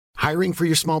Hiring for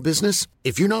your small business?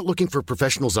 If you're not looking for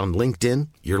professionals on LinkedIn,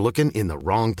 you're looking in the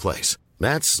wrong place.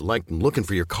 That's like looking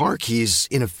for your car keys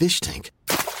in a fish tank.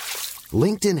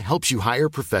 LinkedIn helps you hire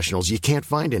professionals you can't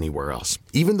find anywhere else,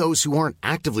 even those who aren't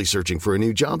actively searching for a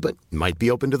new job but might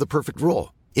be open to the perfect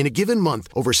role. In a given month,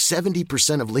 over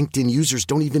 70% of LinkedIn users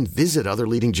don't even visit other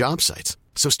leading job sites.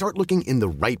 So start looking in the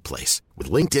right place.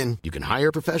 With LinkedIn, you can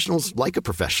hire professionals like a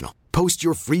professional. Post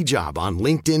your free job on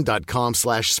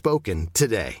linkedin.com/spoken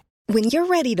today. When you're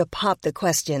ready to pop the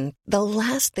question, the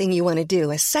last thing you want to do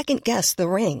is second-guess the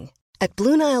ring. At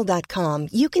BlueNile.com,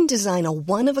 you can design a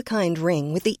one-of-a-kind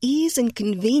ring with the ease and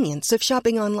convenience of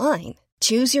shopping online.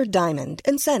 Choose your diamond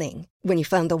and setting. When you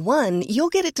find the one, you'll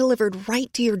get it delivered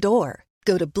right to your door.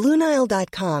 Go to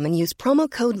BlueNile.com and use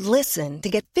promo code LISTEN to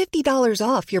get $50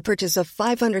 off your purchase of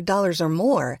 $500 or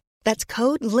more. That's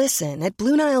code LISTEN at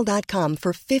BlueNile.com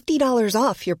for $50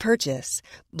 off your purchase.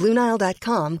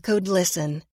 BlueNile.com, code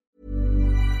LISTEN.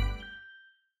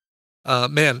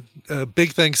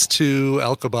 Big thanks to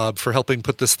Alcobob for helping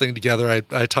put this thing together.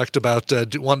 I talked about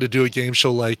wanting to do a game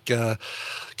show like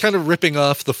kind of ripping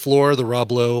off The Floor, the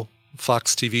Rob Lowe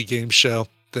Fox TV game show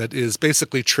that is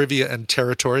basically trivia and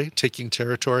territory, taking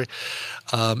territory.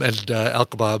 And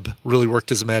Alcobob really worked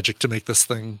his magic to make this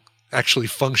thing actually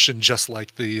function just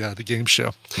like the game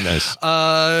show. Nice.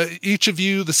 Each of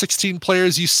you, the 16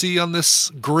 players you see on this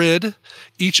grid,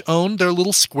 each owned their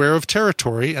little square of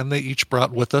territory, and they each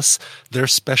brought with us their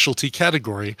specialty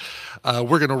category.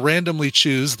 We're going to randomly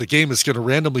choose, the game is going to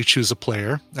randomly choose a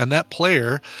player, and that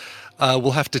player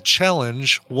will have to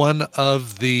challenge one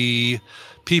of the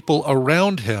people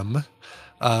around him,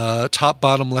 top,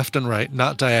 bottom, left, and right,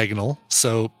 not diagonal.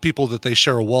 So people that they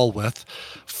share a wall with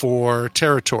for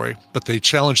territory, but they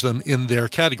challenge them in their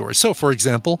category. So, for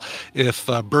example, if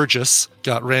Burgess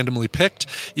got randomly picked,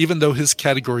 even though his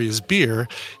category is beer,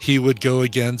 he would go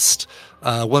against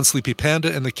One Sleepy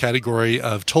Panda in the category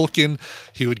of Tolkien.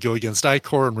 He would go against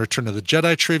Icor in Return of the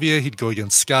Jedi trivia. He'd go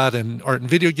against Scott in Art and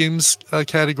Video Games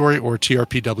category, or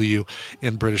TRPW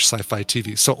in British Sci-Fi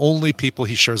TV. So only people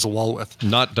he shares a wall with.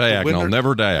 Not diagonal,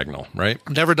 never diagonal, right?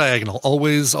 Never diagonal.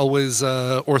 Always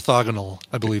orthogonal,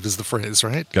 I believe is the phrase,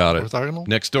 right? Got it. Orthogonal?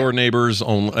 Next door neighbors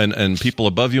and people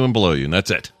above you and below you, and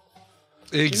that's it.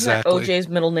 Exactly. Isn't that OJ's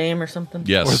middle name or something?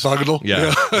 Yes. Orthogonal?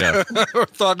 Yeah.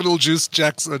 Orthogonal Juice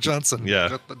Johnson.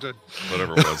 Yeah.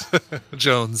 Whatever it was.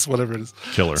 Jones, whatever it is.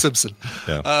 Killer. Simpson.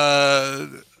 Yeah.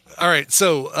 All right.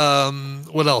 So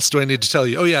what else do I need to tell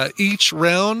you? Oh, yeah. Each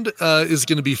round is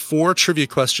going to be 4 trivia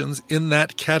questions in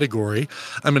that category.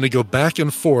 I'm going to go back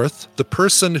and forth. The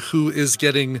person who is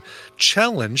getting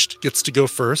challenged gets to go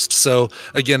first. So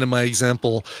again, in my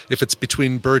example, if it's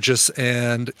between Burgess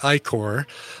and Icor,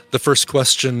 the first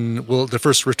Return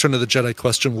of the Jedi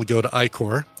question will go to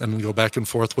Icor, and we go back and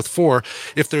forth with 4.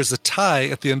 If there's a tie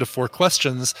at the end of 4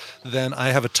 questions, then I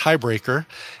have a tiebreaker,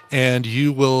 and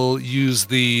you will use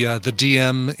the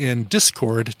DM in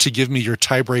Discord to give me your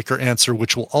tiebreaker answer,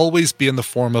 which will always be in the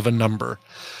form of a number.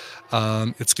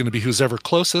 It's going to be whoever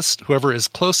is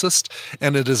closest,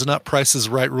 and it is not Price is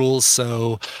Right rules,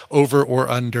 so over or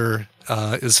under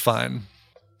is fine.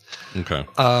 Okay.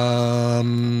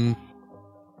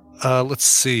 Let's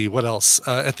see, what else?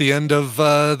 At the end of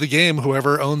the game,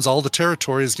 whoever owns all the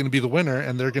territory is going to be the winner,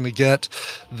 and they're going to get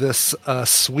this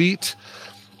sweet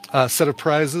set of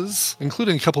prizes,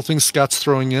 including a couple things Scott's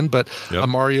throwing in, but a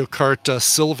Mario Kart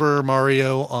Silver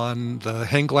Mario on the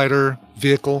hang glider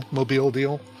vehicle mobile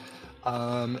deal,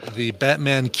 the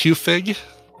Batman Q-Fig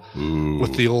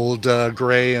with the old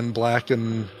gray and black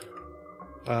and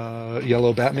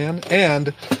yellow Batman,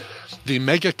 and the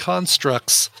Mega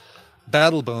Constructs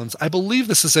Battle Bones. I believe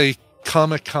this is a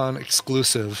Comic-Con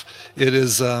exclusive. It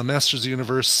is Masters of the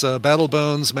Universe Battle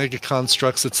Bones, Mega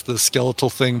Constructs. It's the skeletal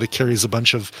thing that carries a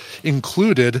bunch of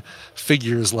included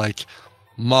figures like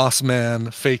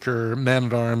Mossman, Faker,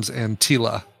 Man-at-Arms, and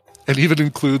Tila. It even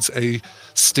includes a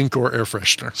Stinkor air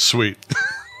freshener. Sweet.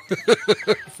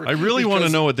 I really want to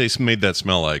know what they made that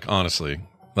smell like, honestly.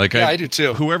 Like, I do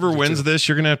too. Whoever wins this,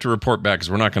 you're going to have to report back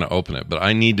because we're not going to open it. But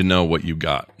I need to know what you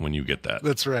got when you get that.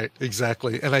 That's right.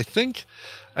 Exactly. And I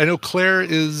know Claire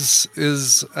is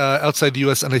outside the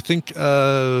U.S., and I think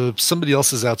somebody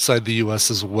else is outside the U.S.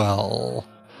 as well.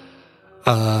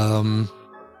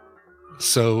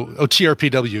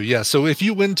 TRPW, yeah. So if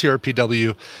you win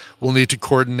TRPW, we'll need to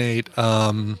coordinate.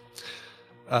 That's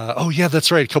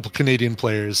right. A couple Canadian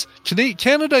players.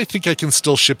 Canada, I think I can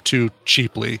still ship to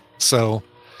cheaply. So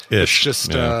it's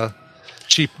just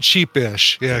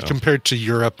cheap-ish, compared to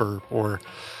Europe or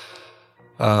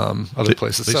other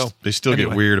places. They still get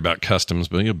weird about customs,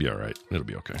 but you'll be all right. It'll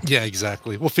be okay. Yeah,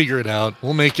 exactly. We'll figure it out.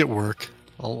 We'll make it work.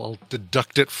 I'll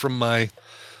deduct it from my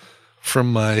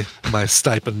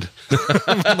stipend,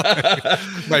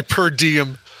 my per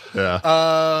diem.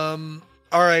 Yeah.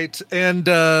 All right, and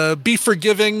be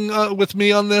forgiving with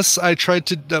me on this. I tried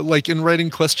to, like in writing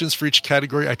questions for each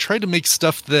category, I tried to make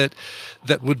stuff that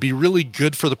would be really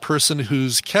good for the person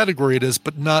whose category it is,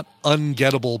 but not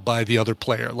ungettable by the other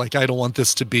player. Like, I don't want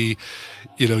this to be,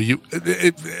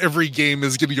 every game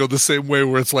is going to go the same way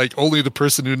where it's like only the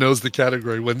person who knows the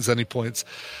category wins any points.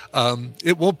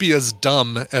 It won't be as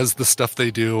dumb as the stuff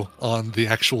they do on the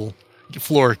actual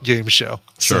floor game show.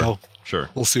 Sure.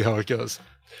 We'll see how it goes.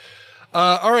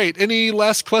 All right. Any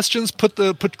last questions?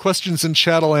 Put questions in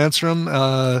chat. I'll answer them.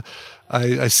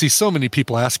 I see so many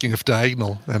people asking if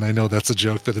diagonal, and I know that's a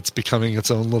joke that it's becoming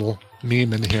its own little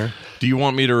meme in here. Do you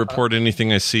want me to report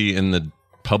anything I see in the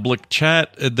public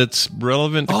chat that's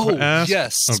relevant to ask?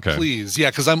 Yes, okay. Please. Yeah,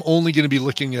 because I'm only going to be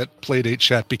looking at Playdate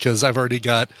chat because I've already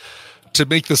got, to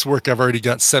make this work, I've already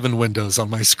got 7 windows on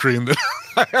my screen that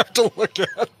I have to look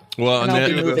at. Well, and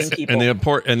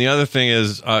the other thing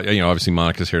is, obviously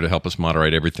Monica's here to help us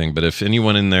moderate everything. But if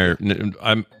anyone in there,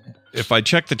 if I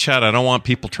check the chat, I don't want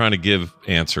people trying to give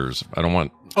answers. I don't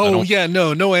want. No.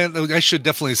 I should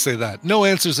definitely say that. No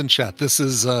answers in chat. This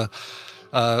is.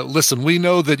 Listen, we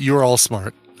know that you're all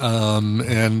smart,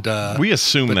 and we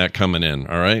assume that coming in.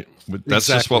 All right, that's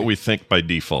just what we think by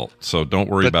default. So don't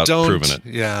worry about proving it.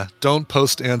 Yeah, don't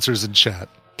post answers in chat,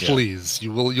 please.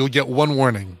 Yeah. You'll get one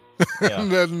warning. Yeah.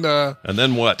 and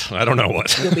then what? I don't know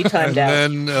what. You'll be timed out.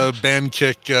 And then ban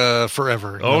kick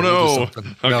forever. Oh no!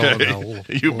 Okay, no.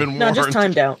 You've been warned. No, just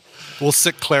timed out. We'll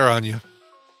sick Claire on you.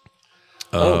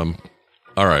 All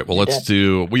right. Well, let's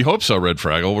do. We hope so, Red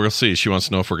Fraggle. We'll see. She wants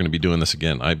to know if we're going to be doing this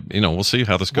again. We'll see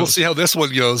how this goes. We'll see how this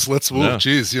one goes. Let's move.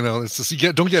 Geez, it's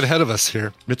just, don't get ahead of us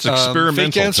here. It's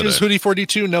experimental. Fake answers, today.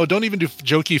 Hootie42. No, don't even do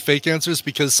jokey fake answers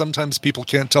because sometimes people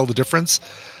can't tell the difference.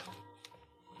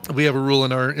 We have a rule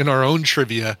in our own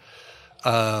trivia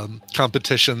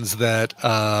competitions that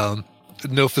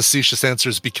no facetious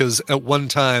answers, because at one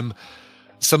time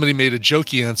somebody made a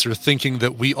jokey answer thinking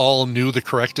that we all knew the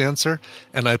correct answer,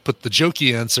 and I put the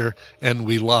jokey answer and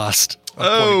we lost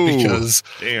a point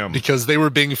because they were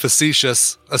being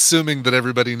facetious, assuming that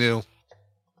everybody knew.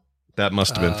 That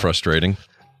must have been frustrating.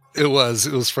 It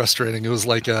was frustrating. It was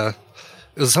like it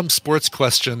was some sports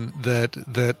question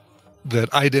that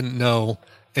I didn't know.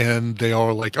 And they all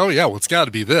were like, oh, yeah, well, it's got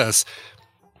to be this.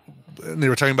 And they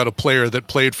were talking about a player that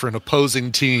played for an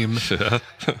opposing team.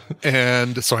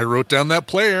 And so I wrote down that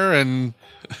player and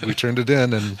we turned it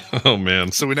in. And oh,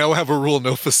 man. So we now have a rule,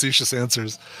 no facetious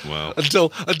answers. Wow.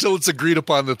 Until it's agreed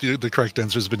upon that the correct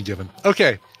answer has been given.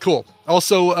 Okay, cool.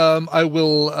 Also, I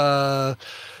will I'm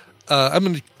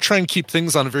going to try and keep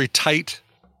things on a very tight.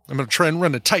 I'm going to try and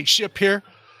run a tight ship here.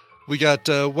 We want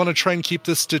to try and keep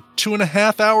this to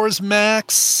 2.5 hours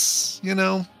max,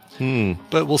 but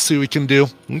we'll see what we can do.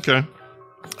 Okay.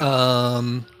 I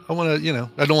want to,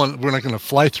 we're not going to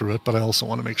fly through it, but I also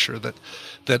want to make sure that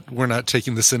we're not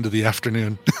taking this into the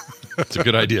afternoon. It's a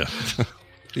good idea.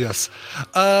 Yes.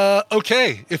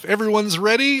 Okay. If everyone's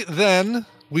ready, then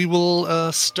we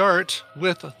will start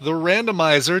with the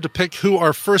randomizer to pick who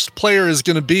our first player is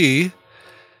going to be.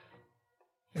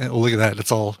 And look at that.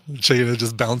 It's all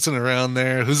just bouncing around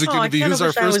there. Who's it going to be? Who's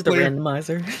our first player? The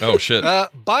randomizer. Oh, shit.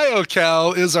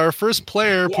 BioCow is our first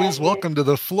player. Please welcome to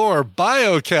the floor,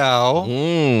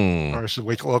 BioCow. Or I should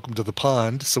welcome to the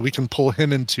pond so we can pull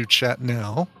him into chat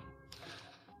now.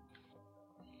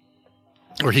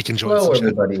 Or he can join us. Hello,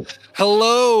 everybody.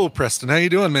 Hello, Preston. How you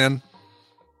doing, man?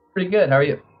 Pretty good. How are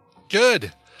you?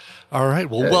 Good. All right.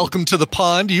 Well, welcome to the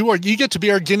pond. You get to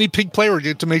be our guinea pig player. We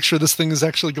get to make sure this thing is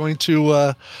actually going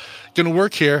to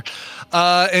work here.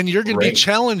 And you're going to be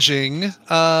challenging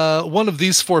one of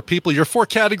these 4 people. Your 4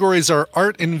 categories are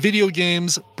art and video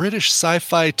games, British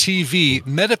sci-fi TV,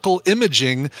 medical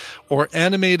imaging, or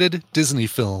animated Disney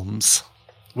films.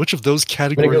 Which of those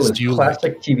categories do you like?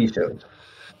 Classic TV shows.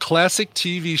 Classic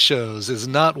TV shows is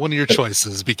not one of your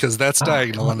choices because that's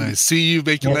diagonal, and I see you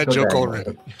making that joke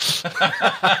already.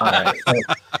 All right.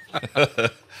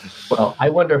 Well, I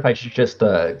wonder if I should just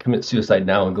commit suicide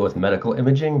now and go with medical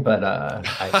imaging, but I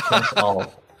guess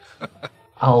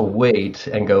I'll wait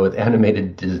and go with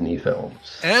animated Disney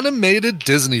films. Animated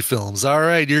Disney films. All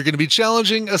right, you're going to be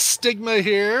challenging a Stigma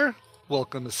here.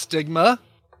 Welcome to Stigma.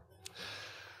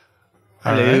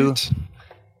 Hello. Right.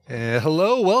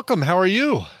 Hello, welcome. How are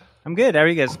you? I'm good. How are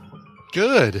you guys?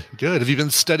 Good. Have you been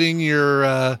studying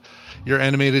your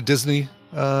animated Disney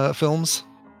films?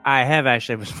 I have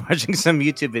actually. I was watching some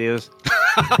YouTube videos.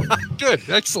 Good.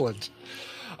 Excellent.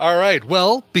 All right.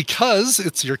 Well, because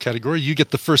it's your category, you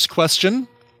get the first question.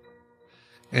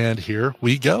 And here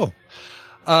we go.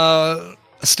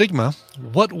 Stigma,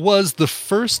 what was the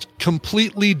first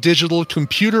completely digital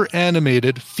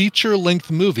computer-animated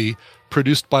feature-length movie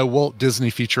produced by Walt Disney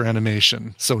Feature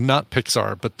Animation? So not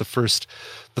Pixar, but the first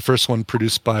one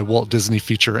produced by Walt Disney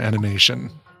Feature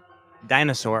Animation.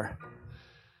 Dinosaur.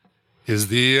 Is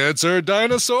the answer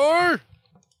Dinosaur?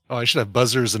 Oh, I should have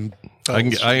buzzers and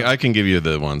bells. I can give you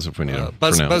the ones if we need them.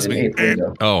 Buzz me.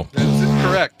 Oh. That's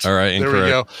incorrect. All right, incorrect. There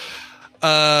we go.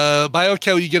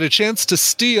 BioCow, you get a chance to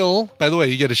steal. By the way,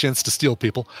 you get a chance to steal,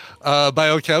 people.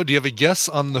 BioCow, do you have a guess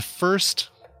on the first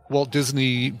Walt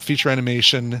Disney Feature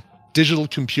Animation digital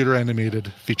computer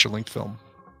animated feature-length film?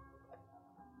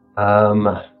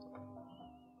 I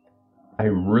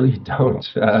really don't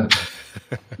know.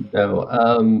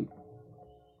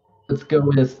 Let's go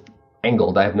with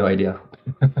Tangled. I have no idea.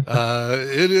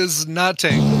 It is not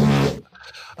Tangled.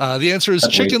 The answer is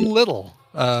Chicken Little.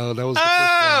 That was the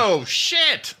first one.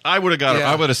 Shit! I would have got it.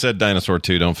 I would have said Dinosaur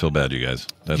too. Don't feel bad, you guys.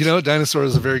 Dinosaur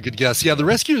is a very good guess. Yeah, The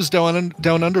Rescuers Down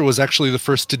Under was actually the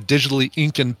first to digitally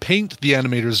ink and paint the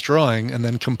animator's drawing and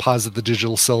then composite the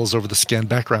digital cells over the scanned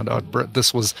background.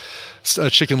 This was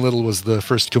Chicken Little was the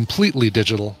first completely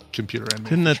digital computer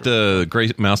animation. Didn't that the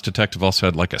Great Mouse Detective also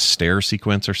had like a stair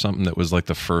sequence or something that was like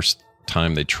the first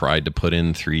time they tried to put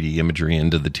in 3D imagery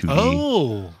into the 2D?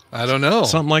 Oh, I don't know.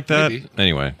 Something like that. Maybe.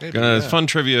 Anyway, fun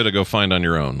trivia to go find on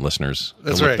your own, listeners.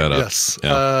 That's look right. That up. Yes.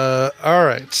 Yeah. All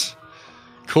right.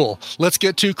 Cool. Let's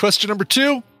get to question number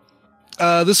 2.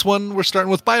 This one, we're starting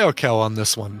with BioCow on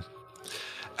this one.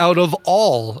 Out of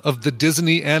all of the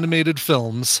Disney animated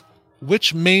films,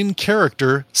 which main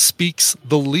character speaks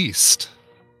the least?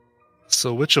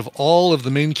 So which of all of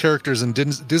the main characters in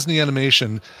Disney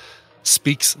animation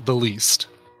speaks the least?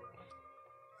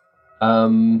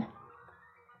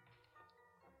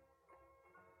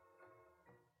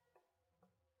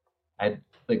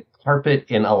 The carpet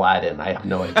in Aladdin. I have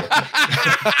no idea.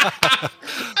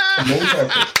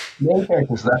 Main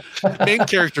characters. Main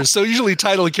characters. So usually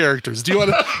title characters. Do you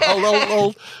want to?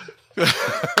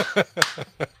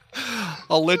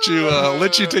 I'll let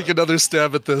you take another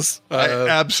stab at this. I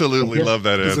absolutely love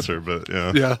that answer, but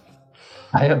yeah. Yeah.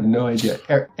 I have no idea.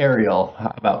 Ariel,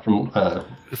 how about from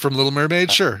Little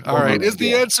Mermaid? Sure. All right. Is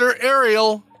the answer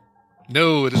Ariel?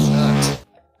 No, it is not.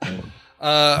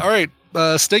 All right.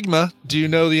 Stigma, do you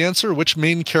know the answer? Which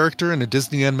main character in a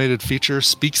Disney animated feature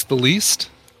speaks the least?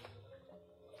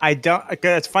 I don't.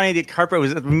 It's funny. The carpet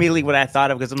was immediately what I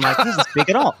thought of because I'm like, he doesn't speak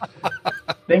at all.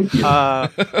 Thank you. I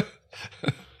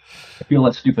feel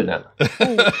less stupid now.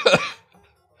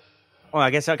 Well, I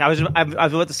guess I was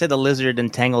about to say the lizard in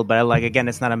Tangled, but again,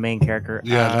 it's not a main character.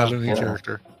 Yeah, not a main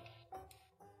character.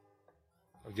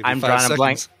 I'm drawing a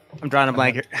blank. I'm drawing a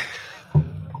blank here.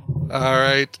 All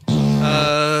right.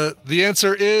 The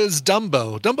answer is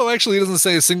Dumbo. Dumbo actually doesn't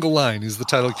say a single line. He's the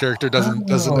title character.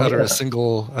 Doesn't utter a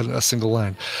single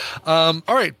line. All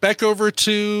right, back over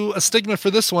to a Stigma for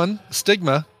this one.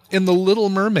 Stigma, in The Little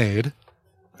Mermaid,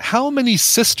 how many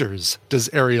sisters does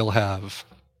Ariel have?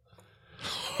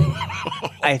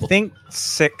 I think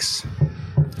 6.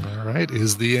 All right,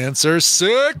 is the answer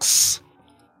 6?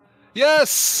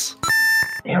 Yes.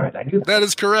 Damn it, I knew that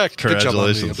is correct. Congratulations.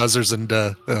 Good job on the buzzers and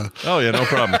oh yeah, no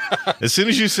problem. As soon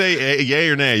as you say yay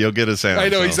or nay, you'll get a sound. I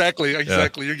know, exactly. Yeah.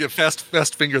 You get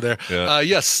fast finger there. Yeah.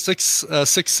 Yes, 6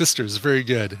 sisters. Very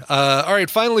good. All right,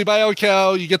 finally,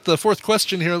 BioCow, you get the 4th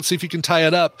question here. Let's see if you can tie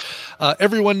it up.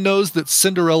 Everyone knows that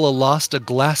Cinderella lost a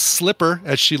glass slipper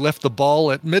as she left the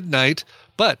ball at midnight,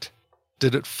 but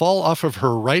did it fall off of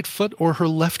her right foot or her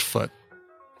left foot?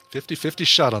 50-50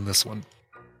 shot on this one.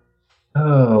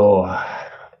 Oh,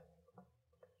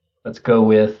 let's go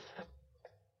with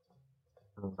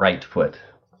right foot.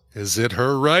 Is it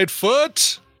her right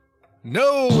foot?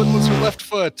 No, it was her left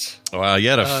foot. Wow, you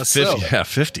had a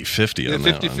 50-50 on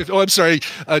that 50-50. Oh, I'm sorry.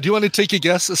 Do you want to take a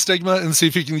guess, a Stigma, and see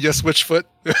if you can guess which foot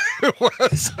it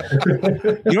was?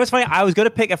 You know what's funny? I was going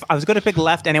to pick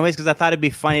left anyways because I thought it'd be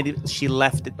funny she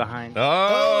left it behind.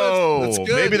 Oh, that's good.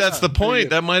 Maybe that's the point.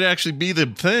 That might actually be the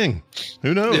thing.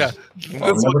 Who knows? Yeah,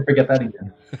 I'll never forget that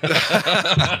again.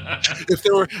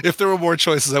 If there were more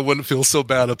choices, I wouldn't feel so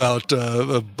bad about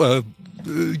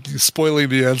spoiling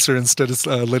the answer instead of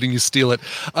letting you steal it.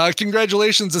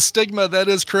 Congratulations, a Stigma. That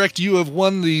is correct. You have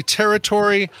won the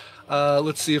territory.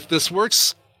 Let's see if this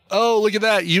works. Oh, look at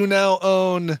that. You now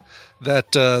own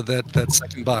that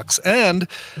second box. And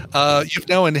you've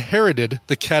now inherited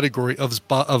the category of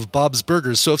Bob's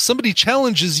Burgers. So if somebody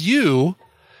challenges you,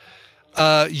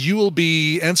 you will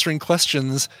be answering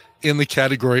questions in the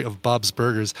category of Bob's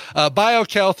Burgers.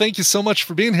 BioCal, thank you so much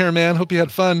for being here, man. Hope you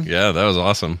had fun. Yeah, that was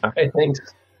awesome. All right, thanks.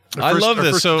 I love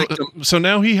this. So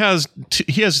now he has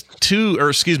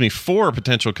four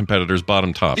potential competitors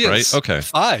bottom top, right? Okay.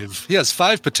 5. He has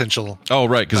 5 potential. Oh,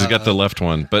 right, because he got the left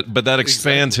one. But that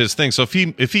expands his thing. So if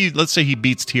he let's say he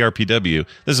beats TRPW,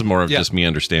 this is more of just me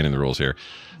understanding the rules here.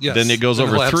 Yes. Then it goes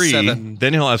over 3. 7.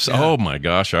 Then he'll have. Oh my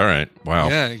gosh! All right. Wow.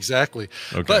 Yeah, exactly.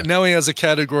 Okay. But now he has a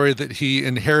category that he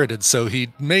inherited, so he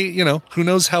may, who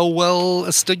knows how well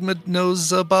a Stigma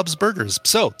knows Bob's Burgers.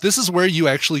 So this is where you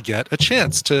actually get a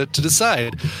chance to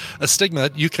decide. A Stigma,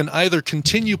 you can either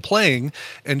continue playing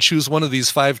and choose one of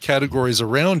these 5 categories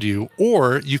around you,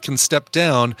 or you can step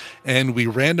down and we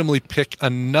randomly pick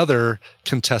another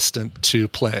contestant to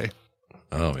play.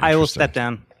 Oh, I will step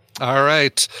down. All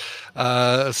right.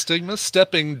 Stigma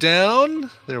stepping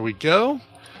down. There we go.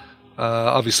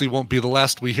 Obviously won't be the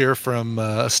last we hear from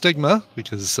Stigma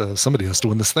because somebody has to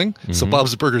win this thing. Mm-hmm. So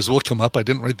Bob's Burgers will come up. I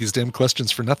didn't write these damn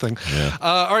questions for nothing. Yeah.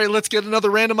 All right, let's get another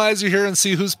randomizer here and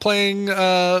see who's picking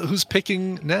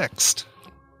next.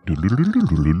 I know we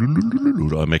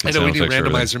need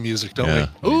randomizer music, don't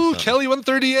we? Ooh, Kelly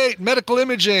 138, medical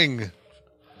imaging.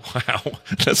 Wow,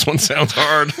 this one sounds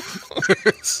hard.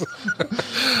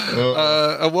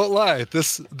 I won't lie.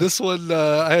 This one,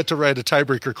 I had to write a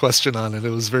tiebreaker question on it.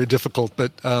 It was very difficult,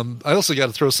 but I also got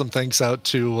to throw some thanks out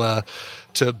to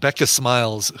Becca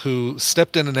Smiles, who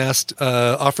stepped in and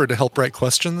offered to help write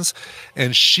questions,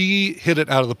 and she hit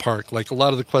it out of the park. Like a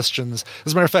lot of the questions,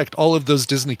 as a matter of fact, all of those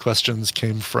Disney questions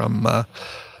came from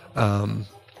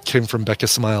Becca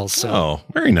Smiles. So. Oh,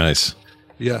 very nice.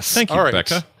 Yes. Thank you, all right.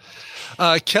 Becca.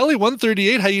 Kelly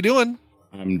 138, how you doing?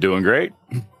 I'm doing great.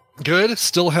 Good.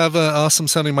 Still have an awesome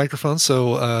sounding microphone,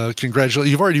 so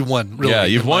congratulations. You've already won. Really, yeah,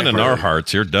 you've won in our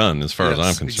hearts. You're done as far as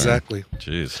I'm concerned. Exactly.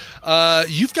 Jeez.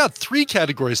 You've got 3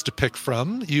 categories to pick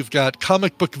from. You've got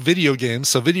comic book video games,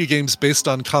 so video games based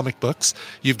on comic books.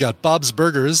 You've got Bob's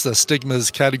Burgers, the Stigma's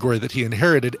category that he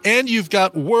inherited. And you've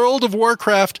got World of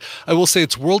Warcraft. I will say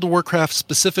it's World of Warcraft,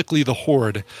 specifically the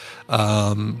Horde,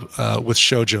 with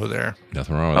Shoujo there.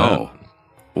 Nothing wrong with that.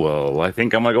 Well, I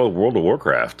think I'm going to go with World of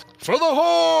Warcraft. For the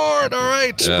Horde! All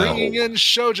right, bringing in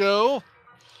Shoujo.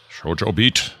 Shoujo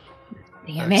beat.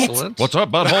 Damn Excellent. What's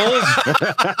up, buttholes?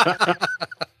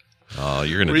 Oh,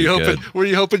 you're going to be good. Were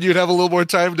you hoping you'd have a little more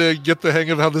time to get the hang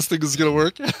of how this thing is going to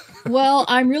work? Well,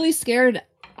 I'm really scared.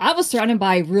 I was surrounded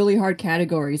by really hard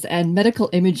categories, and medical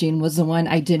imaging was the one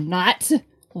I did not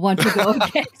want to go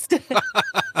against.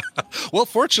 Well,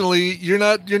 fortunately, you're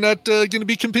not going to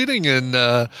be competing in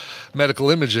medical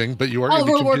imaging, but you are going to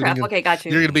be World of competing. Warcraft. Okay, got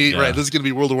you. You're going to be right. This is going to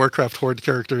be World of Warcraft Horde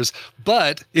characters,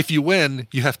 but if you win,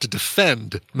 you have to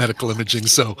defend medical imaging.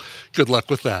 So, good luck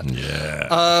with that. Yeah.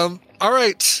 All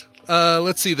right.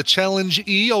 Let's see. The challenge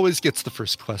E always gets the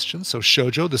first question. So,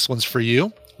 Shoujo, this one's for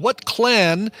you. What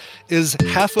clan is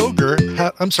half ogre?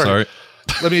 I'm sorry.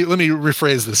 Let me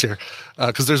rephrase this here,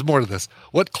 because there's more to this.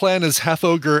 What clan is half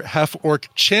ogre, half orc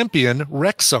champion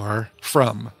Rexar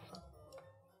from?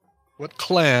 What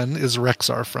clan is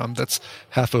Rexar from? That's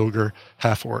half ogre,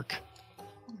 half orc.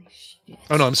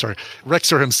 Oh no, I'm sorry.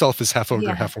 Rexar himself is half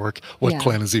ogre, half orc. What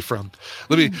clan is he from?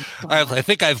 Let me. I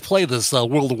think I've played this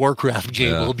World of Warcraft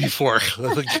game before.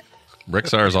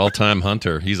 Rexar's all-time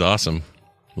hunter. He's awesome.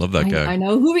 Love that guy. I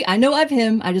know of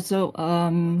him. I just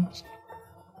don't.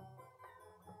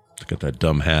 Look at that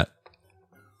dumb hat.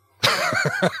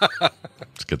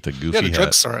 Let's get the goofy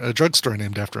hat. A drugstore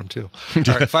named after him, too. All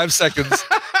right, 5 seconds.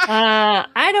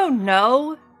 I don't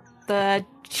know. The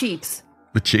Chiefs.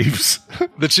 The Chiefs?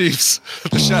 The Chiefs.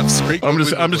 The chefs. I'm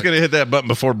just going to hit that button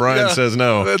before Brian says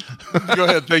no. Go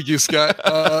ahead. Thank you, Scott.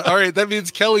 All right, that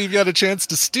means, Kelly, you've got a chance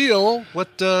to steal.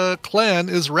 What clan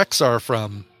is Rexar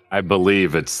from? I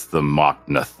believe it's the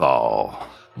Moknathal.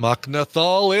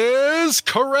 Moknathal is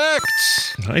correct.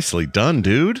 Nicely done,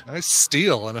 dude. Nice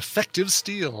steal, an effective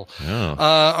steal. Yeah.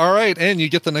 All right, and you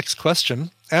get the next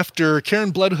question. After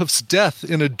Karen Bloodhoof's death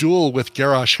in a duel with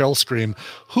Garrosh Hellscream,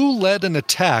 who led an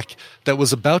attack that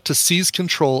was about to seize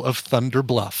control of Thunder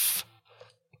Bluff?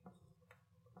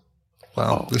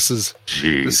 Wow, this is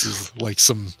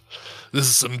some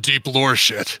deep lore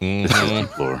shit.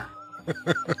 Mm-hmm. Lore.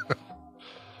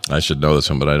 I should know this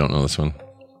one, but I don't know this one.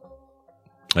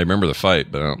 I remember the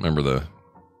fight, but I don't remember the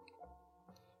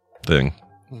thing.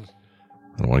 I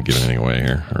don't want to give anything away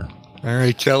here. All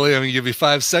right, Kelly, I'm going to give you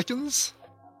 5 seconds.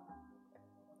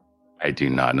 I do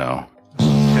not know.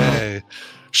 Okay.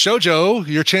 Shoujo,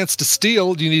 your chance to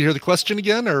steal. Do you need to hear the question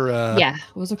again? Or Yeah,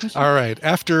 what was the question? All right.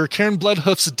 After Karen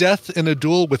Bloodhoof's death in a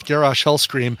duel with Garrosh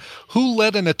Hellscream, who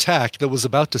led an attack that was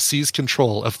about to seize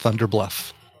control of Thunder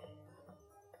Bluff?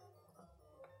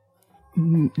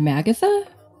 Magatha?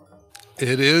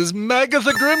 It is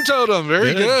Magatha Grim Totem.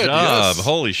 Very good. job. Yes.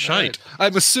 Holy shite. Right.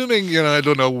 I'm assuming, I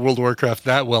don't know World of Warcraft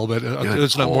that well, but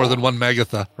there's not more than one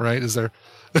Magatha, right? Is there?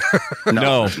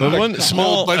 No, but one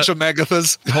small bunch of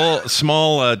Magathas.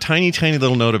 Small, tiny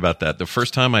little note about that. The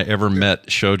first time I ever met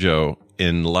Shoujo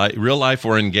in real life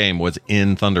or in game was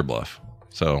in Thunderbluff.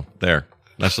 So there.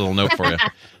 Nice little note for you.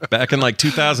 Back in like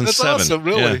 2007. That's awesome,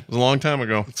 really. Yeah, it was a long time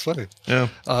ago. It's funny. Yeah.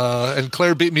 And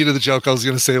Claire beat me to the joke. I was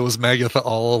going to say it was Magatha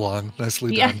all along.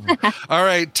 Nicely done. All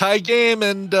right, tie game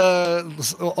and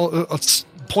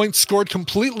points scored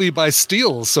completely by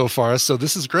steals so far. So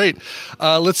this is great.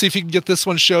 Let's see if you can get this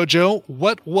one, Shoujo.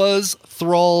 What was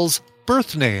Thrall's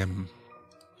birth name?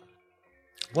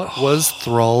 What was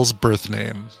Thrall's birth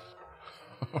name?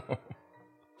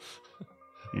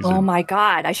 Oh my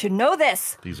God, I should know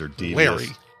this. These are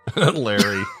devious. Larry.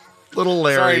 Larry. Little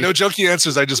Larry. Sorry, no jokey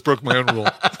answers. I just broke my own rule.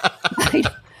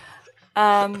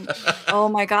 Oh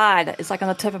my God, it's like on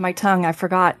the tip of my tongue. I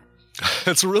forgot.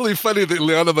 It's really funny that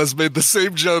Leonidas made the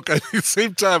same joke at the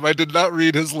same time. I did not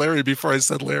read his Larry before I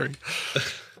said Larry.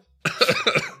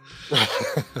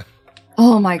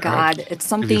 Oh my God, it's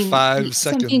something 5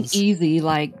 something seconds. easy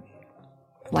like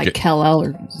Kel-El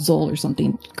or Zol or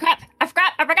something. Crap, I forgot.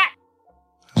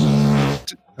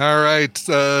 All right,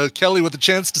 Kelly with a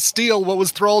chance to steal. What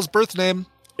was Thrall's birth name?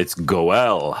 It's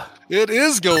Goel. It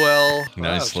is Goel.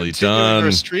 Nicely continuing done.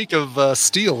 Our streak of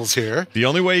steals here. The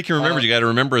only way you can remember, you got to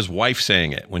remember his wife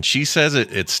saying it. When she says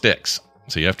it, it sticks.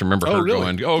 So you have to remember her really?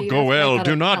 going, "Oh, Do you Goel, have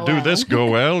to do make that not a do Kal-El? this,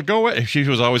 Goel. Goel." She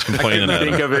was always I complaining didn't at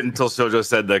think him. of it until Shoujo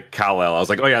said the Kal-El. I was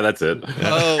like, oh yeah, that's it.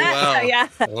 Oh, wow. Yeah.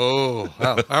 Oh,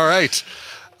 wow. All right.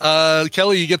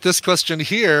 Kelly, you get this question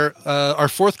here. Our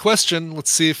fourth question. Let's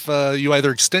see if you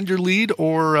either extend your lead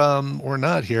or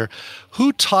not here.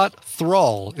 Who taught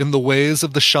Thrall in the ways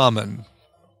of the shaman?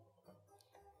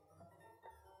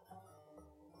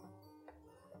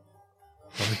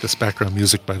 I like this background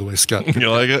music, by the way, Scott. You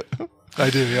like it?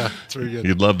 I do, yeah. It's very good.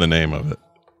 You'd love the name of it.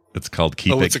 It's called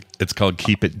Keep Oh, It. It's called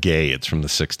Keep It Gay. It's from the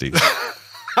 60s.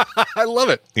 I love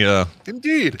it. Yeah.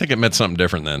 Indeed. I think it meant something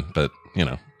different then, but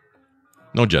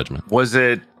no judgment. Was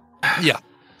it Yeah.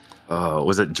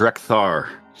 Drekthar?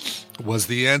 Was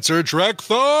the answer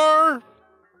Drekthar?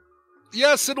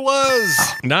 Yes, it was.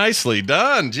 Nicely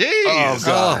done. Jeez. Oh,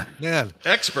 God. Oh, man.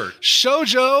 Expert.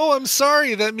 Shoujo, I'm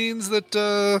sorry. That means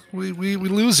that we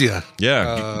lose you.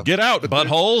 Yeah. Get out,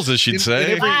 buttholes, as she'd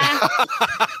say.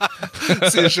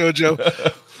 See you,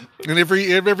 Shoujo. In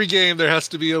every game, there has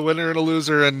to be a winner and a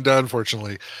loser, and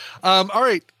unfortunately. All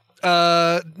right.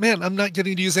 Man, I'm not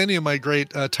getting to use any of my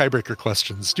great tiebreaker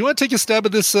questions. Do you want to take a stab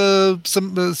at this?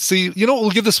 See,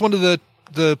 we'll give this one to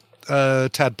the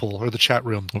tadpole or the chat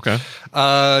room. Okay.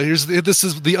 This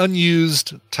is the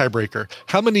unused tiebreaker.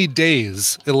 How many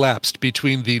days elapsed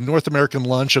between the North American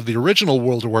launch of the original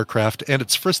World of Warcraft and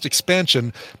its first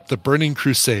expansion, the Burning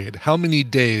Crusade? How many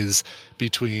days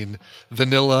between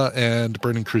Vanilla and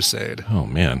Burning Crusade? Oh,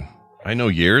 man. I know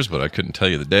years, but I couldn't tell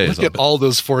you the days. Look at all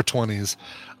those 420s.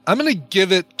 I'm going to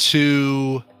give it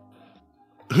to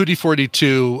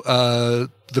Hootie42,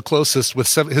 the closest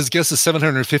with his guess is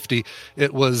 750.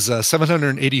 It was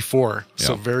 784.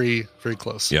 So very, very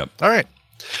close. Yep. All right.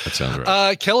 That sounds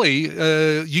right. Kelly,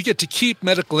 you get to keep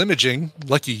medical imaging.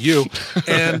 Lucky you.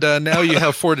 And now you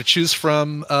have 4 to choose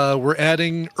from. We're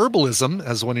adding herbalism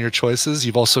as one of your choices.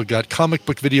 You've also got comic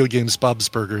book, video games, Bob's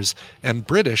Burgers, and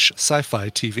British sci-fi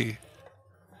TV.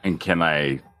 And can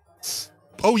I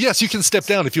Oh, yes, you can step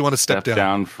down if you want to step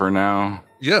down for now?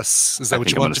 Yes. Is that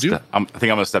what you want to do? I think I'm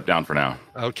going to step down for now.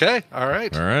 Okay. All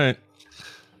right. All right.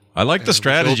 I like the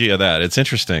strategy of that. It's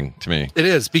interesting to me. It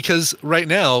is, because right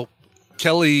now,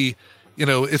 Kelly,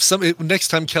 if next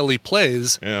time Kelly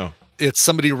plays, it's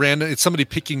somebody random. It's somebody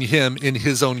picking him in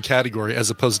his own category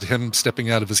as opposed to him stepping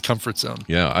out of his comfort zone.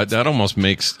 Yeah, that almost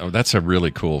makes that's a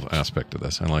really cool aspect of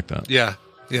this. I like that. Yeah.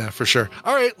 Yeah, for sure.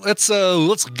 All right, let's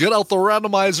get out the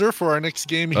randomizer for our next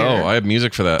game here. Oh, I have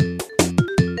music for that.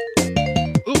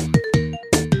 Ooh.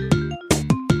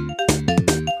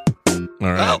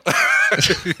 All right.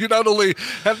 Well, you not only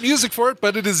have music for it,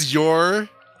 but it is your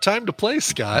time to play,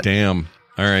 Scott. Damn.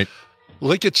 All right.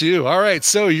 Look at you. All right,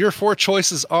 so your 4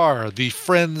 choices are the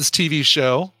Friends TV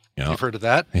show. Yeah. You've heard of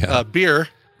that. Yeah. Beer.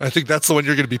 I think that's the one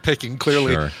you're going to be picking,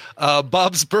 clearly. Sure.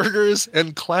 Bob's Burgers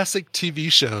and classic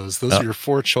TV shows. Those are your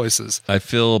 4 choices. I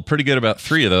feel pretty good about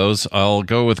 3 of those. I'll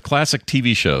go with classic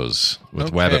TV shows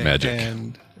with Wabbit Magic.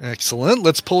 And excellent.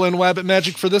 Let's pull in Wabbit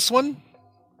Magic for this one.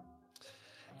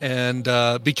 And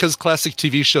because classic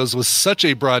TV shows was such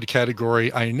a broad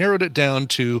category, I narrowed it down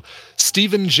to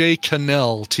Stephen J.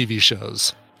 Cannell TV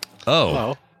shows.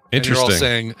 Oh, And you're interesting. all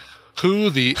saying, Who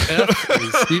the F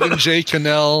is Stephen J.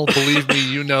 Cannell? Believe me,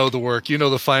 you know the work. You know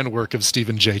the fine work of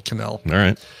Stephen J. Cannell.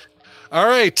 All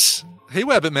right. Hey,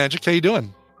 Wabbit Magic, how you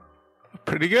doing?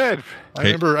 Pretty good.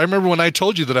 I remember when I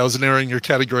told you that I was narrowing your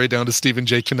category down to Stephen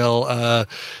J. Cannell.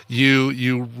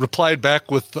 You replied back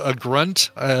with a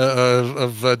grunt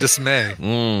of dismay.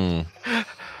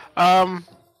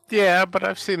 Yeah, but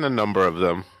I've seen a number of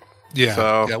them. Yeah.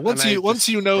 So, yeah. Once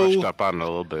you know, brushed up on it a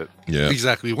little bit. Yeah.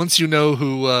 Exactly. Once you know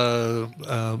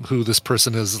who this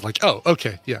person is, it's like, oh,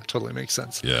 okay, yeah, totally makes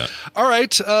sense. Yeah. All right.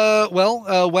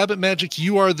 Wabbit Magic,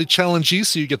 you are the challengee,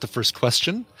 so you get the first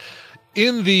question.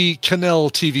 In the Cannell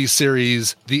TV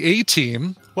series, The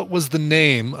A-Team, what was the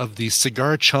name of the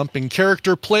cigar-chomping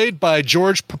character played by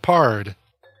George Peppard?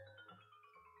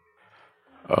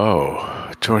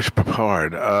 Oh, George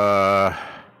Peppard.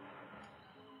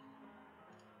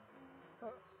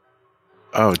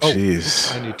 Oh,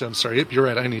 jeez. I'm sorry. Yep, you're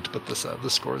right. I need to put this the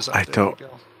scores out.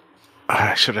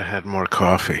 I should have had more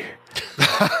coffee.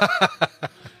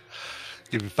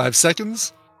 Give me 5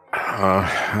 seconds.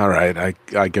 All right.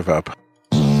 I give up.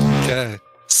 Okay.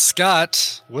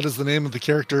 Scott, what is the name of the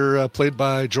character played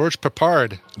by George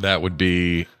Peppard? That would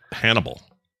be Hannibal.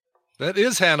 That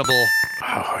is Hannibal.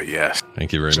 Oh, yes.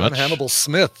 Thank you very John much. Hannibal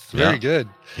Smith. Very good.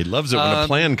 He loves it when a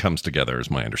plan comes together,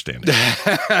 is my understanding.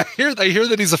 I hear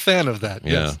that he's a fan of that.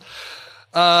 Yeah. Yes.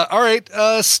 All right.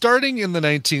 Starting in the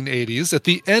 1980s, at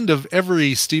the end of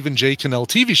every Stephen J. Cannell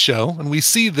TV show, and we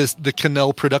see the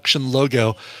Cannell Productions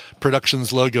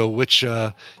logo, which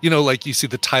like you see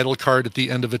the title card at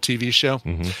the end of a TV show.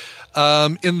 Mm-hmm.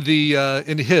 In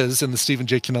the Stephen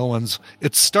J. Cannell ones,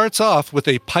 it starts off with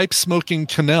a pipe smoking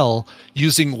Cannell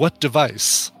using what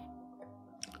device?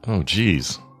 Oh,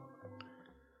 geez.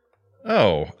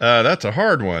 Oh, that's a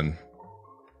hard one.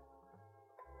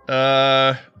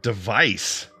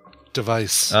 Device.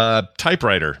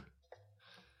 Typewriter.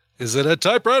 Is it a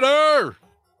typewriter?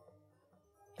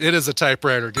 It is a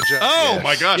typewriter. Good job. Oh, yes.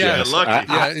 My God. Yes. Yeah, lucky.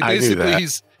 I knew that.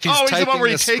 He's the one where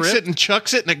he takes it and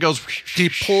chucks it and it goes. He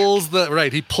pulls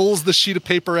the sheet of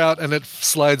paper out and it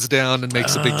slides down and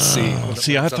makes a big C.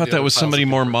 See, I thought that was somebody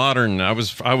more modern. I was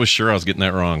sure I was getting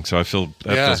that wrong. So I feel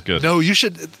that feels good. No, you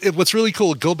should. What's really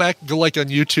cool, go like on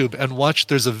YouTube and watch.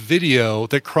 There's a video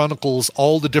that chronicles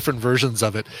all the different versions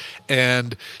of it.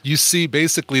 And you see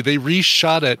basically they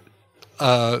reshot it.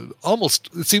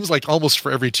 It seems like almost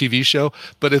for every TV show,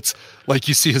 but it's like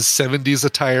you see his 70s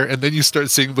attire and then you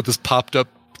start seeing with this popped up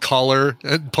collar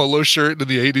and polo shirt and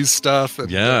the 80s stuff. And,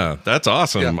 that's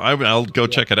awesome. Yeah. I'll go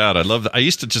check it out. I love that. I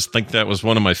used to just think that was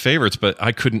one of my favorites, but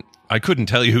I couldn't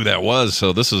tell you who that was.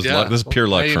 So this is pure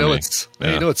luck for me.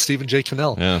 You know it's Stephen J.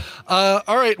 Cannell. Yeah.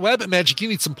 All right, Wabbit Magic, you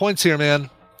need some points here,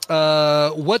 man.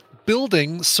 What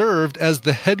building served as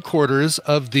the headquarters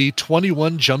of the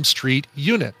 21 Jump Street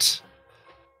unit?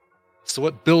 So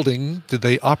what building did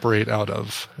they operate out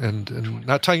of? And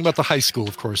not talking about the high school,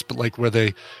 of course, but like where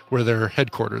their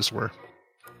headquarters were.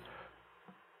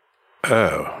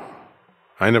 Oh,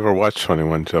 I never watched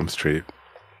 21 Jump Street.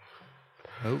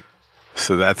 Oh,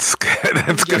 so that's going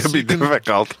to be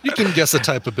difficult. You can guess a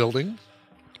type of building.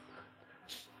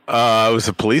 It was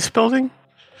a police building?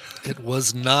 It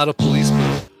was not a police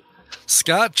building.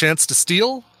 Scott, chance to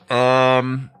steal?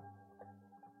 I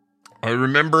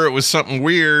remember it was something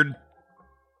weird.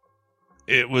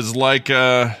 It was like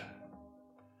a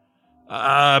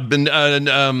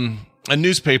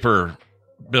newspaper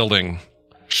building.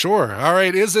 Sure. All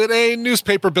right. Is it a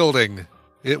newspaper building?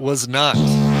 It was not.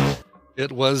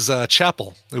 It was a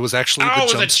chapel. It was actually the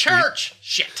Jump church.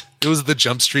 Shit. It was the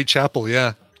Jump Street Chapel.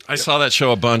 Yeah. I saw that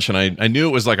show a bunch, and I knew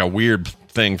it was like a weird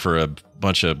thing for a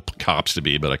bunch of cops to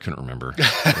be, but I couldn't remember.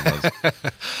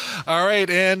 All right,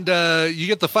 and you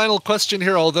get the final question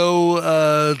here. Although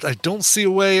I don't see a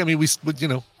way. I mean,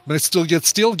 I still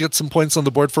get some points on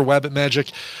the board for Wabbit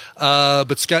Magic.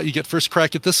 But Scott, you get first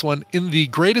crack at this one. In The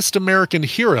Greatest American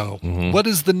Hero, what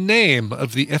is the name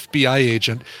of the FBI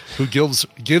agent who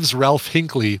gives Ralph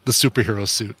Hinckley the superhero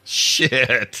suit?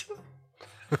 Shit.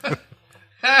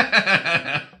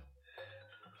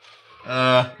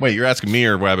 Wait, you're asking me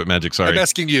or Wabbit Magic? Sorry, I'm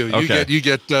asking you. Okay. You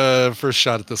get first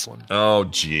shot at this one. Oh,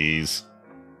 jeez.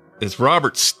 It's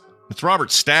Robert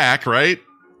Stack, right?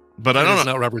 But I don't know. It's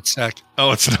not Robert Stack.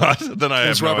 Oh, it's not. Then I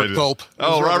have no Robert idea. Culp.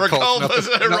 Oh, Robert Culp.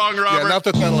 Wrong Robert. Yeah, not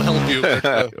that that'll help you.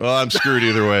 But, well, I'm screwed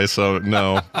either way, so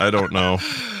no, I don't know.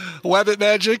 Wabbit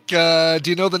Magic, do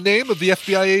you know the name of the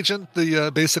FBI agent?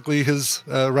 Basically his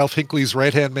Ralph Hinckley's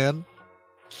right-hand man?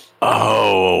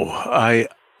 Oh,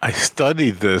 I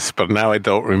studied this, but now I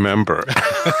don't remember.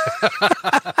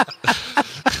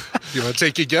 You want to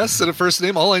take a guess at a first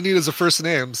name? All I need is a first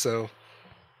name, so.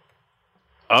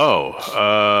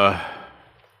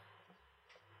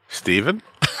 Steven?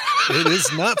 It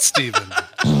is not Steven.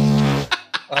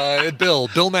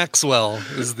 Bill Maxwell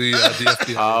is the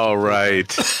FBI. Oh,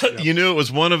 right. Yep. You knew it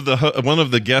was one of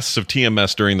the guests of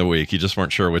TMS during the week. You just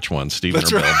weren't sure which one, Steven or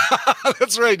Bill.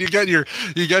 That's right. You got your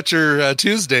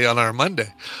Tuesday on our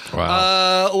Monday.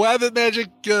 Wow. Wabbit Magic,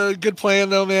 good plan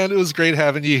though, man. It was great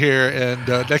having you here. And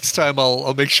next time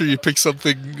I'll make sure you pick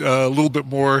something a little bit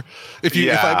more.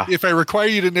 If I require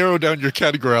you to narrow down your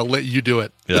category, I'll let you do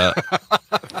it. Yeah.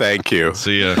 Thank you.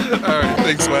 See ya. All right.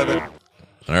 Thanks, Wabbit.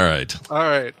 All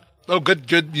right. Oh,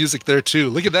 good music there too.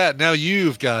 Look at that. Now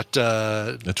you've got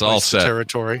it's all set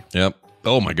territory. Yep.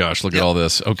 Oh my gosh, look at all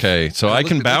this. Okay, so I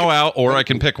can bow out or I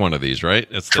can pick one of these, right?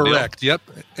 That's the correct. deal? Yep.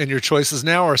 And your choices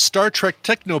now are Star Trek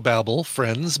Technobabble,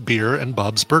 Friends, Beer, and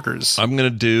Bob's Burgers. I'm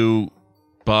going to do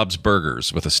Bob's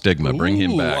Burgers with a stigma. Bring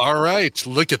him back. All right.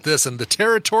 Look at this. And the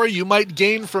territory you might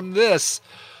gain from this.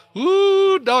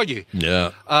 Ooh, doggy.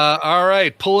 Yeah. All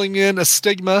right. Pulling in a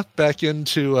stigma back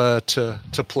into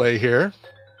to play here.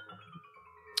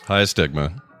 Hi,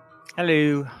 stigma.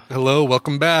 Hello.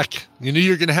 Welcome back. You knew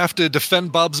you were going to have to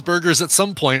defend Bob's Burgers at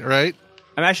some point, right?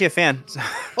 I'm actually a fan.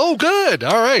 Oh, good.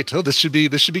 All right. Oh, this should be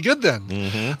good then.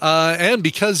 Mm-hmm. And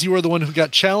because you are the one who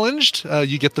got challenged,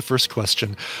 you get the first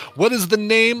question. What is the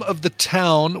name of the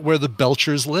town where the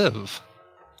Belchers live?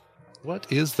 What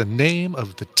is the name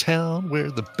of the town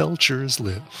where the Belchers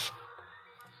live?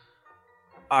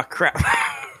 Oh, crap.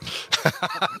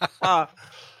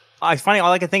 It's funny.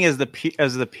 All I can think is the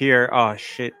pier. Oh,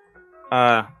 shit.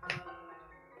 Oh,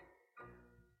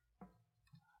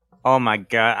 my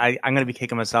God. I'm going to be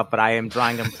kicking myself, but I am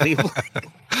drawing completely.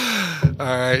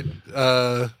 All right.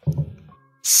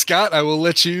 Scott, I will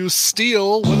let you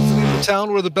steal. What is the name of the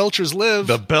town where the Belchers live?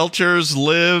 The Belchers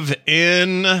live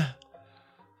in...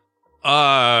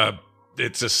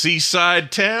 it's a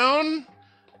seaside town,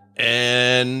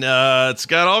 and it's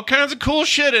got all kinds of cool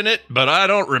shit in it, but I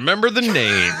don't remember the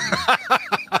name.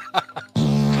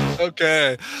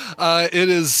 Okay. It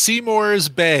is Seymour's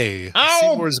Bay. Oh,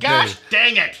 Seymour's gosh, Bay.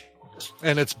 dang it.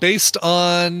 And it's based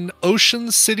on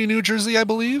Ocean City, New Jersey, I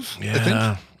believe.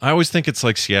 Yeah. I always think it's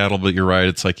like Seattle, but you're right.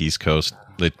 It's like East Coast.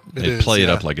 They play it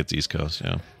up like it's East Coast,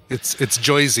 yeah. It's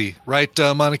Joyzy, right,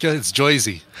 Monica? It's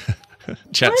Joyzy.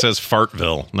 Chat says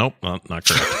Fartville. Nope, not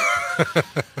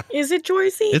correct. Is it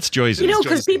Jersey? It's Jersey. You know,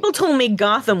 because people told me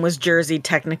Gotham was Jersey,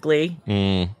 technically.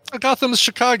 Gotham's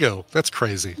Chicago. That's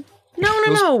crazy.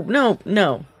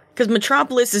 No. Because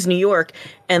Metropolis is New York,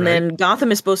 and then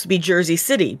Gotham is supposed to be Jersey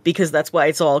City, because that's why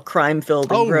it's all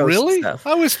crime-filled and gross really? and stuff.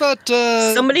 I always thought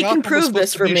somebody Gotham can prove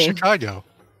this for me. Chicago.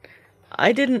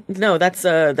 I didn't. No, that's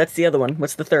the other one.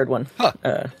 What's the third one?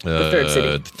 The third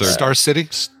city. Star City.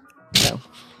 No,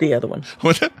 the other one.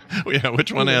 Yeah,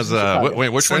 which one has? Wait,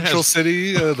 which Central one has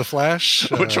City? The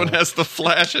Flash. Which one has the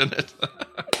Flash in it?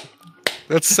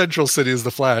 That's Central City is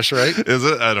the Flash, right? Is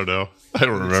it? I don't know. I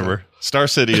don't remember. Star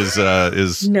City is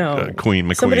no. Queen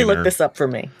McQueen. Somebody look this up for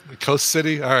me. Coast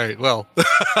City. All right. Well,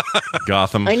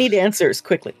 Gotham. I need answers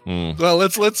quickly. Well,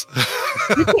 let's let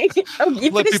people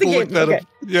look that up.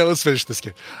 Yeah, let's finish this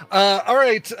game. All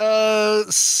right.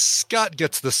 Scott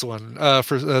gets this one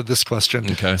for this question.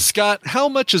 Okay. Scott, how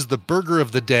much is the burger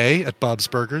of the day at Bob's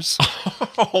Burgers?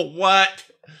 Oh, what?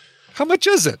 How much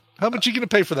is it? How much are you going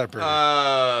to pay for that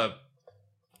burger?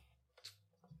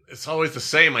 It's always the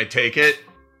same. I take it.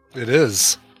 It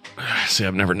is. See,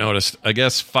 I've never noticed. I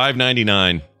guess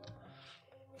 $5.99.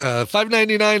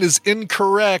 $5.99 is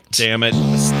incorrect. Damn it.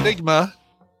 Stigma.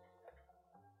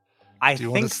 I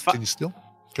think. Can you still?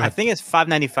 I think it's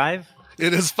 $5.95.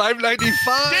 It is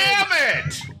 $5.95. Damn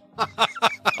it!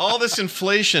 All this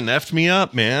inflation effed me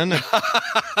up, man.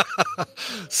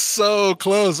 So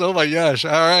close. Oh my gosh.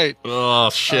 All right. Oh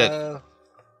shit.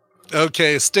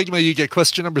 Okay, Stigma, you get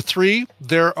question number 3.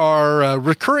 There are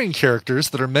recurring characters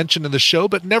that are mentioned in the show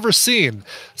but never seen.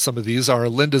 Some of these are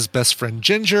Linda's best friend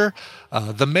Ginger,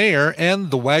 the mayor,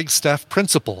 and the Wagstaff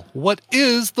principal. What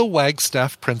is the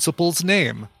Wagstaff principal's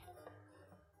name?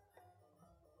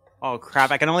 Oh,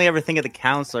 crap. I can only ever think of the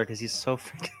counselor because he's so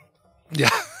freaking... Yeah.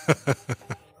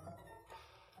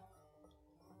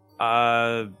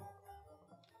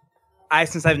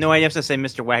 Since I have no idea, I have to say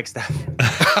Mr. Wagstaff.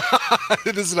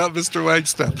 It is not Mr.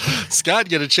 Wagstaff. Scott,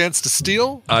 get a chance to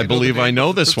steal? I believe I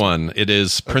know this one. It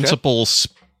is Principal...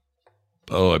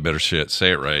 I better say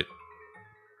it right.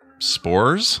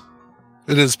 Spores?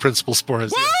 It is Principal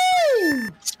Spores. Woo!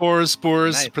 Spores,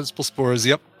 Nice. Principal Spores.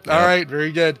 Yep. All right,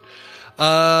 very good.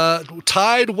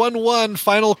 Tied 1-1.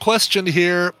 Final question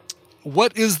here.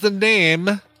 What is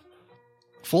the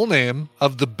full name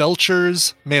of the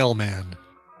Belchers mailman?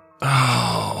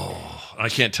 Oh, I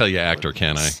can't tell you actor,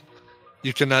 can I?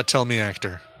 You cannot tell me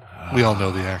actor. We all know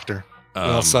the actor. We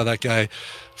all saw that guy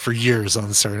for years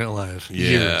on Saturday Night Live.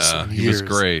 Yeah, he was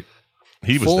great.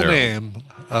 He was full there. name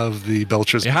of the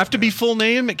Belchers. You have to be full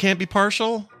name? It can't be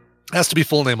partial? Has to be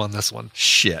full name on this one.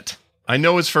 Shit. I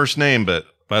know his first name, but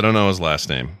I don't know his last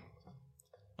name.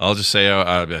 I'll just say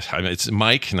it's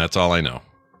Mike, and that's all I know.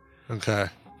 Okay.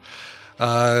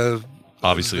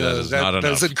 Obviously, that is not enough.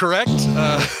 That is incorrect.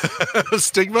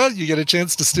 Stigma, you get a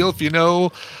chance to steal if you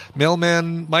know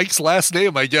Mailman Mike's last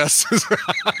name, I guess.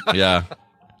 Yeah.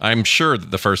 I'm sure that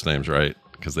the first name's right,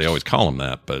 because they always call him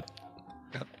that, but...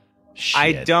 Yep.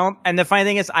 I don't. And the funny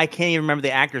thing is, I can't even remember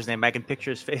the actor's name. I can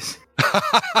picture his face.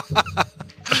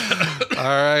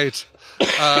 All right.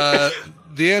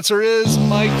 The answer is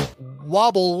Mike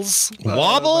Wobbles.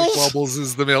 Wobbles? Mike Wobbles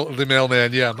is the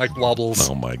mailman. Yeah, Mike Wobbles.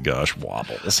 Oh my gosh,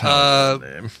 Wobbles.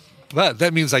 Name. But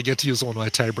that means I get to use one of my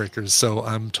tiebreakers, so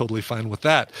I'm totally fine with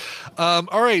that.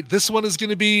 All right, this one is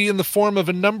going to be in the form of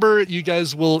a number. You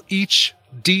guys will each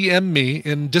DM me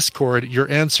in Discord your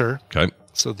answer. Okay.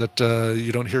 So that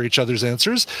you don't hear each other's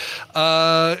answers.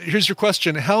 Here's your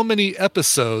question. How many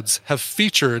episodes have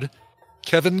featured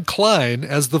Kevin Kline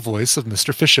as the voice of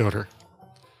Mr. Fischoeder?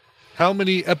 How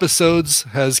many episodes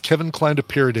has Kevin Kline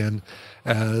appeared in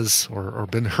as, or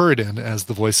been heard in as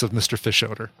the voice of Mr.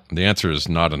 Fischoeder? The answer is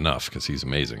not enough because he's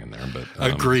amazing in there. But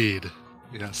agreed.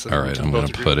 Yes. All right, I'm going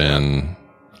to put in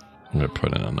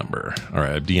a number. All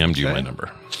right, I've DM'd you my number.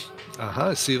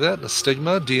 I see that. A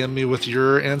Stigma. DM me with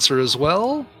your answer as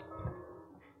well.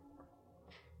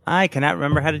 I cannot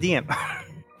remember how to DM.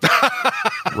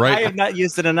 Right. I have not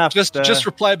used it enough. Just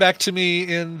reply back to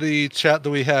me in the chat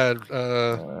that we had.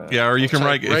 Yeah, or you can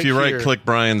write if you right click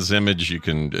Brian's image, you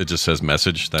can. It just says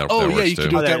message. That works you can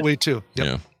do it that way too.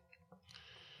 Yep.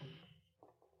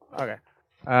 Yeah. Okay.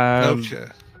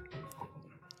 Okay.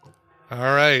 All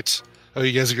right. Oh,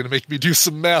 you guys are going to make me do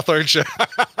some math, aren't you?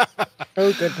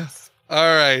 Oh goodness.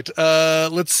 All right.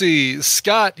 Let's see.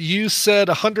 Scott, you said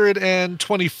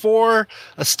 124.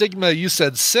 A Stigma, you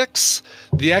said 6.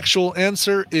 The actual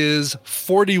answer is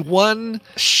 41.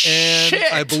 Shit.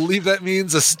 And I believe that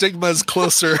means a Stigma is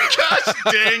closer. Gosh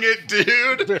dang it,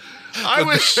 dude. I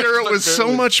was sure it was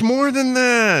so much more than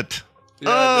that.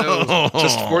 Yeah, no,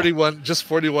 just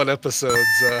 41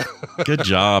 episodes. Good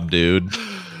job, dude.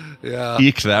 Yeah,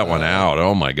 eked that one out.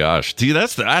 Oh my gosh, dude,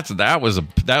 that was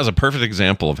a perfect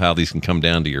example of how these can come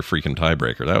down to your freaking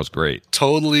tiebreaker. That was great.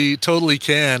 Totally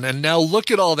can. And now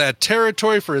look at all that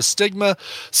territory for a Stigma.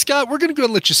 Scott, we're going to go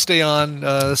and let you stay on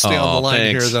the line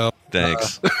here, though.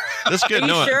 Thanks. That's good. Are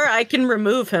you sure I can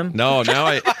remove him? No,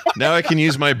 now I can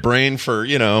use my brain for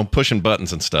pushing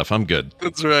buttons and stuff. I'm good.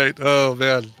 That's right. Oh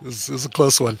man, this is a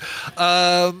close one.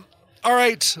 All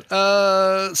right,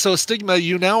 so Stigma,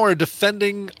 you now are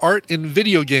defending art in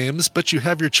video games, but you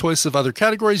have your choice of other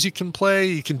categories you can play.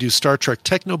 You can do Star Trek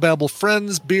Technobabble,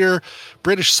 Friends, beer,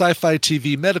 British sci-fi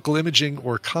TV, medical imaging,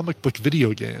 or comic book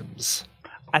video games.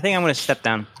 I think I'm going to step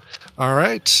down. All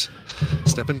right,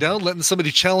 stepping down, letting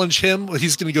somebody challenge him.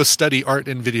 He's going to go study art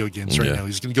in video games right now.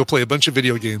 He's going to go play a bunch of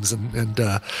video games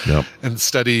and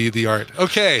study the art.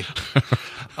 Okay.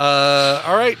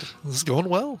 All right, this is going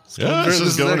well. This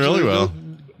is going really well.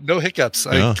 No hiccups.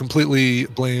 I completely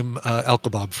blame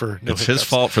Alkabab for no hiccups. It's his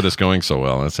fault for this going so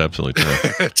well. That's absolutely true.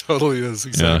 It totally is.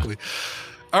 Exactly.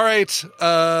 Yeah. All right,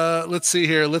 let's see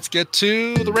here. Let's get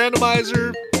to the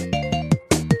randomizer.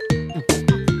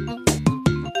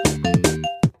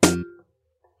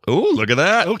 Oh, look at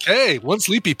that. Okay, one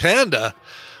Sleepy Panda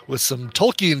with some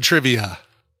Tolkien trivia.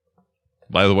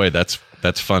 By the way, that's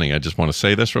funny. I just want to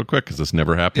say this real quick because this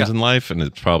never happens in life, and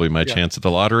it's probably my chance at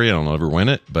the lottery. I don't ever win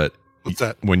it, but what's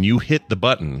that? When you hit the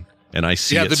button and I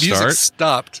see it the music start,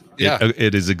 stopped. Yeah,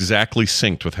 it is exactly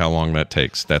synced with how long that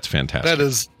takes. That's fantastic.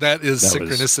 That is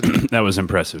synchronicity. That was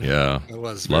impressive. Yeah, it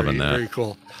was loving that. Very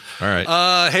cool. All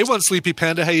right. Hey, one Sleepy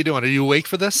Panda, how you doing? Are you awake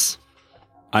for this?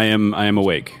 I am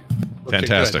awake.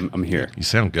 Fantastic. I'm here. You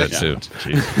sound good too.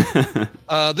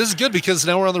 This is good because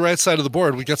now we're on the right side of the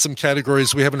board. We got some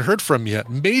categories we haven't heard from yet.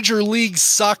 Major League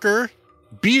Soccer,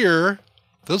 beer.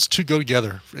 Those two go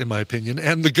together, in my opinion.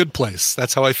 And The Good Place.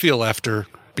 That's how I feel after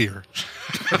beer.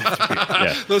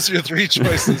 Those are your three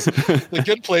choices. The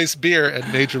Good Place, beer,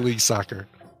 and Major League Soccer.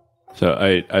 So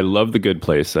I love The Good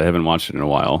Place. I haven't watched it in a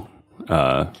while.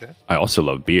 I also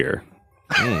love beer,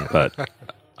 but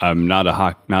I'm not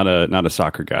a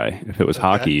soccer guy. If it was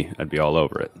hockey, I'd be all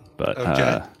over it. But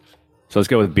so let's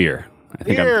go with beer. I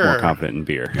think I'm more confident in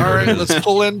beer. All right, let's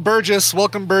pull in Burgess.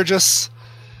 Welcome, Burgess.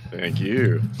 Thank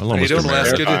you. How you doing,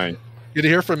 Wes? Good to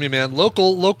hear from you, man.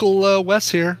 Local Wes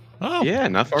here. Oh, yeah,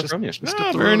 not far from you.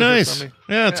 Oh, very nice.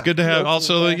 Yeah, it's good to have.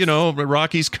 Also,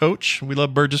 Rocky's coach. We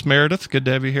love Burgess Meredith. Good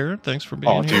to have you here. Thanks for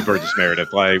being here. Dude, Burgess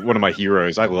Meredith, like one of my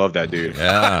heroes. I love that dude.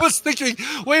 Yeah. I was thinking,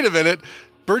 wait a minute.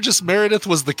 Burgess Meredith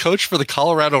was the coach for the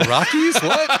Colorado Rockies?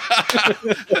 What?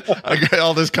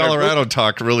 All this Colorado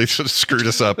talk really sort of screwed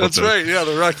us up. That's right. Yeah,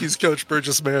 the Rockies coach,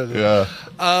 Burgess Meredith.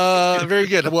 Yeah. Very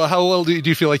good. Well, how well do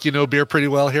you feel like you know beer pretty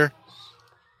well here?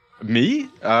 Me?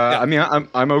 I mean,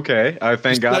 I'm okay.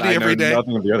 Thank God I know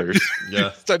nothing of the others.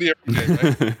 Yeah. Study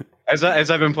every day, right? As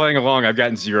I've been playing along, I've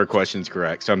gotten 0 questions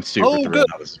correct, so I'm super thrilled. Good.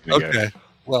 How this is gonna go.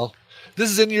 Well,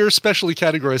 this is in your specialty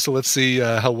category, so let's see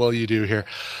how well you do here.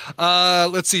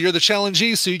 Let's see. You're the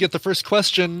challengee, so you get the first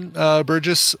question,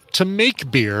 Burgess. To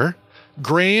make beer,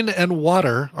 grain and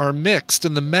water are mixed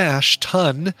in the mash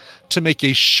tun to make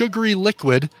a sugary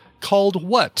liquid called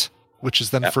what? Which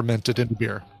is then fermented into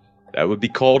beer. That would be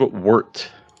called wort.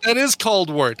 That is called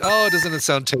wort. Oh, doesn't it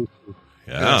sound tasty?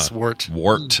 Yeah. Yes, wort.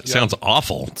 Wort. Sounds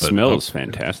awful. It smells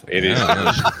fantastic. It is.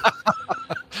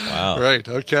 Wow. Right.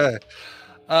 Okay.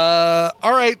 All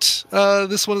right.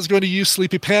 This one is going to you,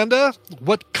 Sleepy Panda.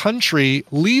 What country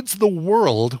leads the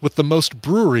world with the most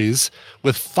breweries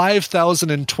with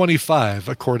 5,025,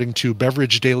 according to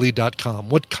beveragedaily.com?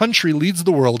 What country leads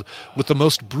the world with the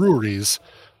most breweries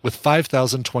with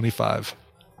 5,025?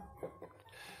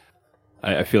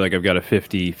 I feel like I've got a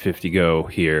 50-50 go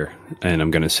here, and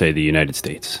I'm going to say the United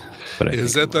States. But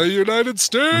Is it the United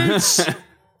States?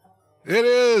 It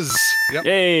is. Yep.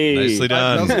 Yay! Nicely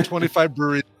done. 5,025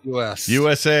 breweries in the U.S.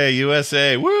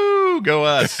 USA. Woo! Go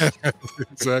us.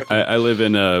 Exactly. I live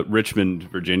in Richmond,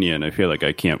 Virginia, and I feel like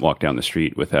I can't walk down the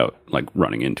street without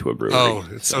running into a brewery. Oh,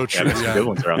 it's so true. There's some good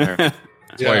ones around there.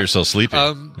 That's why you're so sleepy.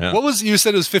 What was you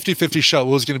said it was 50-50 shot?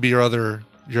 What was going to be your other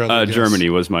guess? Germany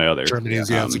was my other. Germany is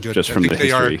that's a good. Just from the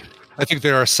history. I think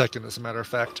they are second, as a matter of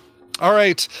fact. All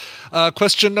right,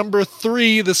 question number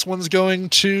 3. This one's going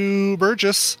to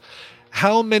Burgess.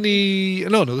 How many?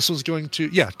 No. This one's going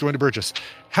to Burgess.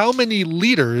 How many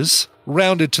liters,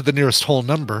 rounded to the nearest whole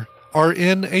number, are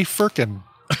in a firkin?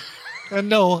 And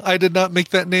no, I did not make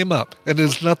that name up. And it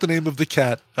is not the name of the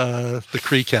cat, the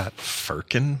Cree cat.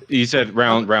 Firkin? You said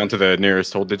round to the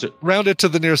nearest whole digit? Rounded to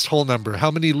the nearest whole number.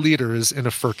 How many liters in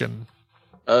a firkin?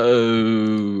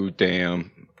 Oh,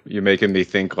 damn. You're making me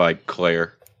think like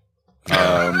Claire.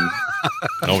 Oh,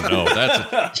 no.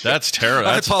 That's terrible.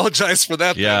 I apologize for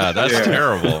that. Yeah, that's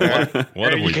terrible.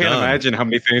 What have we You can't done? imagine how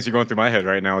many things are going through my head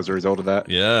right now as a result of that.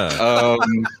 Yeah.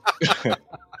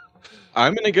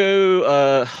 I'm going to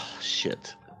go...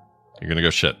 shit. You're going to go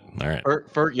shit. All right.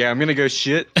 I'm going to go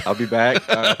shit. I'll be back.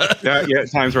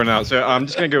 Time's running out. So I'm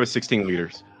just going to go with 16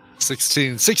 liters.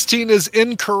 16. 16 is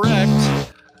incorrect.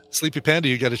 Sleepy Panda,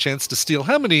 you got a chance to steal.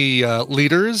 How many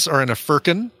liters are in a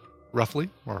firkin, roughly,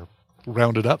 or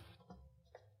rounded up?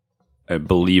 I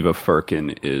believe a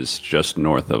firkin is just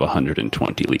north of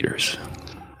 120 liters.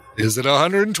 Is it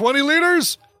 120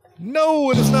 liters? No,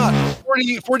 it is not.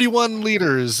 41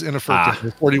 liters in a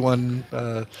firkin. 41,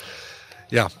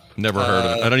 yeah. Never heard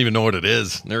of it. I don't even know what it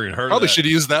is. Never even heard Probably of it. should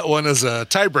use that one as a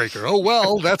tiebreaker. Oh,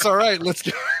 well, that's all right. Let's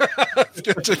get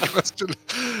to question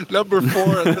number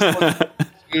 4. This one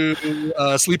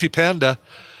to Sleepy Panda.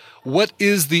 What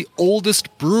is the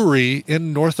oldest brewery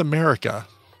in North America?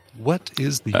 What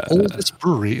is the oldest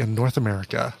brewery in North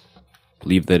America? I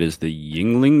believe that is the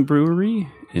Yingling Brewery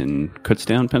in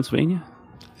Kutztown, Pennsylvania.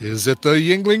 Is it the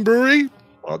Yingling Brewery?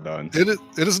 Well done. It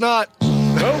is not.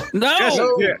 No.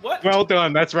 No. Yeah. Well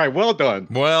done. That's right. Well done.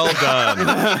 Well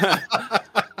done.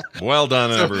 Well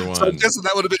done, everyone. So I'm guessing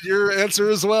that would have been your answer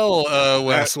as well,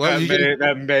 Wes.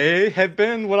 That may have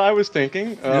been what I was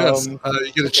thinking. Yes. You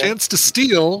get a chance to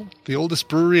steal the oldest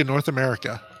brewery in North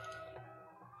America.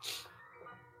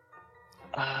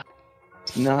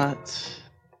 It's not.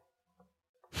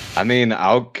 I mean,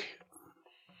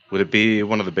 would it be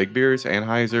one of the big beers,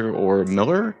 Anheuser or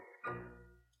Miller?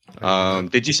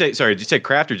 Did you say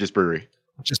craft or just brewery?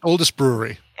 Just oldest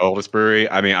brewery. Oldest brewery.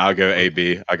 I mean, I'll go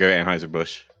AB. I'll go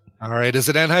Anheuser-Busch. All right. Is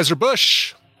it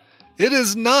Anheuser-Busch? It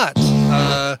is not.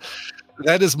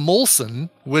 That is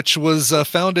Molson, which was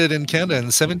founded in Canada in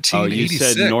 1786. Oh, you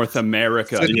said North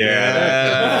America.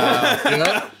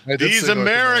 Yeah. These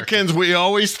Americans, we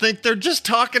always think they're just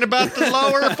talking about the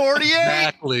lower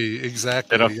 48.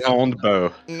 Exactly. And a phoned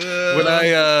bow. When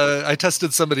I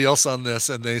tested somebody else on this,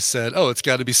 and they said, "Oh, it's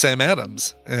got to be Sam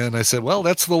Adams," and I said, "Well,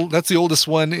 that's the oldest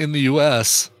one in the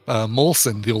U.S.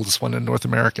 Molson, the oldest one in North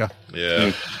America."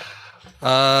 Yeah.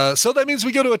 So that means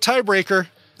we go to a tiebreaker.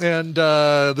 And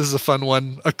this is a fun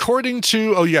one. According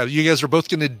to, you guys are both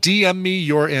going to DM me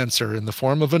your answer in the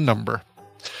form of a number.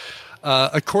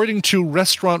 According to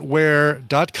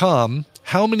restaurantware.com,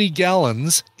 how many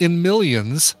gallons in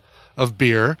millions of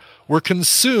beer were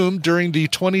consumed during the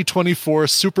 2024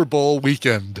 Super Bowl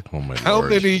weekend? Oh my How Lord.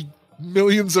 many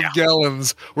millions of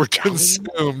gallons were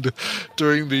consumed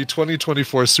during the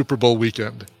 2024 Super Bowl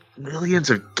weekend? Millions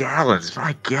of gallons.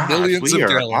 My God. Millions we of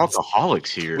are gallons.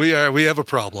 Alcoholics here. We have a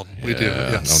problem. We do.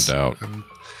 Yes. No doubt. And,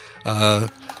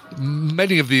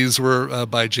 many of these were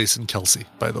by Jason Kelsey,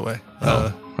 by the way.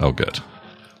 Oh, good.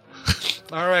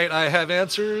 All right, I have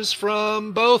answers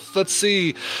from both. Let's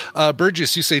see.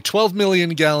 Burgess, you say 12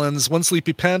 million gallons. One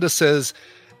Sleepy Panda says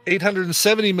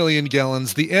 870 million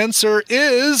gallons. The answer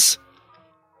is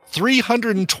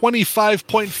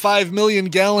 325.5 million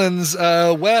gallons.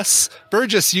 Wes,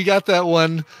 Burgess, you got that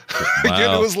one.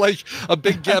 Again, it was like a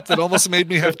big gap that almost made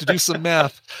me have to do some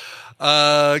math.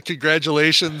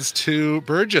 Congratulations to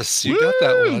Burgess. You got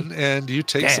that one, and you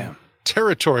take some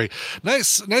territory.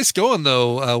 Nice going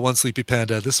though. One Sleepy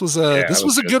Panda. This was a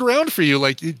good round for you.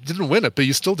 Like, you didn't win it, but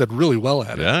you still did really well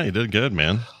at it. Yeah, you did good,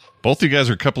 man. Both you guys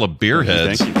are a couple of beer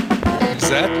heads. Thank you.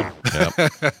 Exactly. Yep.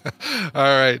 All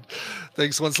right.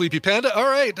 Thanks, One Sleepy Panda. All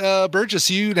right, Burgess,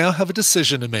 you now have a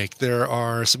decision to make. There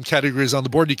are some categories on the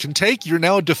board you can take. You're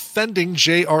now defending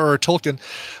J.R.R. Tolkien.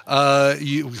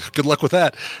 Good luck with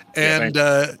that. And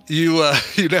you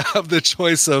now have the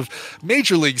choice of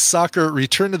Major League Soccer,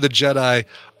 Return of the Jedi,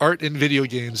 art and video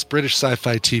games, British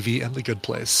sci-fi TV, and The Good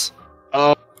Place.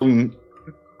 Oh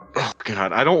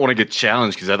God, I don't want to get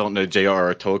challenged because I don't know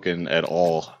J.R.R. Tolkien at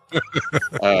all.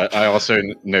 I also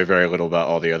know very little about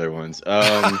all the other ones.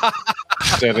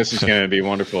 So this is going to be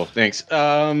wonderful. Thanks.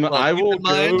 I will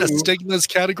mind Stigma's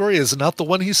category is not the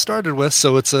one he started with,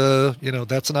 so it's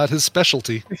that's not his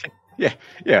specialty. Yeah.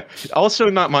 Also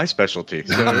not my specialty.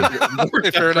 So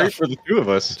fair enough for the two of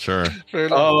us. Sure. Fair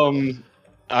enough.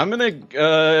 I'm gonna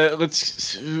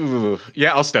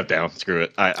I'll step down. Screw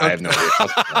it. I have no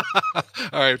idea.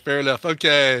 All right, fair enough.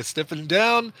 Okay, stepping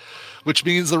down, which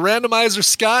means the randomizer,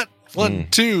 Scott. 1,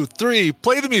 2, 3,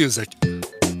 play the music.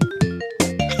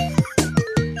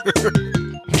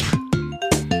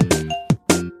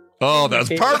 Oh, that's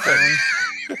perfect.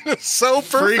 So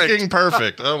perfect. Freaking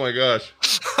perfect. Oh my gosh.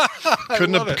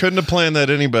 Couldn't have planned that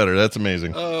any better. That's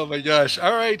amazing. Oh my gosh.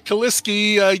 All right,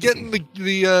 Kaliski, getting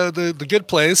the good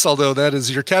place, although that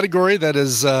is your category. That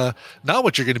is not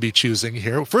what you're going to be choosing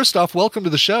here. First off, welcome to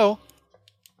the show.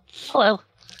 Hello.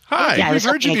 Hi. Yeah, I was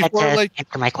We've heard you before.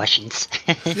 answer my questions.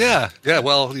 Yeah.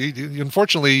 Well,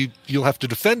 unfortunately, you'll have to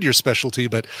defend your specialty,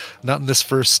 but not in this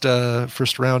first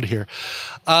round here.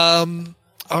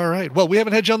 All right. Well, we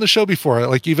haven't had you on the show before,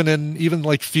 like even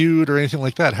like feud or anything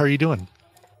like that. How are you doing?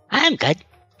 I'm good.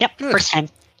 Yep, Good. first time.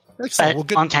 Excellent. Well,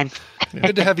 good, long time.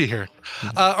 good to have you here.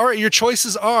 All right. Your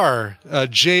choices are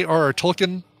J.R.R.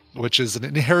 Tolkien, which is an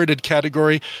inherited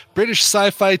category, British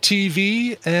sci-fi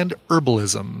TV, and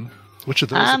herbalism. Which of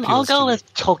those I'll appeals go to you?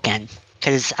 with Tolkien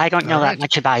because I don't know All right. that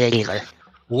much about it either.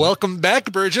 Welcome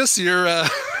back, Burgess. You're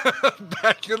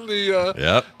back in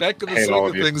the back in the swing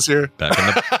of things here. Back in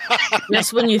the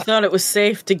Just when you thought it was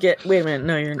safe to get. Wait a minute.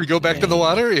 No, you're. You go back to the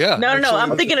water. Yeah. No.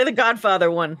 I'm thinking of the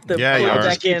Godfather one. The Yeah, pull you it are.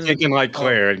 back in. Thinking like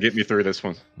Claire and get me through this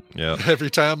one. Yeah.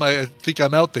 Every time I think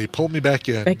I'm out, they pull me back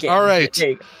in. Back in. All right. There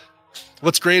you go.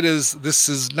 What's great is this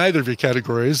is neither of your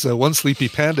categories. One Sleepy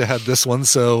Panda had this one,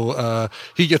 so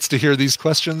he gets to hear these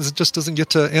questions and just doesn't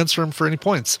get to answer them for any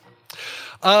points.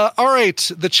 All right.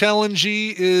 The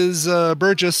challengee is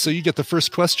Burgess, so you get the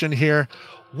first question here.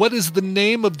 What is the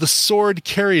name of the sword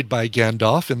carried by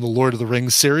Gandalf in the Lord of the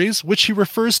Rings series, which he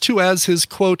refers to as his,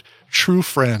 quote, true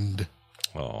friend?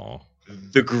 Oh.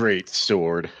 The Great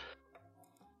Sword.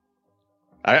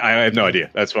 I have no idea.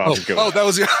 That's what I was going. Oh, that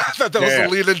was I thought that was the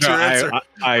lead into your answer.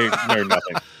 I know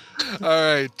nothing. All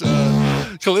right.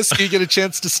 Kaliski, get a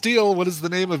chance to steal. What is the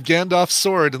name of Gandalf's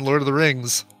sword in Lord of the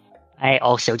Rings? I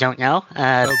also don't know.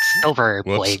 Silver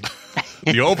Blade.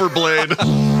 The Overblade.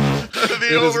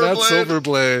 It is not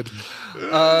Silverblade.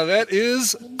 That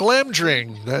is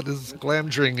Glamdring.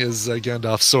 Glamdring is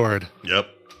Gandalf's sword. Yep.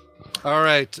 All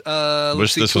right.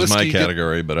 Wish this was my Kaliski,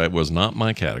 category, but it was not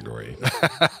my category.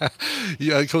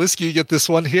 Yeah, Kaliski, you get this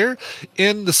one here.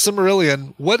 In the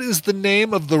Silmarillion, what is the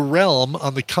name of the realm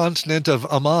on the continent of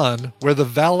Aman where the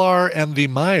Valar and the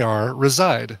Maiar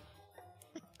reside?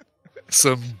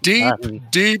 Some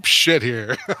deep shit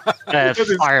here.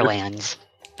 Farlands.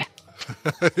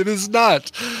 It is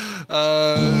not.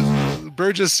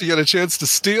 Burgess, you got a chance to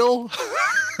steal?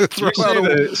 Throw You say out a-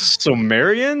 the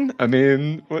Silmarillion? I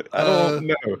mean, I don't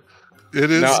know.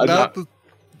 It is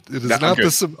It is not the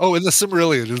in the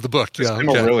Silmarillion is the book. Yeah,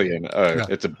 Silmarillion. Okay. Yeah.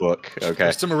 It's a book. Okay.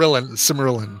 Silmarillion. Yeah.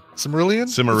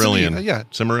 Silmarillion. Yeah.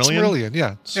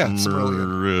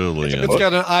 Silmarillion. It's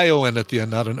got an ION at the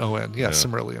end, not an ON. Yeah.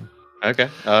 Silmarillion. Okay.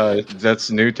 That's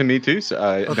new to me too. So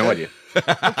I no idea.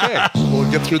 Okay.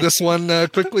 We'll get through this one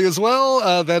quickly as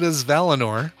well. That is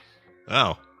Valinor.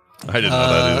 Oh, I didn't know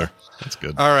that either. That's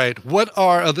good. All right. What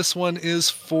are this one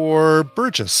is for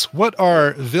Burgess? What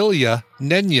are Vilya,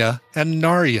 Nenya, and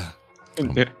Narya?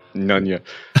 Nunya.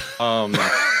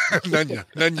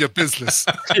 Nunya business.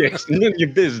 Yes,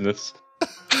 Nunya business.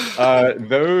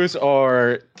 Those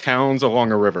are towns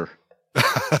along a river.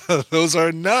 Those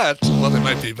are not. Well, they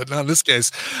might be, but not in this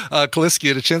case. Kaliski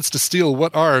had a chance to steal.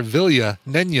 What are Vilya,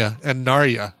 Nenya, and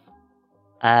Narya?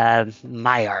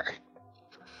 Maiar.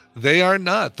 They are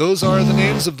not. Those are the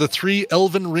names of the 3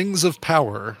 elven rings of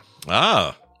power. 3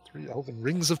 elven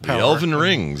rings of power. The elven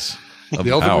rings of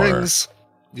the elven power. Rings.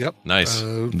 Yep. Nice.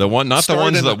 Not the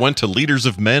ones that went to leaders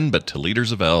of men, but to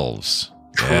leaders of elves.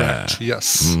 Correct. Yeah.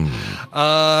 Yes.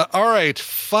 All right.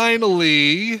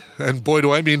 Finally, and boy,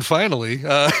 do I mean finally.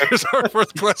 Here's our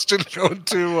fourth question going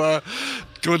to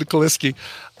Kaliski.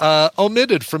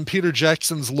 Omitted from Peter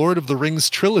Jackson's Lord of the Rings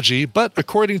trilogy, but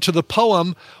according to the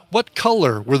poem, what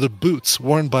color were the boots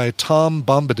worn by Tom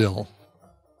Bombadil?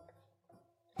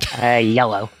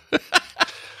 Yellow.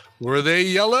 Were they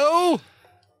yellow?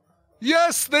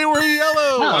 Yes, they were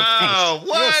yellow. Wow,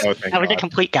 what? Yes. That was a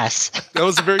complete guess. That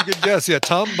was a very good guess. Yeah,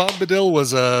 Tom Bombadil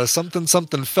was a something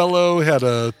fellow, had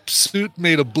a suit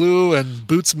made of blue and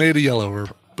boots made of yellow, or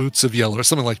boots of yellow, or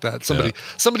something like that.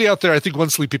 Somebody out there, I think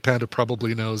one Sleepy Panda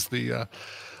probably knows the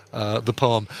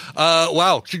poem.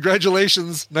 Wow,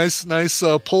 congratulations. Nice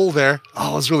pull there.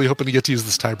 Oh, I was really hoping to get to use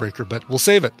this tiebreaker, but we'll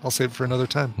save it. I'll save it for another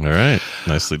time. All right.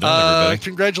 Nicely done, everybody.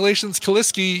 Congratulations,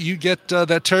 Kaliski. You get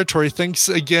that territory. Thanks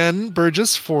again,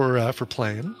 Burgess, for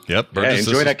playing. Yep. Burgess,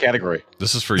 enjoy that category.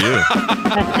 This is for you.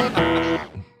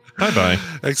 Bye-bye.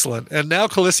 Excellent. And now,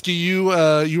 Kaliski, you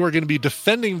are going to be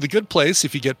defending the good place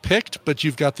if you get picked, but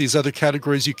you've got these other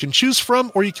categories you can choose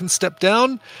from, or you can step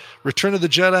down. Return of the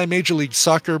Jedi, Major League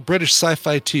Soccer, British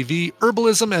Sci-Fi TV,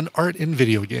 Herbalism, and Art in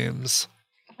Video Games.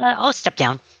 I'll step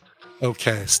down.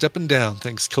 Okay, stepping down.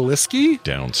 Thanks, Kaliski.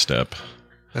 Down step.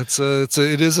 It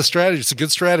is a strategy. It's a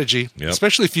good strategy,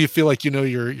 especially if you feel like you know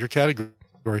your category.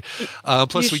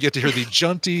 Plus, we get to hear the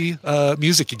jaunty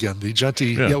music again. The jaunty.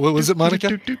 Yeah. What was it,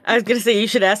 Monica? I was going to say you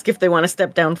should ask if they want to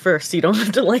step down first. So you don't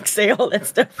have to say all that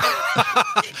stuff.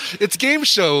 It's game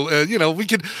show. We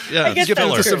could get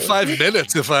this in 5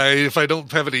 minutes if I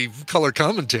don't have any color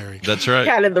commentary. That's right.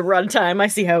 Kind of the runtime. I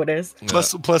see how it is.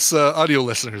 Plus, audio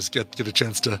listeners get a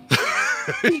chance to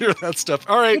hear that stuff.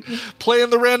 All right,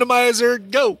 playing the randomizer.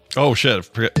 Go. Oh shit!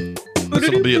 Forget. This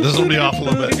will be off a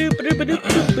little bit.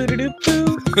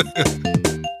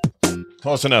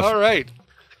 Close enough. All right.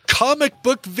 Comic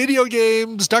book video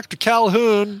games, Dr.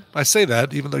 Calhoun. I say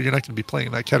that even though you're not going to be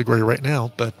playing that category right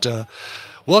now, but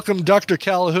welcome, Dr.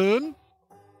 Calhoun.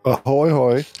 Ahoy,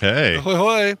 hoy. Hey. Ahoy,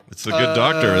 hoy. It's the good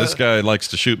doctor. This guy likes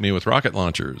to shoot me with rocket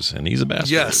launchers, and he's a bastard.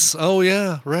 Yes. Oh,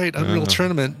 yeah. Right. Unreal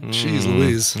Tournament. Jeez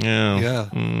Louise. Yeah.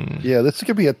 Yeah, this is going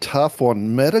to be a tough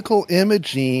one. Medical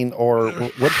imaging or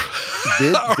what?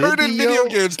 Art in video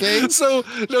games. So,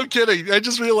 no kidding. I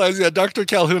just realized, Dr.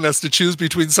 Calhoun has to choose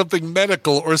between something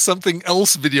medical or something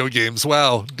else video games.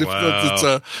 Wow. It's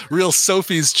a real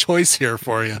Sophie's choice here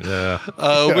for you. Yeah.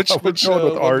 Which going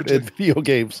with art in video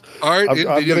games. Art in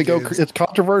video games. It's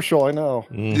controversial, I know.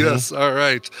 Mm-hmm. Yes, all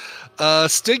right.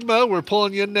 Stigma, we're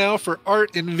pulling you in now for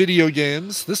art in video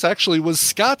games. This actually was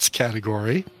Scott's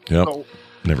category. Yep.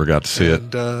 Never got to see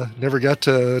it. Never got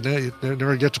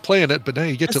to play in it, but now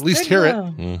you get to at least hear it.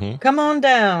 Mm-hmm. Come on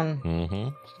down.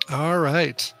 Mm-hmm. All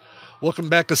right. Welcome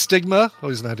back to Stigma. Oh,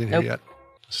 he's not in here yet.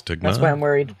 Stigma. That's why I'm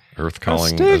worried. Earth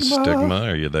calling the Stigma.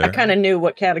 Are you there? I kind of knew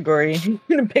what category I'm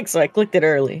going to pick, so I clicked it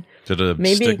early. Did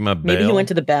Stigma bail? Maybe he went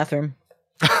to the bathroom.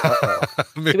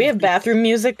 Do we have bathroom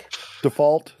music?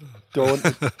 Default. Going.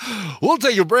 We'll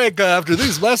take a break after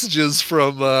these messages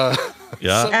from.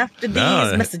 After these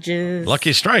messages.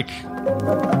 Lucky strike. Is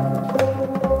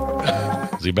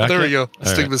he back? There yet? we go. All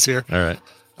Stigma's here. All right.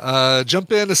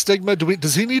 Jump in, Stigma.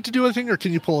 Does he need to do anything, or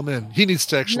can you pull him in? He needs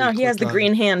to actually. No, he has the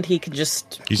green hand. He can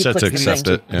just. He said to accept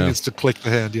it. He needs to click the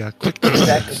hand. Yeah, click the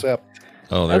hand. Accept.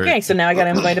 Oh, okay, so now I got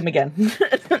to invite him again.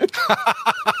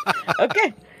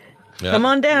 Okay. Yeah. Come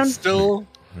on down. Still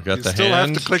got the still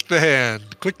hand. Have to click the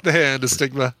hand. Click the hand,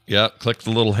 Stigma. Yeah, click the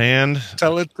little hand.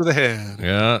 Tell it to the hand.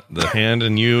 Yeah, the hand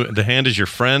and you. The hand is your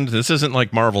friend. This isn't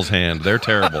like Marvel's hand. They're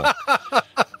terrible.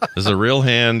 This is a real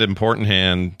hand, important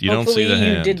hand. You don't see the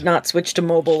Hopefully hand. you did not switch to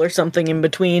mobile or something in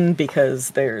between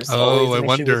because there's always an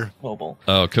issue with mobile.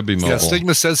 Oh, it could be mobile. Yeah,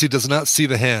 Stigma says he does not see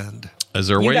the hand. Is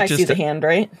there a You way guys just see the hand,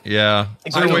 right? Yeah.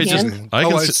 Is there a I way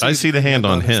don't. just I see the hand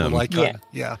on him. Yeah.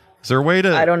 Yeah. Is there a way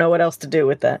to I don't know what else to do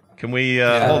with that. Can we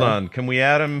hold on? Can we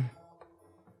add him?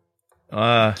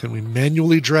 Can we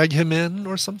manually drag him in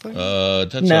or something?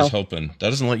 That's what I No. was hoping. That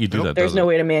doesn't let you do that. There's does no it?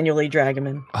 way to manually drag him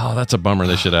in. Oh, that's a bummer.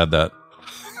 They should add that.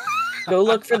 Go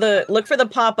look for the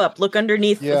pop up. Look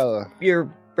underneath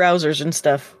your browsers and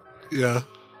stuff. Yeah.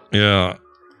 Yeah.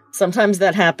 Sometimes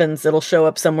that happens. It'll show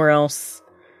up somewhere else.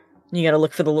 You got to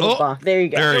look for the little box. There you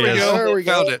go. There he is. There we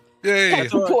found it. Yay.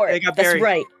 Support. That's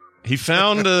right. He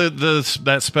found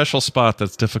that special spot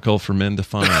that's difficult for men to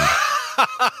find.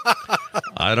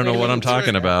 I don't know what I'm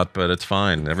talking about, but it's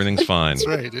fine. Everything's fine. That's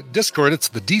right. In Discord, it's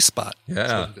the D spot.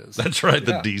 Yeah, that's right.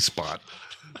 The D spot.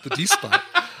 The D spot.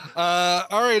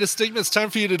 All right, Astigma, it's time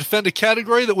for you to defend a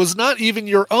category that was not even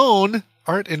your own,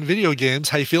 art and video games.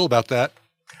 How you feel about that?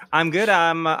 I'm good.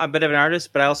 I'm a bit of an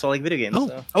artist, but I also like video games.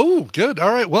 Oh, good.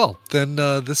 All right. Well, then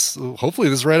hopefully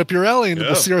this is right up your alley, and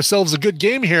we'll see ourselves a good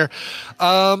game here.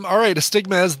 All right,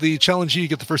 Astigma, as the challenge, you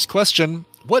get the first question.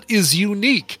 What is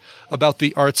unique about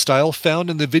the art style found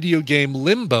in the video game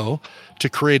Limbo to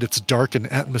create its dark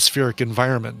and atmospheric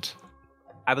environment?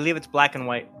 I believe it's black and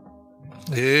white.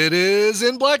 It is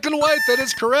in black and white. That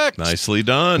is correct. Nicely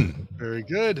done. Very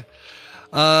good.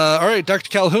 All right, Dr.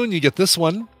 Calhoun, you get this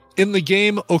one. In the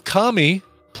game Okami,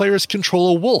 players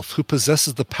control a wolf who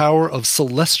possesses the power of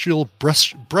celestial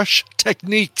brush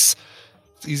techniques.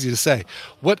 It's easy to say.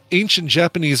 What ancient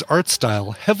Japanese art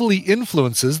style heavily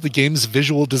influences the game's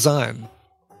visual design?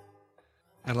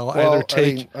 And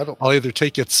I'll either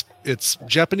take its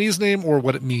Japanese name or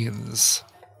what it means.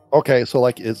 Okay, so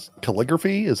is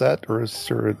calligraphy? Is that, or is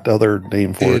there another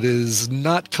name for it? It is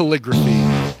not calligraphy.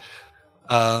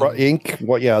 Ink?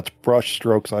 What? Yeah, it's brush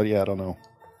strokes. I don't know.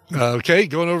 Okay,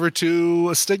 going over to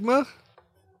Astigma.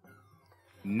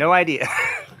 No idea.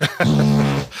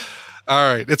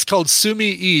 All right, it's called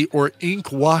sumi-e, or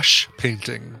ink wash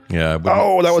painting. Yeah.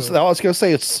 I was going to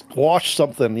say it's wash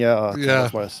something. Yeah. Yeah.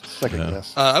 That's my second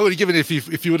guess. I would have given it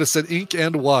if you would have said ink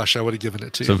and wash. I would have given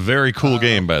it to It's you. a very cool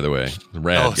game, by the way.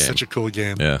 Rad game. Such a cool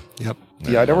game. Yeah. Yep.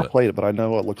 Yeah, I never played it, but I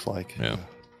know what it looks like. Yeah.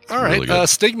 All right, really good.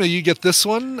 Stigma, you get this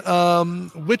one.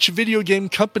 Which video game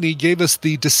company gave us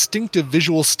the distinctive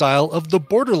visual style of the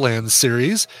Borderlands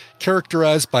series,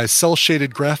 characterized by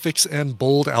cel-shaded graphics and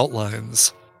bold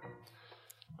outlines?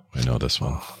 I know this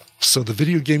one. So the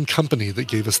video game company that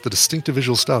gave us the distinctive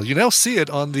visual style. You now see it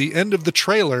on the end of the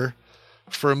trailer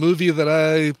for a movie that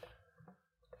I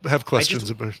have questions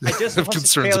about. I just have watched the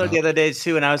concerns trailer about. the other day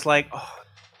too, and I was like, oh.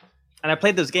 And I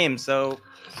played those games, so.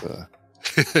 Yeah.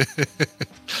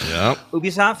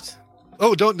 Ubisoft?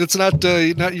 Oh, don't! It's not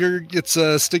your. It's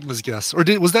Stigma's guess, or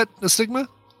was that a Stigma?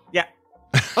 Yeah.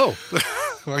 Oh,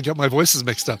 well, I got my voices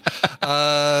mixed up.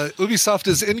 Ubisoft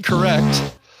is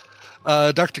incorrect.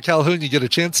 Dr. Calhoun, you get a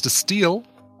chance to steal.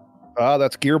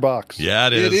 That's Gearbox. Yeah,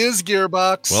 it is. It is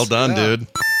Gearbox. Well done, dude.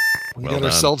 We Well got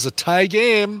done. ourselves a tie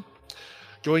game.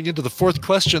 Going into the fourth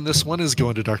question, this one is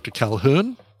going to Dr.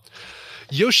 Calhoun.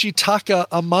 Yoshitaka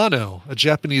Amano, a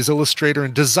Japanese illustrator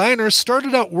and designer,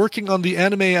 started out working on the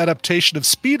anime adaptation of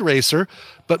Speed Racer,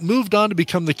 but moved on to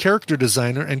become the character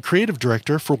designer and creative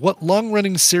director for what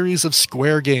long-running series of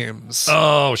Square games?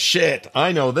 Oh, shit.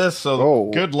 I know this, so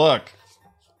good luck.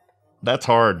 That's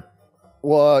hard.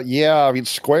 Well, yeah, I mean,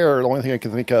 Square, the only thing I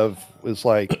can think of is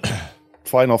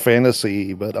Final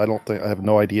Fantasy, but I have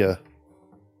no idea.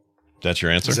 That's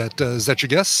your answer? Is that your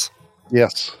guess?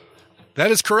 Yes. That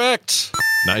is correct.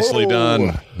 Nicely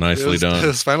done. Nicely done.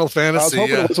 It's Final Fantasy. I was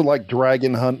hoping it wasn't like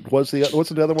Dragon Hunt. What's the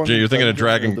other one? You're thinking of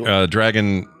Dragon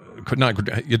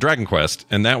Quest,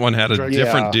 and that one had a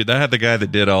different dude. That had the guy that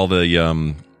did all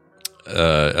the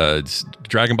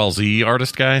Dragon Ball Z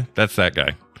artist guy. That's that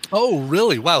guy. Oh,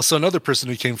 really? Wow. So another person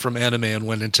who came from anime and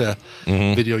went into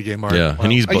video game art. Yeah, wow.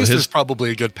 and I guess there's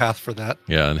probably a good path for that.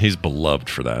 Yeah, and he's beloved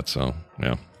for that. So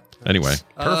yeah. Anyway,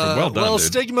 perfect. Well done, Well, dude.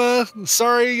 Stigma,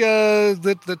 sorry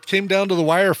that came down to the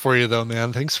wire for you, though,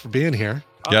 man. Thanks for being here.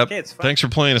 Yep. Thanks for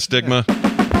playing a Stigma.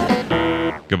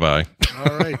 Goodbye.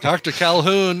 All right, Dr.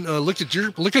 Calhoun, look at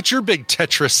your big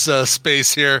Tetris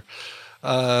space here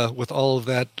with all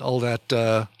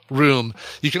that room.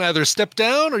 You can either step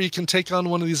down or you can take on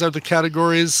one of these other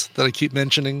categories that I keep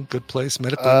mentioning. Good place,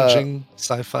 medical imaging,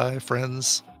 sci-fi,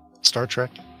 friends, Star Trek.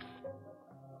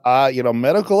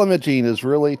 Medical imaging is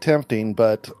really tempting,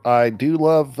 but I do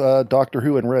love Doctor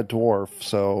Who and Red Dwarf,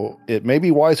 so it may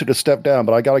be wiser to step down,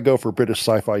 but I got to go for British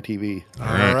Sci-Fi TV.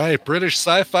 All right, British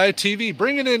Sci-Fi TV,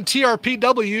 bringing in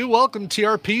TRPW. Welcome,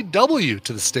 TRPW,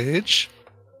 to the stage.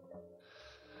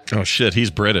 Oh, shit, he's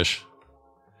British.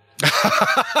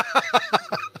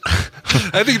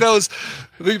 I think that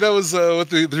was what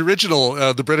the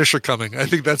original. The British are coming. I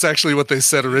think that's actually what they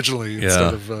said originally.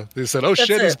 Instead of they said, "Oh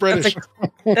shit, he's British."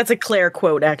 That's a Claire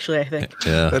quote, actually. I think.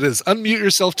 Yeah, that is. Unmute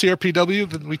yourself, TRPW.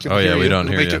 Then we can. Oh yeah, we don't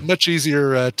hear you. Make it much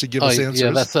easier to give us answers.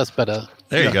 Yeah, that's better.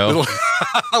 There you go.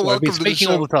 Welcome to the speaking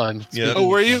show. all the time. Yeah. Oh,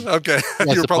 were you? Okay.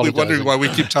 Yes, You're probably wondering why we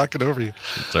keep talking over you.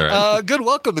 It's all right. Good.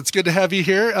 Welcome. It's good to have you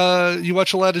here. You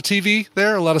watch a lot of TV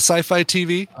there, a lot of sci-fi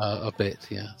TV. A bit,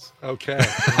 yes. Okay.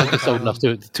 I'm just old enough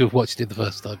to have watched it the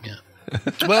first time. Yeah.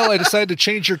 Well, I decided to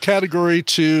change your category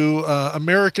to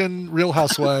American Real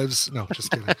Housewives. No,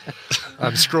 just kidding.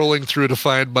 I'm scrolling through to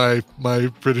find my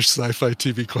British sci-fi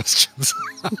TV questions.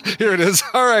 Here it is.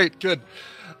 All right, good.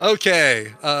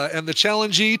 Okay, and the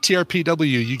challengee,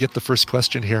 TRPW, you get the first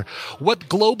question here. What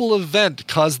global event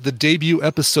caused the debut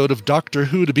episode of Doctor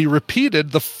Who to be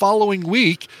repeated the following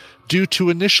week due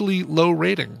to initially low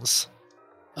ratings?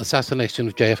 Assassination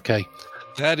of JFK.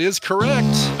 That is correct.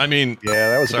 I mean, yeah,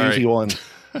 that was an easy one.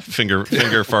 Finger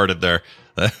farted there.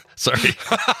 Sorry.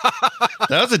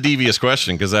 That was a devious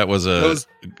question because that was that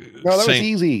was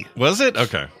easy. Was it?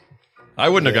 Okay. I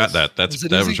wouldn't have got that.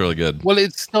 That was really good. Well,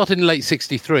 it started in late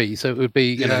 '63, so it would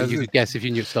be you could guess if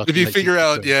you knew it started. If you figure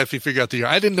out the year,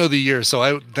 I didn't know the year, so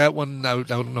I don't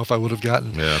know if I would have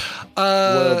gotten. Yeah.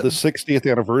 Well, the 60th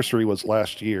anniversary was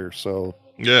last year, so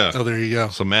yeah. Oh, there you go.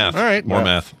 So math. All right, more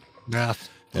math. Math.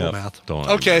 Yep. Math. Don't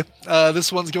okay.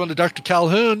 This one's going to Dr.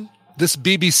 Calhoun. This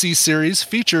BBC series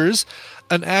features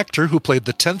an actor who played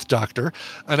the 10th Doctor,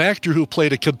 an actor who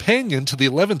played a companion to the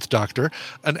 11th Doctor,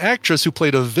 an actress who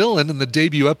played a villain in the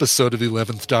debut episode of the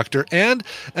 11th Doctor, and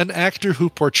an actor who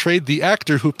portrayed the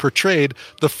actor who portrayed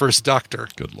the first Doctor.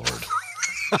 Good Lord.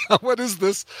 What is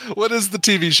this? What is the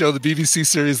TV show, the BBC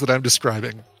series that I'm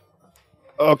describing?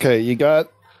 Okay, you got...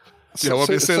 Yeah, want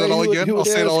me to say that all again? I'll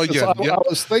say it all again. I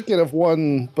was thinking of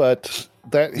one, but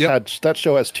that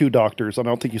show has two doctors. I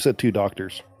don't think you said two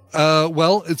doctors.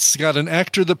 Well, it's got an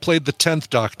actor that played the 10th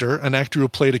Doctor, an actor who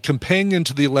played a companion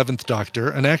to the 11th Doctor,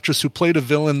 an actress who played a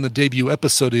villain in the debut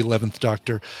episode of the 11th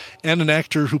Doctor, and an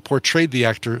actor who portrayed the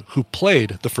actor who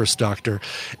played the first Doctor.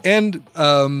 And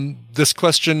this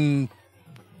question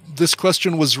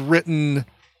was written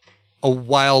a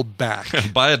while back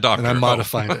by a doctor, and I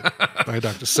modified it by a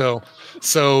doctor. So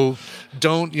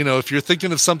don't, if you're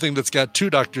thinking of something that's got two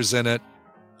doctors in it,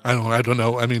 I don't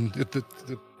know. I mean,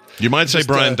 you might say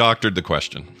Brian doctored the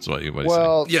question. That's what you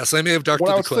say. Yes, I may have doctored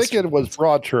the question. What I was thinking was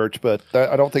Broadchurch, but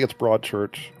I don't think it's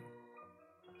Broadchurch.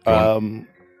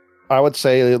 I would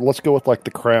say let's go with like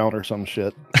The Crown or some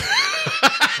shit.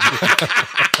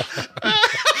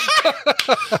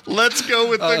 Let's go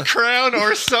with The Crown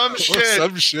or some shit. Or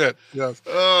some shit. Yes.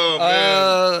 Oh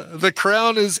man, The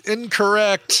Crown is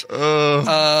incorrect.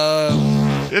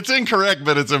 It's incorrect,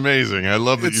 but it's amazing. I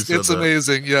love that you said that. It's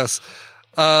amazing. Yes.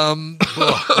 Man.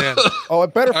 Oh,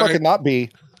 it better fucking not be.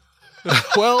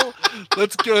 Well,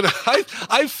 that's good.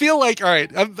 I feel like, all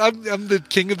right, I'm the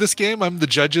king of this game. I'm the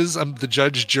judges. I'm the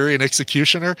judge, jury, and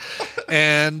executioner.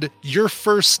 And your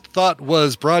first thought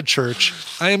was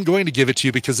Broadchurch. I am going to give it to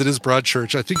you because it is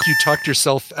Broadchurch. I think you talked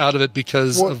yourself out of it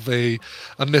because of a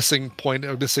missing point,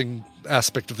 a missing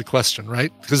aspect of the question,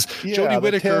 right? Because Jodie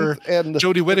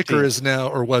Whittaker is now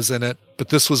or was in it, but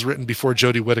this was written before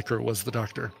Jodie Whittaker was the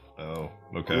Doctor. Oh,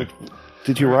 okay.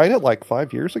 Did you write it like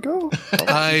 5 years ago?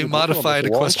 I modified a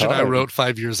question I wrote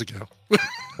 5 years ago.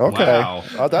 Okay. Wow.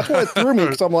 That's why it threw me,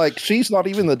 because I'm like, she's not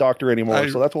even the Doctor anymore,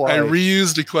 so that's why. I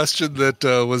reused a question that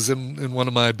was in one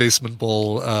of my Basement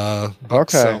Bowl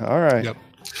books. Okay, so, all right.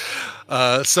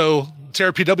 Yep. So,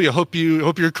 Tara PW, hope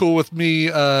you're cool with me,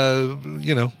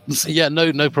 Yeah,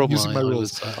 no problem. Using my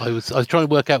rules. I was trying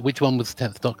to work out which one was the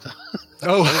 10th Doctor.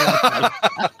 Oh.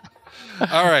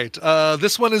 All right.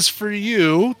 This one is for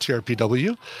you,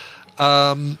 TRPW.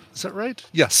 Is that right?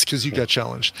 Yes, because you got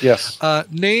challenged. Yes.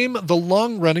 Name the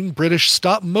long-running British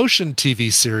stop-motion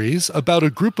TV series about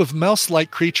a group of mouse-like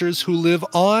creatures who live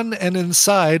on and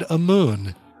inside a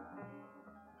moon.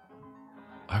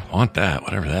 I want that,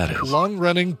 whatever that is.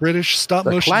 Long-running British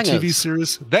stop-motion TV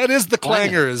series. That is The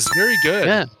Clangers. Very good.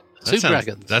 Yeah. Soup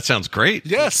Dragons. That sounds great.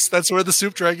 Yes, that's where the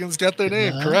Soup Dragons got their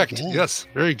name. Correct. Yeah. Yes,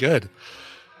 very good.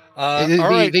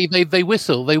 They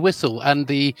whistle, and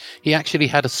he actually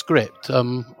had a script.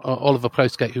 Oliver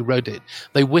Postgate, who wrote it,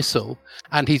 they whistle,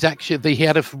 and he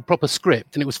had a proper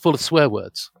script, and it was full of swear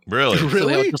words. Really? So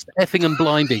they were just effing and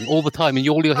blinding all the time, and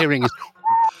all you're hearing is.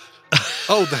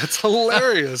 Oh, that's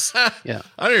hilarious! Yeah,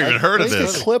 I didn't even heard of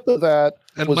this. A clip of that,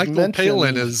 and was Michael mentioned.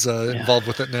 Palin is involved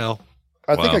with it now.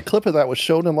 I think a clip of that was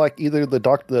shown in like either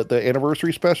the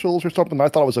anniversary specials or something. I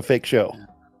thought it was a fake show.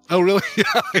 Oh, really? Yeah,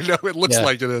 I know. It looks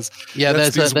like it is. Yeah,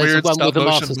 That's there's weird one with the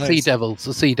stop-motion Master mice. Sea Devils.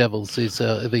 The Sea Devils is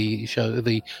the show,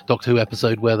 the Doctor Who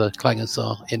episode where the clangers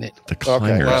are in it. The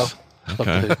clangers. Wow.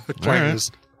 Okay. The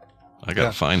clangers. I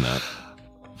gotta find that.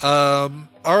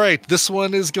 All right, this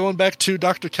one is going back to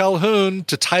Dr. Calhoun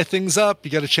to tie things up.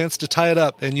 You got a chance to tie it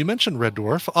up. And you mentioned Red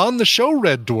Dwarf. On the show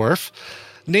Red Dwarf,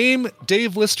 name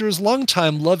Dave Lister's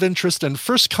longtime love interest and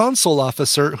first console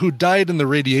officer who died in the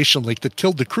radiation leak that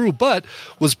killed the crew, but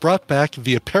was brought back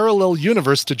via parallel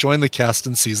universe to join the cast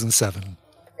in season 7.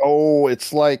 Oh,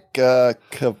 it's like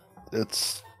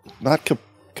it's not Kapowski,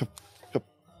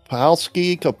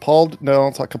 Capaldi. No,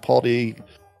 it's not Capaldi.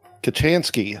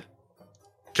 Kachansky.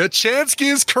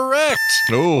 Kachansky is correct.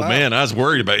 Oh man, I was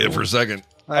worried about you for a second.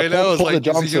 I know. It's like,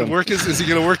 is he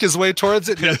going to work his way towards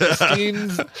it? Yeah,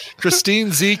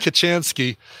 Christine Z.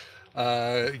 Kachansky.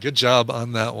 Good job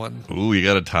on that one. Ooh, you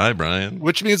got a tie, Brian.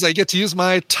 Which means I get to use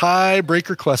my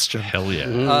tiebreaker question. Hell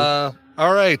yeah.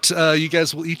 All right. You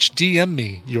guys will each DM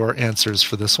me your answers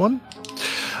for this one.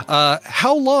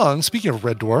 How long, speaking of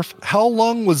Red Dwarf, how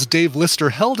long was Dave Lister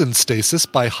held in stasis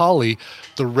by Holly,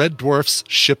 the Red Dwarf's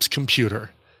ship's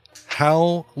computer?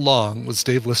 How long was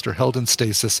Dave Lister held in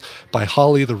stasis by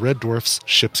Holly, the Red Dwarf's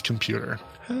ship's computer?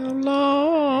 How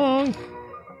long?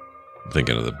 I'm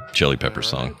thinking of the Chili Pepper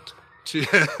song.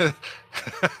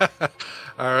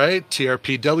 All right.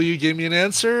 TRPW gave me an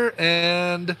answer,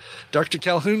 and Dr.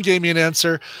 Calhoun gave me an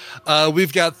answer.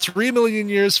 We've got 3 million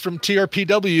years from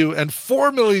TRPW and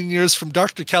 4 million years from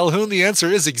Dr. Calhoun. The answer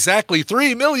is exactly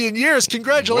 3 million years.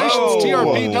 Congratulations,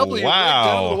 TRPW. Wow. Right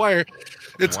down the wire.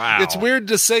 It's weird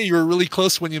to say you were really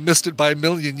close when you missed it by a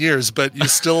million years, but you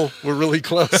still were really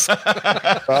close.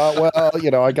 Well,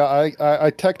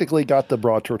 I technically got the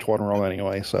Broad Church one wrong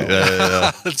anyway. So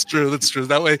That's true.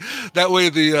 That way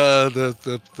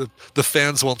the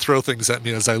fans won't throw things at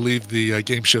me as I leave the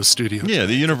game show studio. Yeah,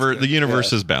 the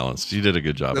universe is balanced. You did a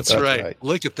good job. That's right.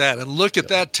 Look at that, and look at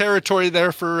that territory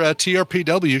there for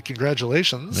TRPW.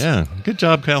 Congratulations. Yeah, good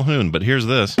job, Calhoun. But here's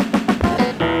this.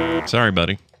 Sorry,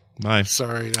 buddy. Bye.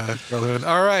 Sorry, Calhoun.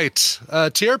 All right,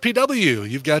 TRPW.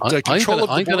 You've got control of the board.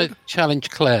 I'm going to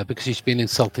challenge Claire because she's been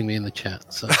insulting me in the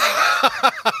chat. So.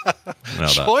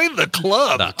 Join the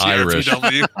club, the TRPW. Irish,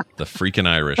 the freaking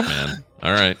Irish, man.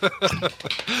 All right.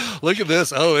 Look at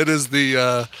this. Oh, it's the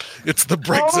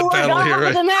Brexit battle here.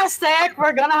 Right? Domestic.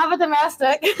 We're gonna have a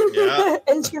domestic. Yeah.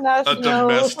 International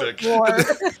war.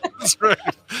 That's right.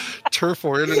 Turf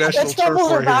war, international the turf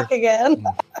war. Are back again.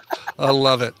 I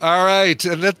love it. All right,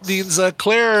 and that means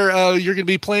Claire, you're going to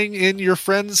be playing in your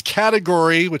friend's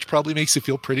category, which probably makes you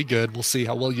feel pretty good. We'll see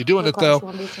how well you're doing it,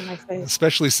 though.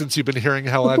 Especially since you've been hearing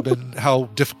how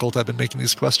difficult I've been making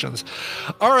these questions.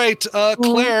 All right,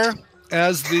 Claire.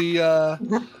 As the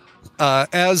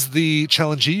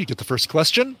challengee, you get the first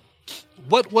question.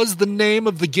 What was the name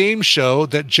of the game show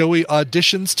that Joey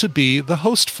auditions to be the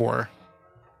host for?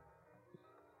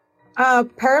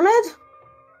 Pyramid?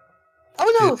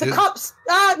 Oh no, the cups.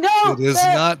 No, it is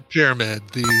not Pyramid.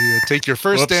 Take your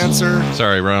first answer.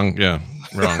 Sorry, wrong. Yeah,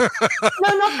 wrong. No,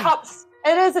 not cups.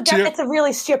 It is it's a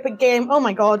really stupid game. Oh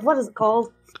my god, what is it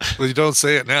called? Well, you don't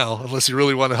say it now unless you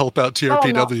really want to to help out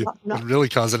TRPW and really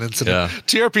cause an incident. Yeah.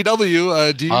 TRPW, you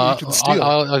can steal.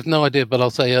 I have no idea, but I'll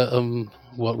say a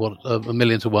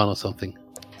million to one or something.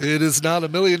 It is not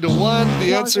 1,000,000 to 1.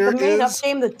 The answer it's a made-up is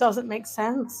game that doesn't make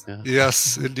sense. Yeah.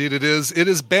 Yes, indeed it is. It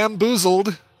is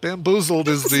Bamboozled. Bamboozled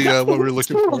is the what we're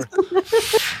looking for.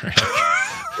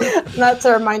 That's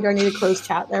a reminder. I need to close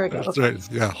chat. There we go. That's right.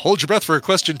 Yeah. Hold your breath for a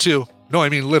question 2. No, I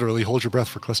mean literally hold your breath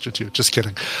for question 2. Just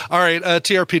kidding. All right,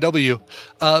 TRPW.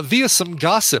 Via some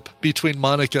gossip between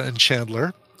Monica and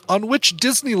Chandler, on which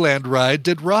Disneyland ride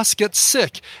did Ross get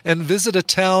sick and visit a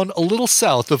town a little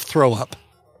south of Throw Up?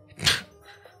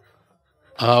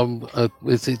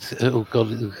 Is it? Oh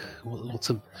God,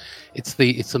 It's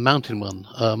the mountain one.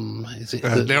 Is it?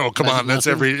 No, come on. That's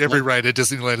every ride at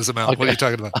Disneyland is a mountain. Okay. What are you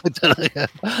talking about?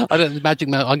 I don't. Magic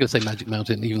Mountain. I'm going to say Magic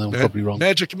Mountain, even though I'm probably wrong.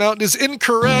 Magic Mountain is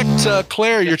incorrect.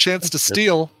 Claire, your chance to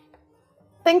steal.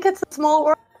 I think it's a small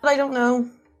world, but I don't know.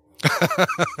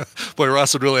 Boy,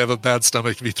 Ross would really have a bad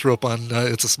stomach if he threw up on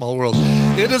It's a Small World.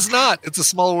 It is not. It's a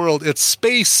Small World. It's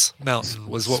Space Mountain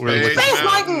was what we were looking Space at.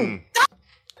 Mountain!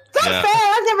 fair.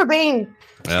 I've never been.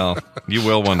 Well, you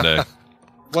will one day.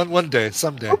 One day,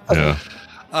 someday. Yeah.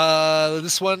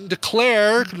 This one,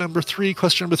 Declare, question number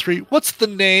 3. What's the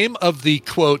name of the,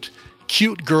 quote,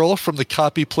 cute girl from the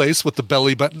copy place with the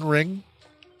belly button ring?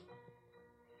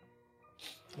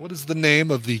 What is the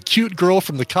name of the cute girl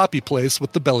from the copy place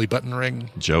with the belly button ring?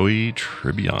 Joey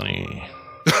Tribbiani.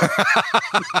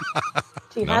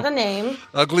 She had a name.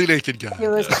 Ugly naked guy. It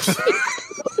was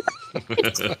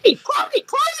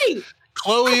Chloe.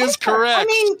 Chloe is correct. I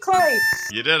mean, Chloe.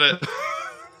 You did it.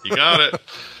 You got it.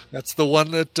 That's the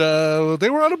one that they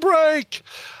were on a break.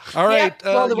 All right,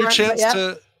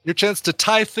 your chance to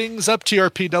tie things up,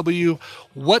 TRPW.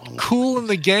 What Cool in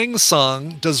the Gang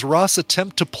song does Ross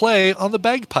attempt to play on the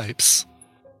bagpipes?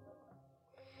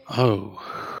 Oh.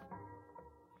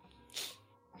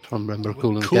 I remember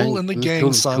Cool in the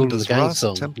Gang song does Ross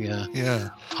attempt? Yeah.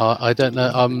 I don't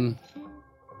know.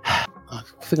 I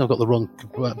think I've got the wrong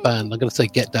band. I'm going to say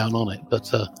Get Down on It,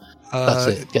 but that's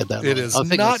it. Get Down. It is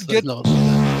not Get.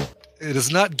 It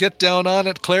is not Get Down on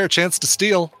It. Claire, chance to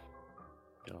steal.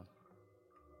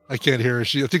 I can't hear her.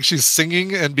 I think she's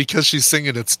singing, and because she's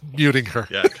singing, it's muting her.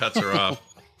 Yeah, it cuts her off.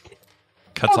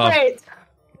 Cuts off. Great.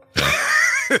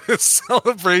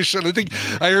 Celebration. I think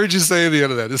I heard you say the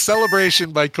end of that. A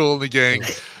Celebration by Cool in the Gang.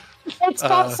 It's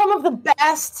got some of the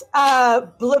best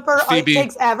blooper Phoebe.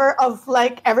 outtakes ever of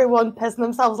like everyone pissing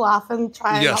themselves laughing,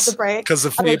 trying not to break. Because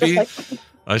of And they're Phoebe. just like,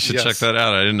 I should check that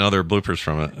out. I didn't know there were bloopers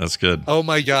from it. That's good. Oh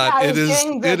my God. Yeah,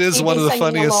 it is one of the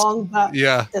funniest.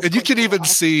 Yeah. And you can even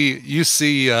see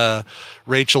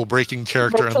Rachel breaking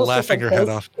character and Rachel's laughing her different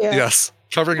head face. off. Yeah. Yes.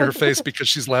 Covering her face because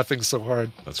she's laughing so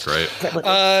hard. That's great.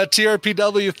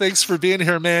 TRPW, thanks for being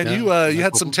here, man. Yeah, you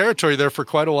had some territory there for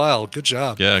quite a while. Good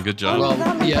job. Yeah, good job.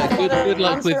 Well, yeah, good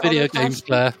luck with video games,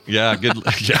 Claire. Yeah, good.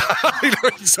 Yeah. I know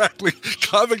exactly.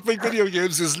 Comic book video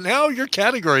games is now your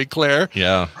category, Claire.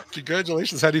 Yeah.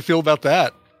 Congratulations. How do you feel about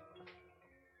that?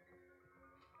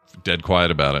 Dead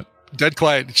quiet about it. Dead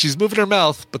quiet. She's moving her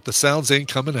mouth, but the sounds ain't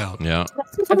coming out. Yeah.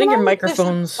 I think your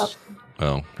microphone's.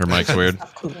 Oh, her mic's weird.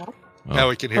 Oh. Now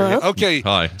we can hear you. Okay.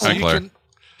 Hi. Hi, Claire.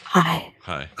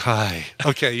 Hi.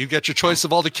 Okay, you get your choice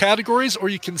of all the categories, or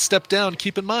you can step down.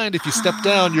 Keep in mind, if you step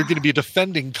down, you're going to be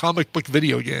defending comic book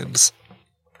video games.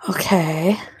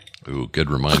 Okay. Ooh, good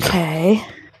reminder. Okay.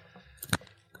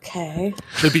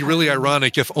 It'd be really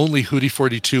ironic if only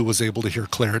Hootie42 was able to hear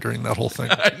Claire during that whole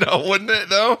thing. I know, wouldn't it,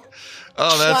 though?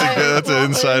 Oh, that's an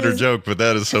insider joke, but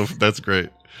that's great.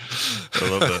 I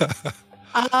love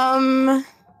that.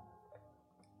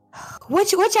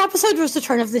 Which episode was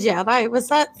Return of the Jedi? Was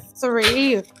that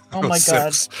 3? Oh my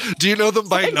God. Do you know them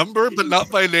by number but not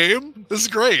by name? This is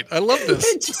great. I love this.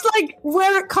 It's just like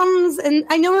where it comes, and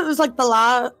I know it was like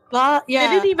the yeah.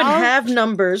 They didn't even have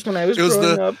numbers when I was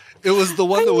growing up. It was the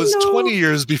one that was 20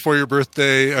 years before your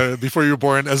birthday, before you were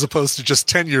born, as opposed to just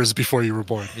 10 years before you were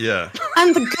born. Yeah.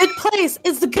 And The Good Place.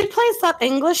 Is The Good Place that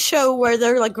English show where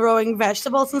they're like growing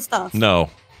vegetables and stuff? No.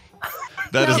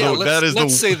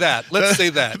 Let's say that.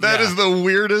 That is the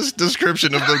weirdest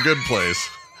description of The Good Place.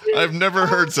 I've never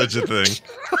heard such a thing.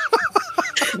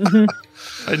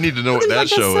 I need to know what that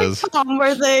show is.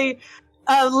 Where they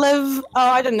live. Oh,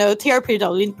 I don't know.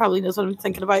 TRPW probably knows what I'm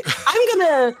thinking about. I'm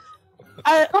gonna.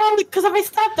 Because if I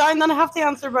step down, then I have to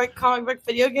answer about comic book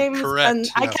video games, Correct, and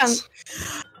I can't.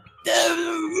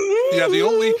 Yeah, the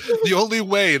only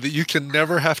way that you can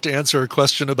never have to answer a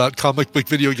question about comic book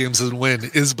video games and win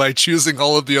is by choosing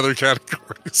all of the other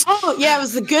categories. Oh yeah, it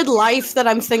was The Good Life that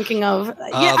I'm thinking of.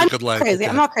 Yeah, I'm Good Life, crazy. okay.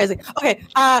 I'm not crazy. Okay,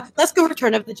 let's go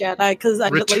Return of the Jedi because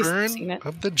I've at least seen it. Return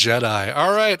of the Jedi.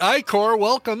 All right, Icor,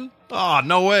 welcome. Oh,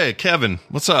 no way. Kevin,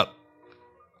 what's up?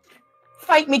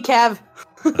 Fight me, Kev.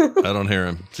 I don't hear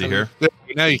him. Is he here?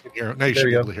 Now you can hear him. Now you should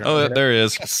be able to hear him. Oh, there he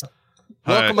is. Yes.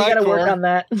 Hi. We gotta work on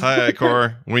that. Hi,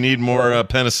 Icor. We need more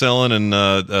penicillin and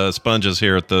sponges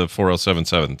here at the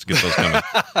 4077. Let's get those coming.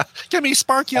 Get me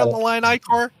Sparky on the line,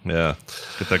 Icor. Yeah,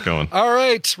 get that going. All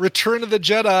right, Return of the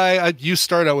Jedi. You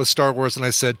start out with Star Wars, and I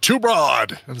said, too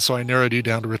broad. And so I narrowed you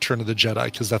down to Return of the Jedi,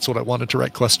 because that's what I wanted to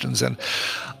write questions in.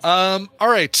 All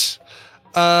right.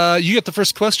 You get the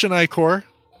first question, Icor.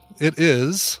 It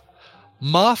is,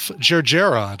 Moff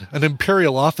Jerjerrod, an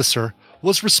Imperial officer,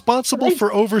 was responsible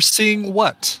for overseeing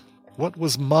what? What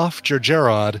was Moff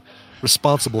Jerjerrod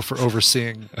responsible for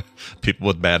overseeing? People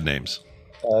with bad names.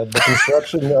 The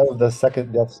construction of the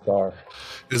second Death Star.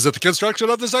 Is it the construction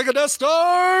of the second Death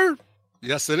Star?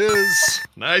 Yes, it is.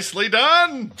 Nicely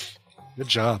done. Good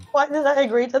job. Why did I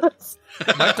agree to this?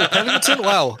 Michael Pennington?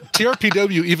 Wow.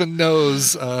 TRPW even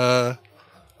knows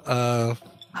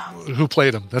who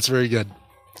played him. That's very good.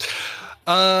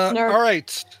 All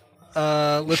right.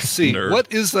 Let's see. Nerd.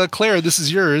 What is Claire? This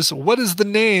is yours. What is the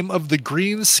name of the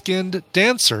green-skinned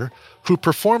dancer who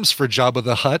performs for Jabba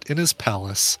the Hutt in his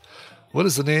palace? What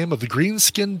is the name of the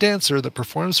green-skinned dancer that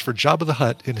performs for Jabba the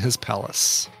Hutt in his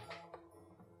palace?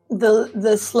 The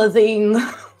Slitheen.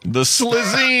 The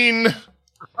Slitheen.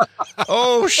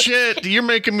 Oh shit! You're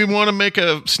making me want to make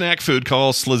a snack food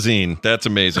called Slitheen. That's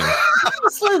amazing.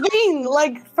 Slitheen,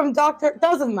 like from Doctor.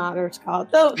 Doesn't matter,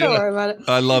 Scott. Don't worry about it.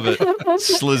 I love it.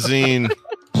 Slitheen.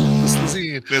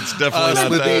 Slitheen. It's definitely not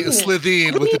that.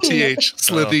 Slitheen with the TH.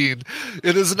 Slitheen. Oh.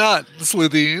 It is not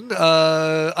Slitheen.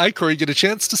 Icor, you get a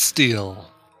chance to steal.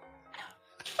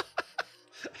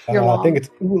 I think it's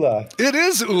Ula. It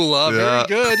is Ula. Yeah. Very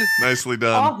good. Nicely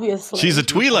done. Obviously. She's a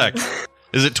Twi'lek.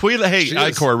 Is it Twi'lek? Hey,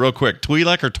 Icor, real quick.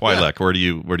 Twi'lek or Twi'lek?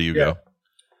 Yeah. Where do you go?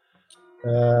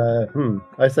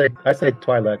 I say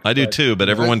Twi'lek. I do too, but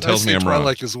everyone tells me I'm wrong.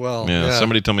 Twi'lek as well. Yeah,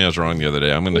 somebody told me I was wrong the other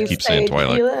day. I'm going to keep saying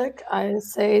Twi'lek. Twi'lek, I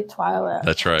say Twi'lek.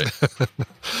 That's right.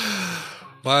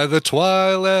 By the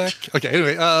Twi'lek. Okay,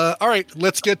 anyway, all right,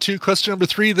 let's get to question number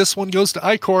 3. This one goes to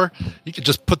Icor. You could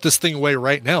just put this thing away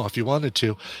right now if you wanted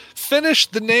to. Finish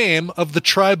the name of the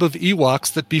tribe of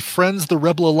Ewoks that befriends the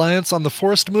Rebel Alliance on the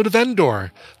forest moon of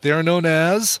Endor. They are known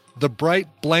as the Bright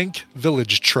Blank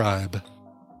Village Tribe.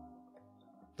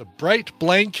 The Bright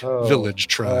Blank Village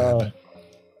Tribe.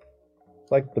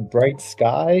 Like the Bright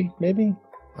Sky, maybe?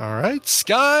 All right,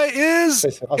 Sky is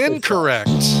incorrect.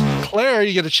 Claire,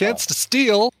 you get a chance to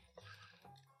steal.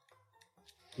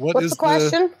 What's the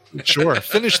question? Sure.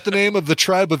 Finish the name of the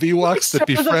tribe of Ewoks that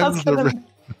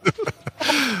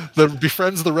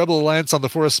befriends the Rebel Alliance on the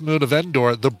forest moon of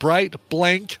Endor. The Bright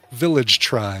Blank Village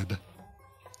Tribe.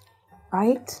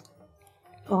 Bright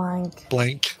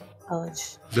Blank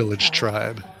Village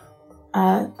Tribe.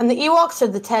 And the Ewoks are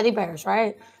the teddy bears,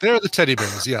 right? They're the teddy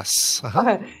bears, yes. Uh-huh.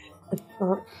 Okay.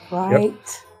 Right. Yep.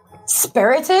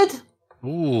 Spirited?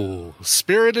 Ooh,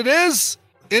 spirited is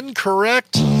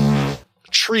incorrect.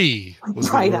 Tree.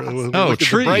 Tree.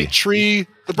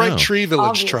 The Bright Tree Village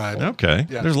Obviously. Tribe. Okay.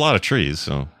 Yeah. There's a lot of trees,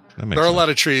 so that makes There are sense. a lot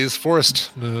of trees.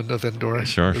 Forest moon of Endor.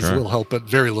 Sure. There's a little help, but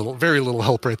very little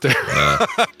help right there.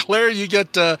 Claire, you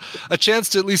get a chance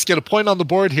to at least get a point on the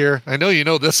board here. I know you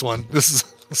know this one. This is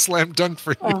a slam dunk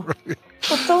for you. Right?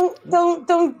 Well,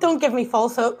 don't give me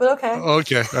false hope, but okay.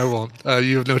 Okay, I won't.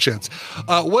 You have no chance.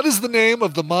 What is the name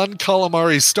of the Mon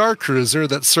Calamari star cruiser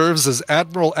that serves as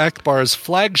Admiral Akbar's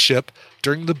flagship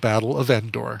during the Battle of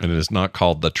Endor? And it is not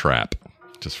called the Trap,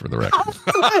 just for the record.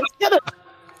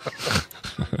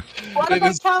 What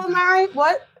about calamari?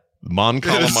 What? Mon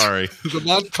Calamari. The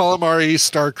Mon Calamari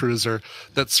star cruiser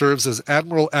that serves as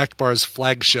Admiral Akbar's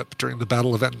flagship during the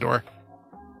Battle of Endor.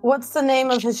 What's the name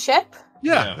of his ship?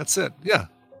 Yeah, that's it. Yeah.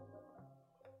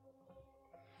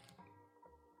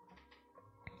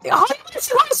 Oh,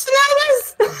 she wants to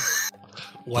know this.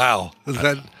 Wow. I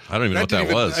don't even know what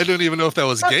that was. I don't even know if that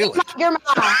was Gaelic. Your ma.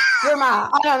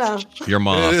 I don't know. Your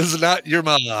ma. It is not your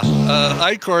ma.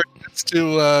 Icor gets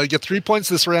to get 3 points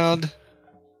this round.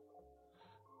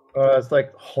 It's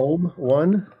like Home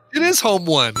 1. It is Home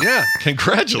 1, yeah.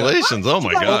 Congratulations. Oh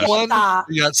my gosh. Home 1,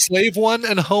 you got Slave 1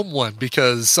 and Home 1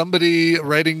 because somebody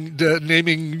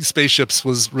naming spaceships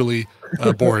was really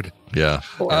bored. Yeah.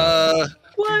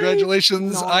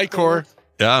 Congratulations, Icor.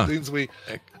 Yeah.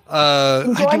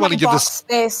 I do want to give this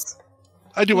space.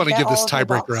 I do want to Get give this all of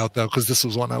the tiebreaker box. out though, because this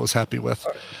was one I was happy with.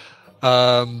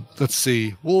 Let's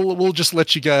see. We'll just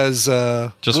let you guys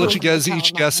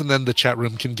each guess, and then the chat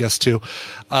room can guess too.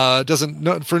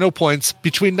 For no points.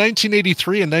 Between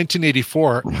 1983 and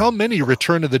 1984, how many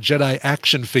Return of the Jedi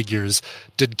action figures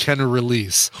did Kenner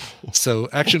release? So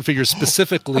action figures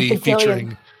specifically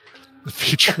featuring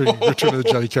Return of the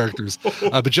Jedi characters.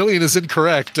 Bajillion is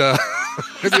incorrect.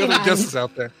 Any other guesses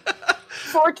out there?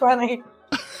 420.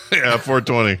 Yeah,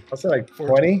 420. I'll say like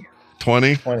 20.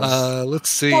 20? Let's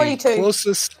see. 42.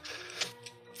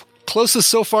 Closest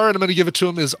so far, and I'm going to give it to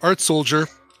him, is Art Soldier,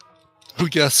 who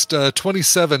guessed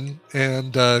 27,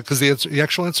 and because the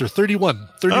actual answer 31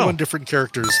 different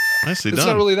characters. Nicely it's done.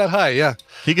 not really that high, yeah.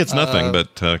 He gets nothing,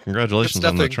 but congratulations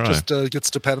on the try. Just gets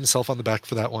to pat himself on the back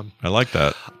for that one. I like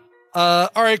that. All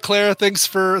right, Claire, thanks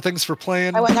for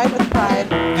playing. I went out with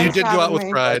pride. You did go out with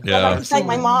pride. Yeah. I'd like to thank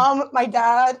my mom, my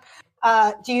dad,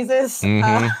 Jesus.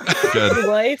 Mm-hmm. Good. Your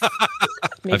wife.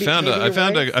 I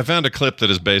found a clip that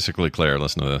is basically Claire.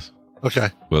 Listen to this. Okay.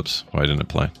 Whoops. Why didn't it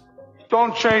play?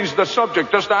 Don't change the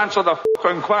subject. Just answer the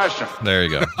fucking question. There you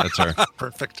go. That's her.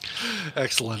 Perfect.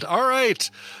 Excellent. All right.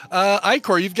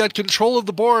 Icor, you've got control of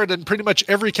the board in pretty much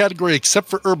every category except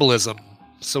for herbalism.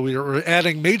 So we're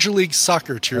adding Major League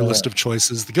Soccer to your list of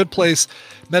choices. The Good Place,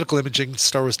 Medical Imaging,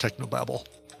 Star Wars Technobabble.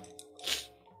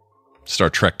 Star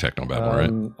Trek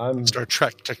Technobabble, right? Star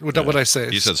Trek. What did I say?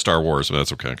 You said Star Wars, but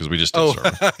that's okay because we just did Oh, Star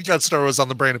Wars. I got Star Wars on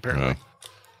the brain apparently.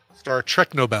 Star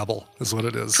Treknobabble is what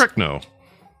it is. Trekno.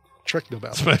 Treknobabble.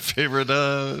 It's my favorite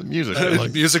music.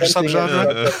 Music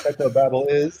subgenre. Technobabble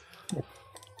is.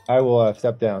 I will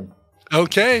step down.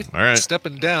 Okay. All right.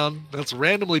 Stepping down. That's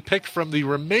randomly picked from the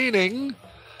remaining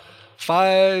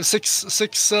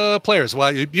six players.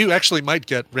 Well, you actually might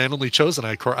get randomly chosen,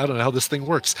 Icor. I don't know how this thing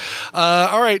works.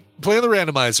 All right. Play the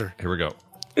randomizer. Here we go.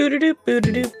 I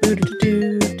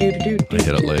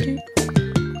hit it late.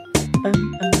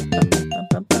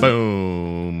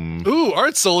 Boom. Ooh,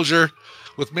 Art Soldier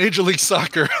with Major League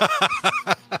Soccer.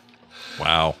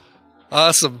 Wow.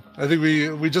 Awesome. I think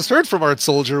we just heard from Art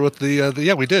Soldier with we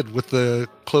did with the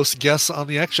close guess on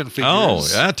the action figures. Oh,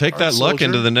 yeah. Take that luck Soldier.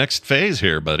 into the next phase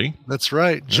here, buddy. That's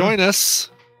right. Join us,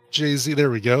 Jay-Z. There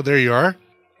we go. There you are.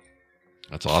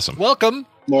 That's awesome. Welcome.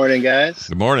 Morning, guys.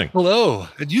 Good morning. Hello.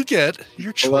 And you get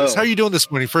your choice. Hello. How are you doing this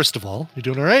morning, first of all? You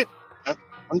doing all right?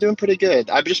 I'm doing pretty good.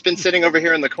 I've just been sitting over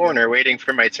here in the corner waiting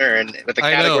for my turn with a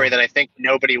category that I think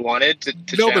nobody wanted to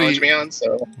challenge me on.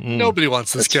 So nobody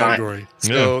wants this That's fine. category.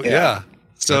 So yeah.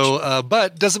 So,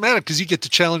 but doesn't matter because you get to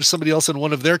challenge somebody else in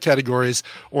one of their categories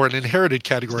or an inherited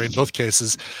category in both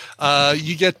cases.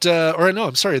 You get, or no,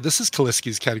 I'm sorry, this is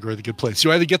Kaliski's category, the good place.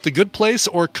 You either get the good place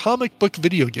or comic book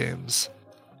video games.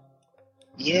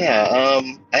 Yeah,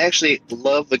 I actually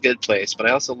love the good place, but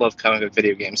I also love comic book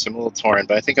video games, so I'm a little torn,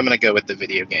 but I think I'm going to go with the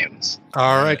video games.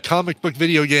 All right, comic book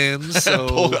video games. So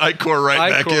pull Icor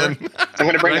back in. I'm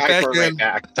going to bring Icor right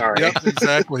back. Sorry. Yep,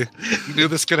 exactly. You knew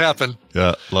this could happen.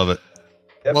 Yeah, love it.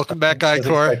 Yep. Welcome back,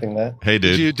 Icor. Hey,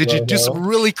 dude. Did you do some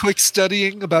really quick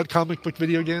studying about comic book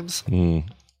video games?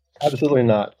 Absolutely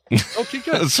not. Okay,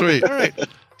 good. Sweet. All right.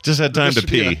 Just had time to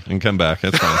pee and come back.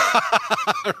 That's fine.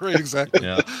 Right, exactly.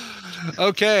 Yeah.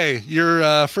 Okay,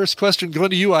 your first question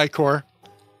going to you, Icor.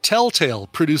 Telltale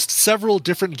produced several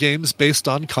different games based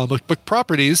on comic book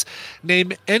properties.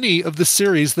 Name any of the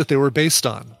series that they were based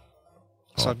on.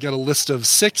 So I've got a list of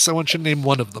 6. I want you to name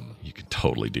one of them. You can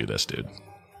totally do this, dude.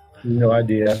 No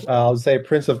idea. I'll say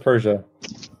Prince of Persia.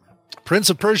 Prince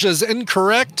of Persia is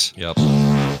incorrect. Yep.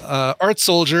 Art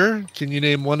Soldier, can you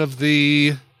name one of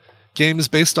the games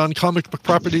based on comic book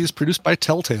properties produced by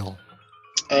Telltale?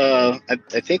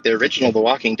 I think the original The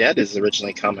Walking Dead is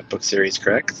originally a comic book series,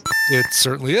 correct? It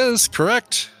certainly is.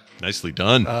 Correct. Nicely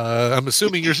done. I'm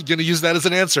assuming you're going to use that as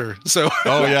an answer. So,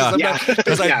 oh yeah,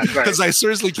 because I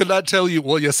seriously could not tell you.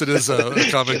 Well, yes, it is a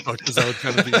comic book. Because that would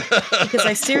kind of be because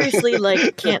I seriously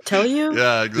can't tell you.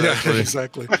 Yeah, exactly. Yeah,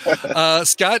 exactly.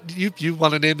 Scott, you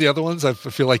want to name the other ones? I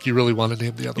feel like you really want to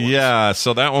name the other ones. Yeah,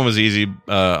 so that one was easy.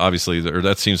 Obviously, or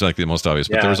that seems like the most obvious.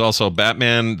 But there was also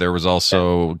Batman. There was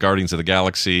also Guardians of the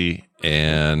Galaxy.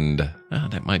 And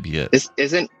that might be it. Is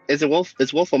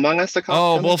Wolf Among Us a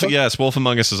comic? Wolf. Yes, Wolf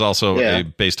Among Us is also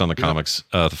based on the comics,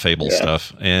 the Fable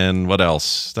stuff. And what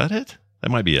else? Is that it?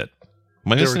 That might be it.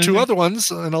 There were 2 other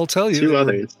ones, and I'll tell you. 2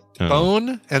 others.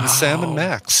 Bone and Sam and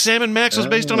Max. Sam and Max was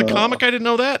based on a comic? I didn't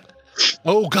know that.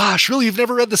 Oh gosh, really? You've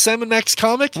never read the Sam and Max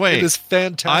comic? Wait, it is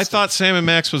fantastic. I thought Sam and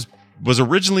Max was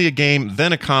originally a game,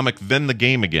 then a comic, then the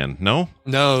game again. No,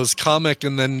 it was comic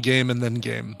and then game and then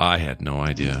game. I had no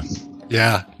idea.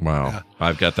 Yeah. Wow. Yeah.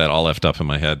 I've got that all left up in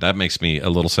my head. That makes me a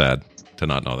little sad to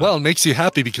not know that. Well, it makes you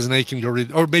happy because now you can go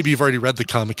read, or maybe you've already read the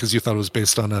comic because you thought it was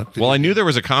based on a. Well, I knew there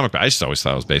was a comic, but I just always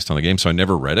thought it was based on the game, so I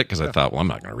never read it because I thought, well, I'm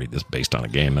not going to read this based on a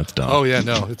game. That's dumb. Oh yeah,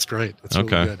 no, it's great. It's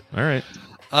okay. Really good. All right.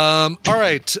 All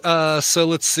right. So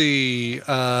let's see.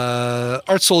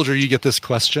 Art Soldier, you get this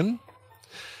question.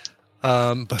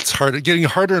 But it's getting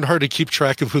harder and harder to keep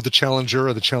track of who the challenger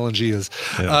or the challengee is.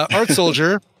 Yeah. Art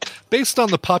Soldier, based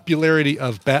on the popularity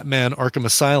of Batman Arkham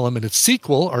Asylum and its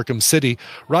sequel, Arkham City,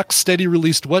 Rocksteady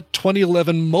released what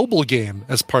 2011 mobile game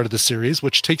as part of the series,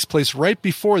 which takes place right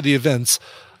before the events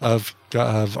of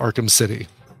Arkham City?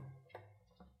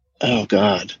 Oh,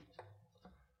 God.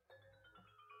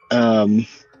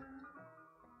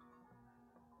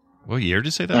 What year did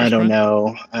you say that? I don't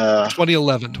know.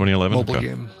 2011. 2011 mobile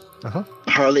game. Uh-huh.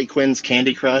 Harley Quinn's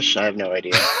Candy Crush? I have no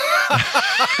idea.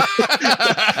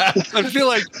 I feel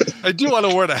like I do want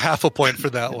to award a half a point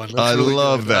for that one. That's I really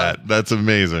love good. that. That's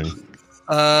amazing.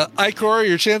 Icor,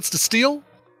 your chance to steal?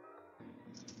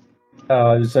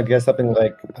 Just I guess something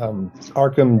like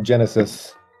Arkham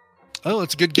Genesis. Oh,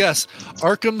 that's a good guess.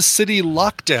 Arkham City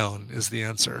Lockdown is the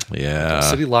answer. Yeah. Arkham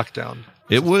City Lockdown.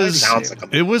 It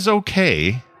was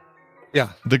okay.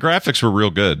 Yeah. The graphics were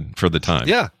real good for the time.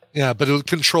 Yeah. Yeah, but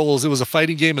it was a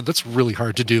fighting game, and that's really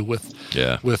hard to do with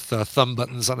thumb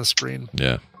buttons on a screen.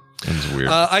 Yeah. That's weird.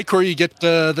 Icor, you get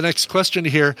the next question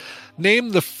here.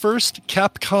 Name the first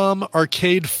Capcom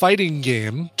arcade fighting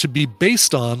game to be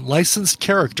based on licensed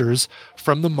characters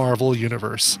from the Marvel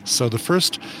universe. So the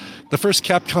first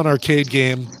Capcom arcade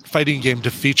game, fighting game to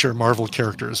feature Marvel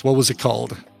characters. What was it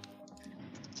called?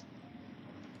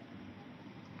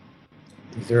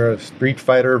 Is there a Street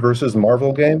Fighter versus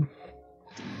Marvel game?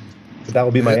 That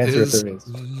would be my answer if there is.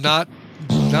 Not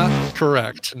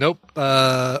correct. Nope.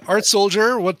 Art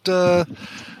Soldier, what do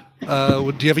you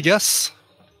have a guess?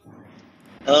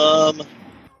 I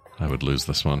would lose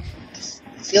this one.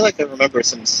 I feel like I remember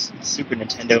some Super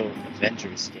Nintendo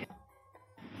Avengers game.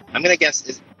 I'm gonna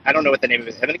guess. I don't know what the name of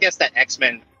it is. I'm gonna guess that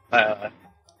X-Men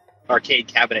arcade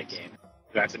cabinet game.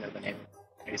 Do I have to know the name?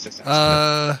 Maybe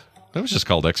That was just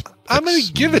called X. I'm going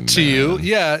to give it to you.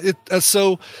 Yeah.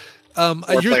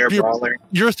 Four-player brawler.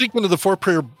 You're thinking of the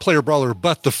four-player brawler,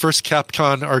 but the first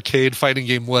Capcom arcade fighting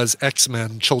game was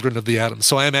X-Men: Children of the Atom.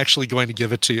 So I am actually going to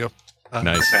give it to you.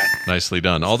 Nice, nicely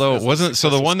done. Although it wasn't. So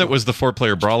the one that was the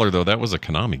four-player brawler, though, that was a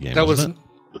Konami game. That was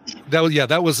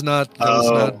not.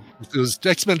 It was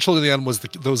X-Men: Children of the Atom was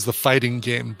the fighting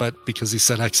game, but because he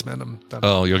said X-Men,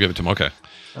 you'll give it to him. Okay,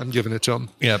 I'm giving it to him.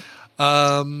 Yep.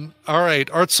 All right,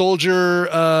 Art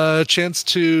Soldier, chance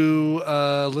to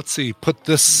let's see, put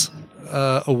this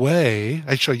away.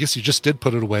 Actually, I guess you just did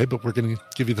put it away, but we're going to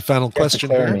give you the final question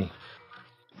here.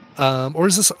 Or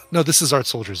is this? No, this is Art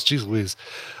Soldiers. Jeez Louise.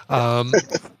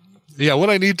 Yeah, what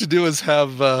I need to do is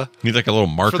have need like a little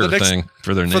marker thing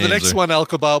for their names. For the next one,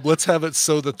 Alkabob, let's have it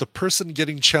so that the person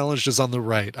getting challenged is on the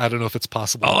right. I don't know if it's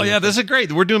possible. Oh yeah, this is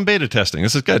great. We're doing beta testing.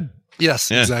 This is good.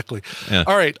 Yes, Yeah. exactly. Yeah.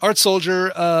 All right, Art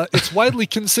Soldier. It's widely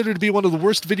considered to be one of the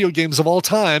worst video games of all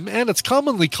time, and it's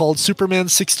commonly called Superman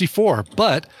 64.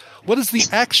 But what is the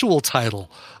actual title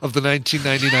of the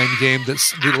 1999 game that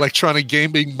the Electronic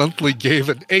Gaming Monthly gave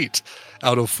an 8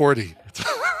 out of 40?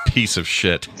 Piece of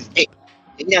shit. 8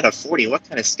 out of 40. What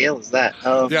kind of scale is that?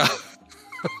 Yeah.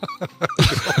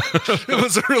 It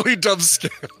was a really dumb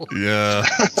scale. Yeah.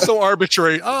 So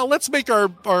arbitrary. Let's make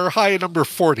our high number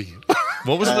 40.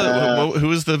 What was who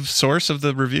was the source of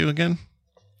the review again?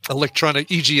 Electronic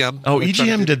EGM. Oh,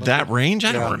 EGM did that range?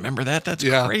 I don't remember that. That's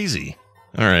crazy.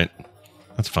 All right.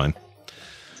 That's fine.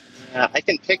 I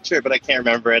can picture it, but I can't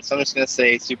remember it. So I'm just going to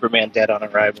say Superman Dead on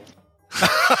Arrival.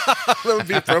 That would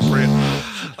be appropriate.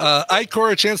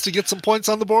 Icor, a chance to get some points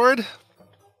on the board?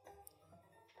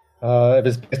 If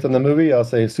it's based on the movie, I'll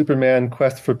say Superman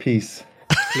Quest for Peace.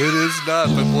 It is not,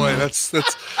 but boy, that's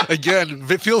again,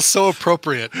 it feels so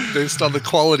appropriate based on the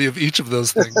quality of each of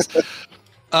those things.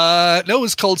 No,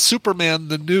 it's called Superman: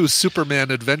 The New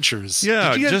Superman Adventures.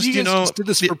 Yeah, you just did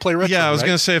this for Play Retro. Yeah, I was right?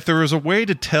 going to say if there was a way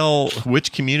to tell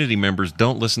which community members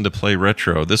don't listen to Play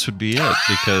Retro, this would be it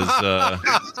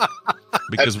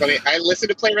That's funny. I listen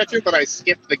to Play Retro, but I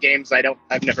skip the games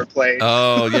I've never played.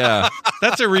 Oh yeah,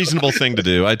 that's a reasonable thing to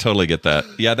do. I totally get that.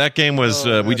 Yeah, that game was.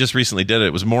 We just recently did it.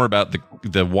 It was more about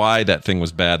the why that thing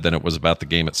was bad than it was about the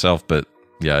game itself. But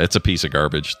yeah, it's a piece of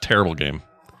garbage. Terrible game.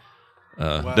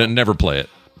 Never play it.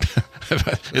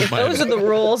 If those are the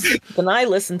rules, then I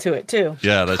listen to it too.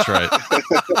 Yeah, that's right.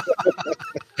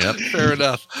 Yep. Fair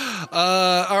enough.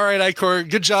 All right, Icor,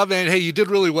 good job, man. Hey, you did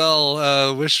really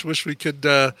well. Wish we could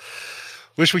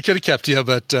have kept you,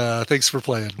 but thanks for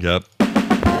playing. Yep.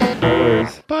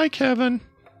 Bye, Kevin.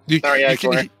 Sorry,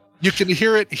 Icor. You can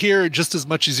hear it here just as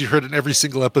much as you heard in every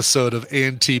single episode of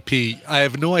ANTP. I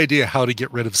have no idea how to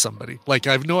get rid of somebody. Like,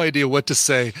 I have no idea what to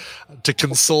say to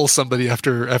console somebody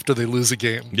after they lose a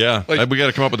game. Yeah, Like, we got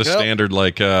to come up with a standard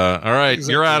like, all right,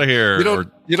 Exactly. you're out of here.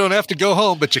 You don't have to go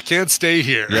home, but you can't stay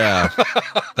here. Yeah,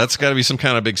 that's got to be some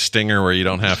kind of big stinger where you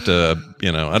don't have to,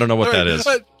 I don't know what that is.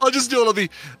 I'll just do it. It'll be,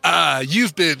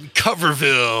 you've been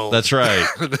Coverville. That's right.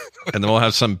 And then we'll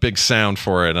have some big sound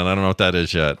for it, and I don't know what that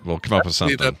is yet. We'll come up with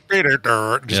something. It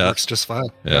just works just fine.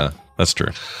 Yeah, that's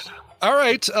true. All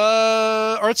right,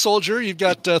 Art Soldier, you've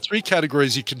got 3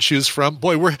 categories you can choose from.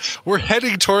 Boy, we're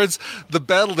heading towards the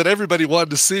battle that everybody wanted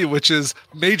to see, which is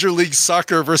Major League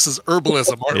Soccer versus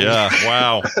herbalism. Aren't we? Yeah,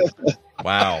 wow.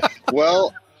 Wow.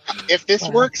 Well, if this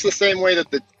works the same way that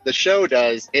the show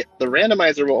does, the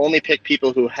randomizer will only pick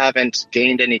people who haven't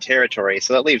gained any territory.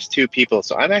 So that leaves 2 people.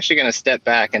 So I'm actually going to step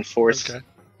back and force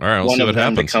All right, we'll one see of what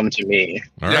them happens. to come to me.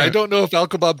 I don't know if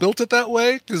Alkabob built it that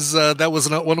way because that was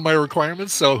not one of my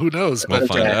requirements. So who knows? We'll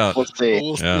find out. We'll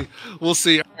see. We'll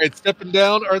see. All right, stepping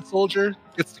down, Art Soldier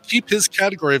gets to keep his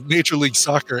category of Major League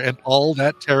Soccer and all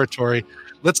that territory.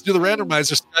 Let's do the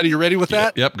randomizer. Scott, are you ready with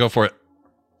that? Yep, go for it.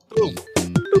 Boom.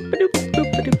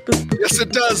 Yes,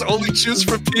 it does. Only choose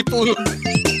from people who.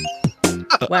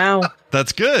 Wow.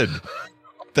 That's good.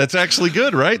 That's actually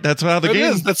good, right? That's how the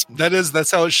game.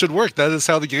 That's how it should work. That is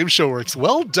how the game show works.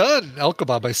 Well done,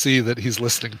 Alkabab. I see that he's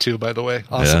listening too. By the way,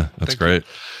 awesome. Yeah, that's great.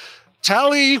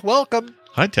 Tally, welcome.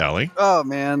 Hi, Tally. Oh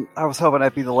man, I was hoping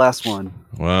I'd be the last one.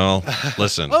 Well,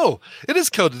 listen. Oh, it is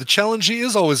coded. The challenge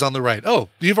is always on the right. Oh,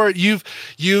 you've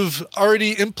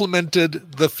already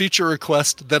implemented the feature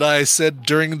request that I said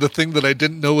during the thing that I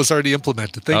didn't know was already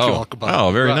implemented. Thank you, Alkabab.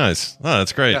 Oh, very nice. Oh,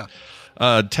 that's great. Yeah.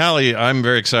 Tally, I'm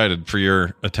very excited for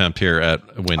your attempt here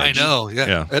at winning. I know.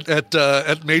 Yeah.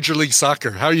 At Major League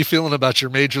Soccer. How are you feeling about your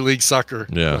Major League Soccer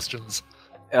questions?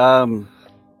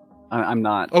 I'm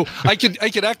not. Oh, I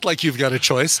could act like you've got a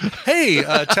choice. Hey,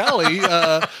 Tally,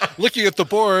 looking at the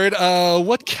board,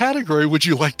 what category would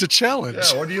you like to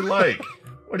challenge? Yeah, what do you like?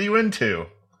 What are you into?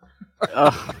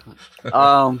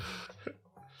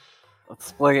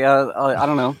 Let's play. I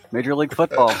don't know, Major League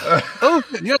Football. Oh,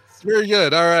 yes, very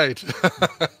good. All right.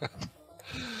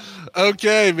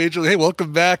 Okay, Major League. Hey,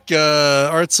 welcome back,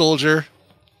 Art Soldier.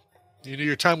 You knew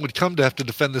your time would come to have to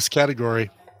defend this category.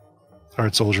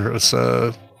 Art Soldier. Let's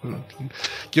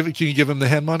can you give him the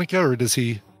hand, Monica, or does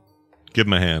he? Give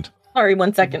him a hand. Sorry,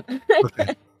 1 second.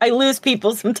 Okay. I lose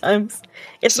people sometimes.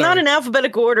 It's not in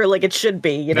alphabetical order like it should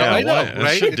be, you know? I know,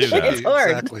 right? Should do that. It's hard.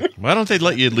 Exactly. Why don't they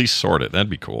let you at least sort it? That'd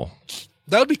be cool.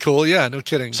 That would be cool. Yeah, no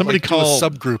kidding. Somebody like do call a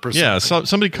subgroup or something. Yeah,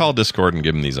 somebody call Discord and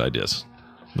give them these ideas.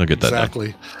 They'll get that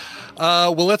exactly.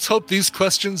 Well, let's hope these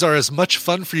questions are as much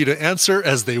fun for you to answer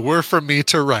as they were for me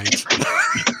to write.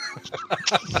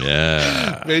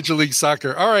 Yeah. Major League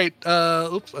Soccer. All right.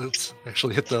 Oops. Let's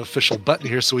actually hit the official button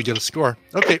here so we get a score.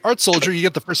 Okay, Art Soldier, you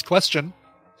get the first question.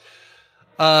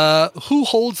 Who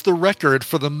holds the record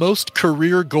for the most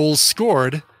career goals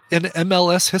scored in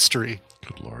MLS history?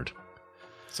 Good Lord.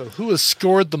 So who has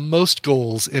scored the most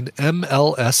goals in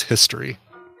MLS history?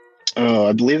 Oh,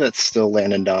 I believe that's still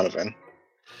Landon Donovan.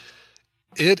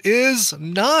 It is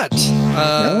not.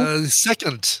 No?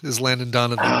 Second is Landon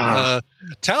Donovan.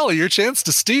 Tally, your chance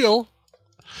to steal.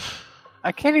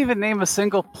 I can't even name a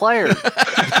single player.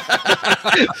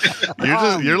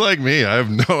 You're like me. I have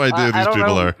no idea who these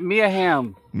people are. Mia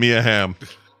Hamm. Mia Hamm.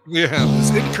 Mia Hamm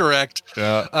is incorrect.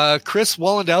 Yeah. Chris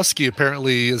Walendowski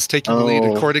apparently is taking the lead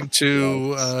according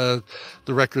to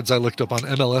the records I looked up on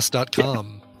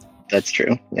MLS.com. That's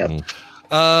true. Yep.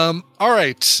 All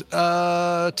right.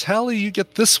 Tally, you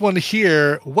get this one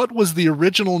here. What was the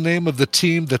original name of the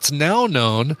team that's now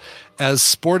known as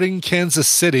Sporting Kansas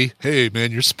City? Hey,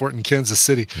 man, you're Sporting Kansas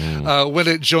City. When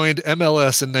it joined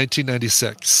MLS in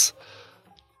 1996.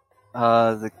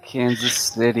 The Kansas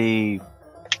City.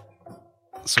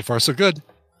 So far, so good.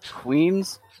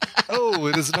 Queens? Oh,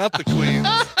 it is not the Queens.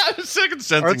 I'm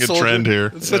sensing a trend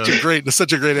here. It's such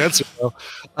a great answer, though.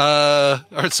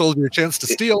 Art Soldier, your chance to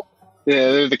steal.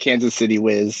 Yeah, they're the Kansas City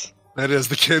Wiz. That is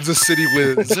the Kansas City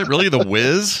Wiz. Is it really the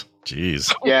Wiz?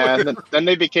 Jeez. Yeah, and then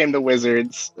they became the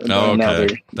Wizards. And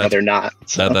okay. Now they're not.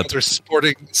 So. They're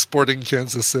Sporting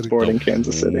Kansas City. Sporting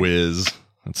Kansas City. Wiz.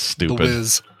 That's stupid. The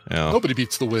Wiz. Yeah. Nobody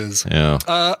beats the Wiz. Yeah.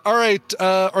 All right,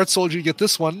 Art Soldier, you get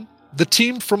this one. The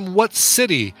team from what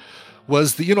city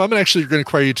was the? I'm actually going to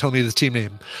require you to tell me the team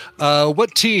name.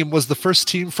 What team was the first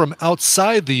team from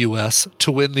outside the U.S.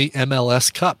 to win the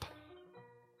MLS Cup?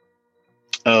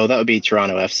 Oh, that would be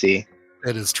Toronto FC.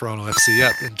 It is Toronto FC,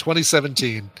 yeah, in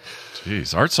 2017.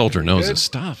 Jeez, Art Soldier knows his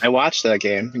stuff. I watched that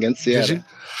game against Seattle.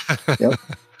 Yep.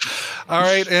 All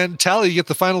right, and Tally, you get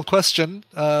the final question.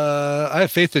 I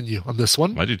have faith in you on this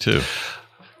one. I do too.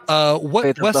 What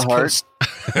Faith West of the heart. Coast?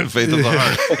 Faith of the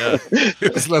heart. Yeah.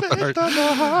 It's not the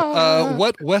heart.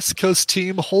 What West Coast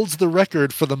team holds the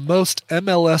record for the most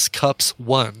MLS Cups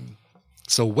won?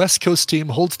 So West Coast team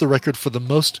holds the record for the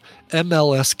most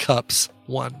MLS Cups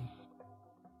won.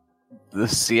 The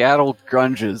Seattle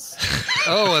Grunges.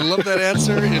 Oh, I love that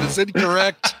answer. It is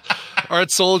incorrect.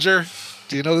 Art Soldier,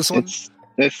 do you know this one?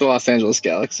 It's the Los Angeles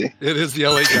Galaxy. It is the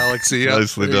LA Galaxy. Yeah.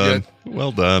 Nicely done.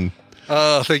 Well done.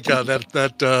 Oh, thank God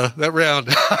that round.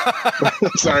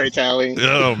 Sorry, Tally.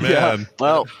 Oh man. Yeah,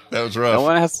 well, that was rough. No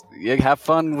one has. You have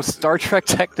fun with Star Trek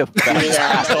Techno. That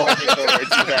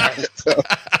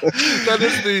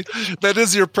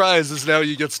is your prize. Is now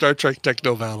you get Star Trek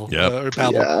Techno Battle. Yeah.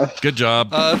 Good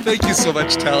job. Thank you so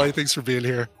much, Tally. Thanks for being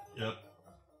here. Yep.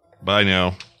 Bye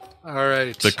now. All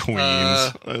right. The Queens.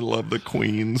 I love the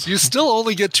Queens. You still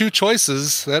only get two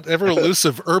choices. That ever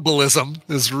elusive herbalism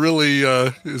is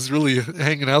really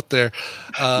hanging out there.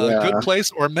 Good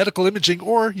place or medical imaging,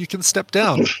 or you can step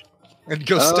down and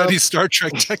go study Star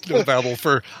Trek Technobabble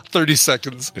for 30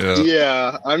 seconds.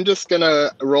 Yeah, I'm just going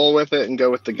to roll with it and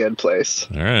go with the good place.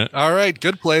 All right.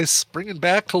 Good place. Bringing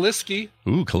back Kaliski.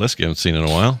 Ooh, Kaliski. I haven't seen in a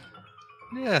while.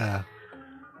 Yeah.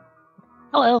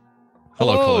 Hello.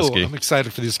 Hello, Kaliski. I'm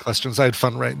excited for these questions. I had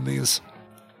fun writing these.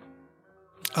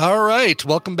 All right.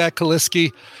 Welcome back,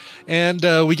 Kaliski. And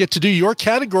we get to do your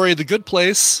category, The Good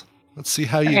Place. Let's see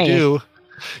how you do.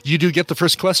 You do get the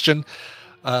first question.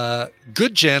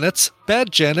 Good Janets,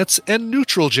 bad Janets, and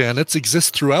neutral Janets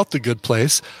exist throughout The Good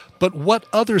Place. But what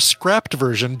other scrapped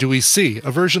version do we see?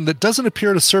 A version that doesn't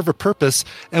appear to serve a purpose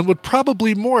and would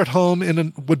probably be more at home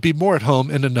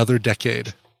in another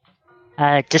decade.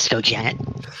 Disco Janet.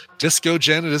 Disco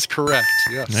Janet is correct.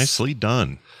 Yes. Nicely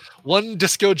done. One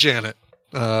Disco Janet.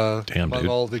 Damn, among dude.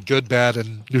 all the good, bad,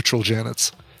 and neutral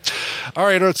Janets. All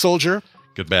right, Art Soldier.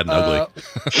 Good, bad, and ugly.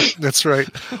 That's right.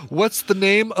 What's the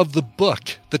name of the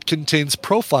book that contains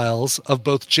profiles of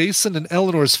both Jason and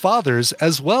Eleanor's fathers,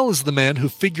 as well as the man who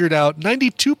figured out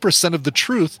 92% of the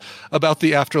truth about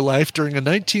the afterlife during a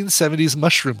 1970s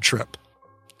mushroom trip?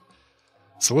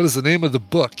 So what is the name of the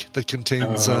book that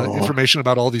contains information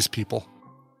about all these people?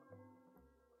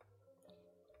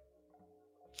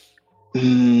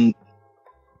 The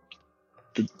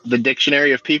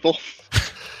Dictionary of People?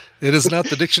 It is not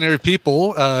the Dictionary of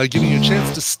People. Giving you a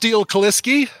chance to steal,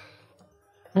 Kaliski.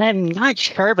 I'm not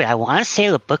sure, but I want to say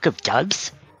the Book of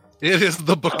Doves. It is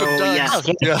the Book of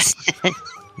Duns. Yes.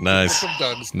 Nice. Book of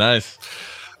Duns. Nice.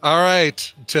 All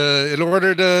right. In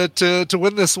order to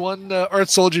win this one, Art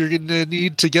Soldier, you're going to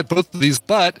need to get both of these,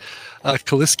 but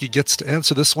Kaliski gets to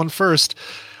answer this one first.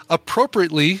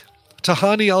 Appropriately,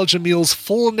 Tahani Al-Jamil's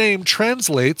full name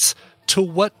translates to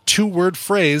what two-word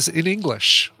phrase in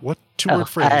English? What two-word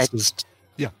phrase is...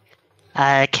 Yeah.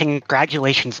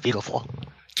 Congratulations, beautiful.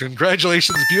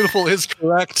 Congratulations, beautiful is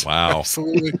correct. Wow.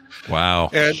 Absolutely. Wow.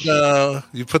 And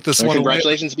you put this one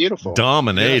Congratulations, beautiful.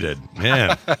 Dominated.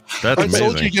 Man, that's amazing.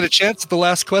 Soldier, you get a chance at the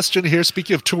last question here.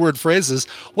 Speaking of two-word phrases,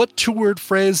 what two-word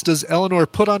phrase does Eleanor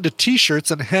put onto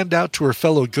T-shirts and hand out to her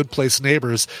fellow Good Place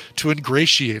neighbors to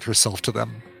ingratiate herself to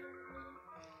them?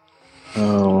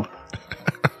 Oh.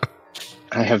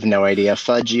 I have no idea.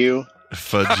 Fudge you.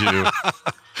 Fudge you.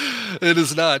 It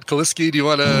is not. Kaliski, do you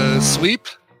want to sweep?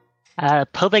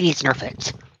 Pobody's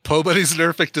Nerfed. Pobody's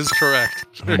Nerfed is correct.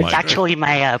 It's actually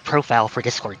my profile for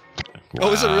Discord. Wow.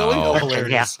 Oh, is it really? Oh,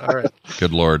 hilarious. Yeah. All right.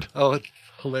 Good Lord. Oh,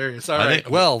 hilarious. All right.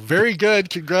 Well, very good.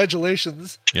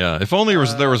 Congratulations. Yeah. If only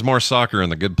there was more soccer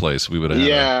in The Good Place, we would have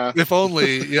had If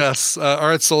only, yes.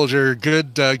 Art Soldier,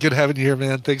 good having you here,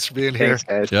 man. Thanks for being here.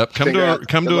 Thanks, guys. Yep.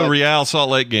 Come to a Real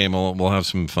Salt Lake game. We'll have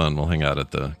some fun. We'll hang out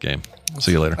at the game.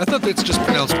 See you later. I thought it's just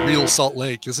pronounced Real Salt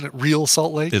Lake. Isn't it Real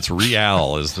Salt Lake? It's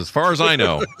Real, as far as I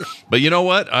know. But you know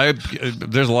what?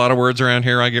 There's a lot of words around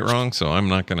here I get wrong, so I'm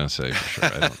not going to say for sure.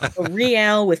 I don't know. A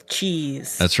Real with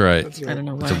cheese. That's right. I don't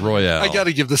know why. It's a Royale. I got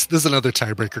to give this is another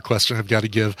tiebreaker question I've got to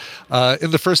give.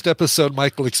 In the first episode,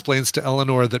 Michael explains to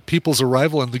Eleanor that people's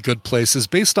arrival in the Good Place is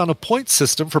based on a point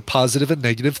system for positive and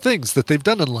negative things that they've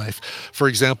done in life. For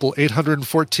example,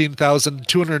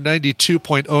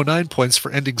 814,292.09 points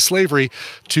for ending slavery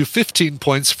to 15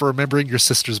 points for remembering your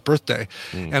sister's birthday.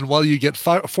 And while you get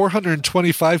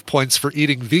 425 points for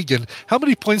eating vegan, how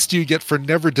many points do you get for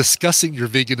never discussing your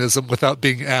veganism without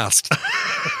being asked?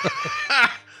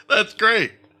 That's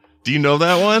great. Do you know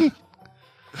that one?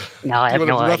 No, I have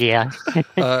no idea.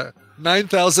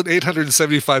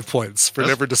 9,875 points for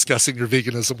never discussing your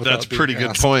veganism without That's being pretty asked.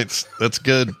 good points. That's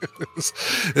good.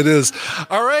 It is.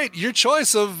 All right, your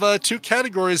choice of two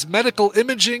categories, medical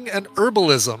imaging and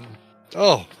herbalism.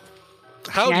 Oh,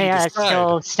 how do you decide?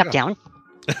 So step down.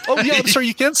 Oh, yeah, I'm sorry,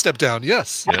 you can step down,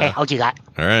 yes. Okay, I'll do that.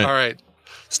 All right. All right,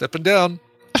 stepping down.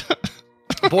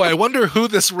 Boy, I wonder who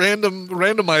this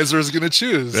randomizer is going to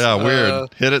choose. Yeah,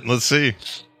 weird. Hit it and let's see.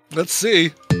 Let's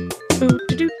see.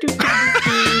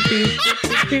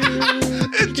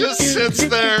 It just sits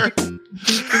there.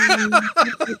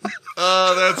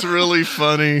 Oh, that's really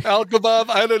funny. Al Kebab,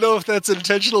 I don't know if that's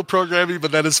intentional programming,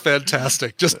 but that is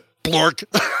fantastic. Just blork.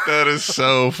 That is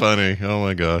so funny. Oh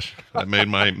my gosh. That made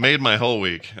my whole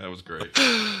week. That was great.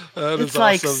 That It's is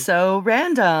like awesome. so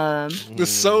random. It's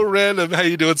so random. How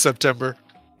you doing, September?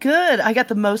 Good. I got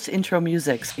the most intro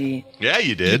music, see. Yeah, you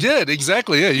You did. did,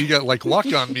 exactly. Yeah, you got like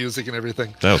walk-on music and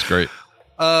everything. That was great.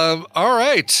 All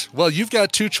right. Well, you've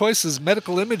got two choices,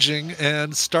 medical imaging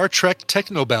and Star Trek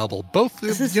technobabble. Both,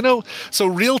 so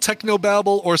real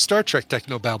technobabble or Star Trek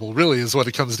technobabble really is what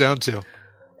it comes down to.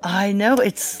 I know,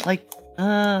 it's like,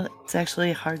 it's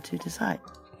actually hard to decide.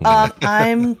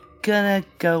 I'm gonna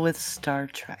go with Star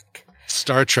Trek.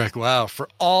 Star Trek, wow. For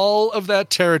all of that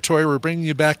territory, we're bringing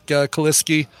you back,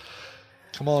 Kaliski.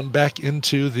 Come on back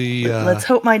into the... Let's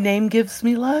hope my name gives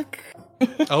me luck.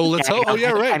 Oh, let's hope. Oh,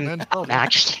 yeah, right. I'm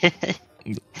outmatched. All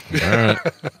right.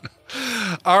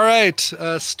 All right,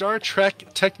 Star Trek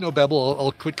Technobabble.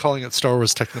 I'll quit calling it Star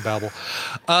Wars Technobabble.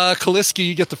 Kaliski,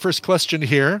 you get the first question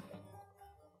here.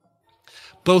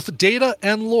 Both Data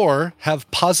and Lore have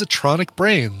positronic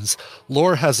brains.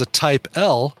 Lore has a type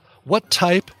L. What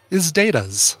type is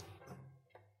Data's?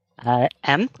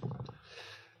 M?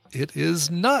 It is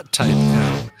not type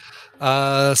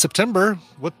M. September,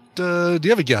 what do you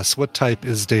have a guess? What type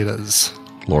is Data's?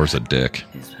 Lore's a dick.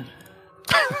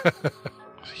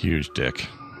 Huge dick.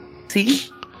 C?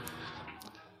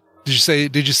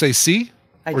 Did you say C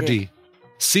or did. D?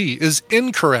 C is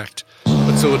incorrect.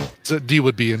 But so D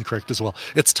would be incorrect as well.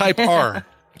 It's type R.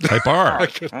 Type R.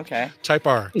 Okay. Type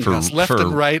R. Yes, left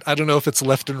and right. I don't know if it's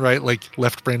left and right, like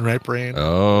left brain, right brain.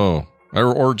 Oh.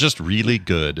 Or just really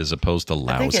good as opposed to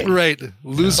lousy. Right.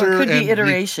 Loser Or it could and be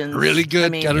iterations. really good. I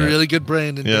mean- Got a really good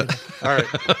brain. Yeah. All right.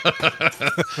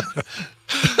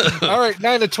 All right.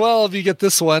 9 to 12, you get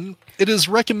this one. It is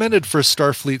recommended for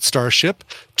Starfleet Starship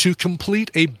to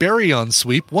complete a baryon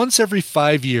sweep once every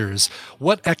 5 years.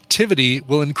 What activity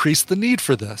will increase the need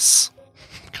for this?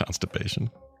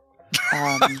 Constipation.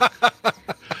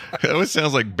 It always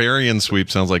sounds like baryon sweep.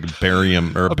 Sounds like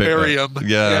barium or barium.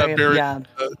 Yeah, Barium,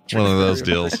 one of those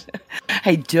deals.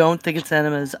 I don't think it's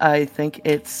enemas. I think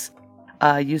it's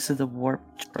use of the warp.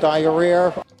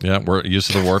 Diarrhea. Yeah, we're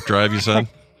used to the warp drive. You said.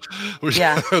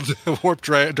 Yeah. Warp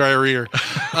diarrhea.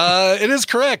 It is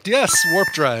correct. Yes, warp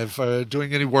drive.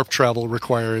 Doing any warp travel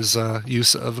requires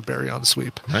use of a baryon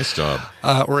sweep. Nice job.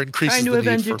 Or increases Trying to the need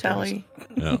avenge for your Tally.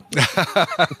 Yeah.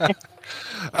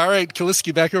 All right,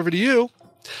 Kaliski, back over to you.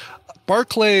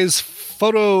 Barclay's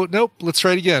let's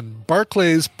try it again.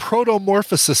 Barclay's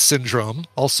protomorphosis syndrome,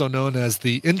 also known as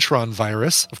the intron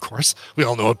virus, of course, we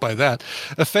all know it by that,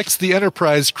 affects the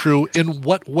Enterprise crew in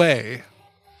what way?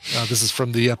 This is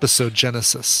from the episode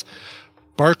Genesis.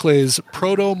 Barclay's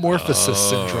protomorphosis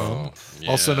syndrome,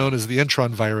 also known as the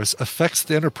intron virus, affects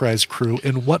the Enterprise crew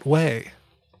in what way?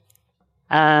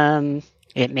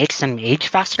 It makes them age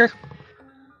faster.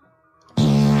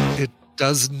 It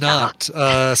does not.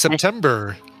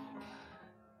 September.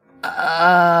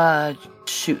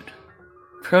 Shoot.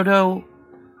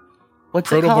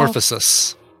 What's it called?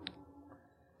 Protomorphosis.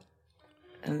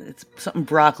 And it's something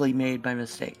broccoli made by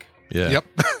mistake. Yeah. Yep.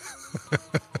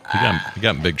 He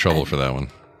got in big trouble for that one.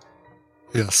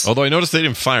 Yes. Although I noticed they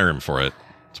didn't fire him for it.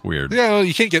 It's weird. Yeah, well,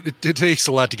 you can't get. It takes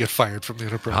a lot to get fired from the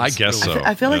Enterprise. I guess so.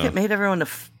 I feel like Yeah. it made everyone to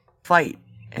fight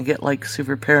and get like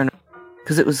super paranoid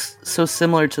because it was so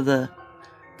similar to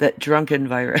that drunken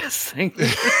virus thing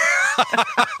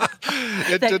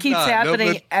that keeps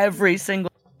happening every single.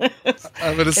 I'm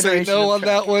going to say iteration no of on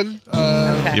that one.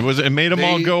 It made them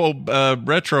all go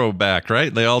retro back,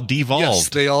 right? They all devolved. Yes,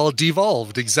 they all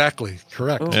devolved. Exactly.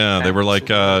 Correct. Yeah, they were like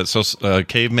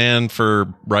caveman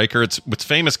for Riker. It's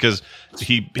famous because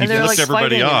he And they're, flipped like, everybody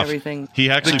fighting and off. everything. He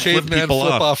actually The flipped caveman people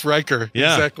flip off. off Riker.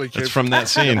 Yeah, Exactly. it's from that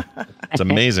scene. It's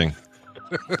amazing.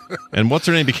 And what's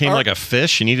her name became like a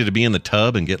fish. She needed to be in the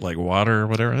tub and get like water or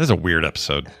whatever. That's a weird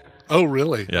episode. Oh,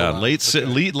 really? Yeah, Oh, wow. late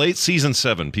season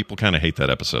 7. People kind of hate that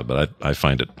episode, but I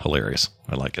find it hilarious.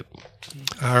 I like it.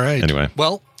 All right. Anyway.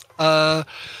 Well,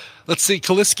 let's see.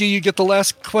 Kaliski, you get the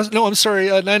last question. No, I'm sorry.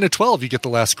 9 to 12, you get the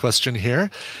last question here.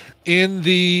 In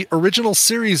the original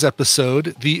series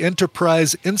episode, The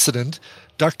Enterprise Incident,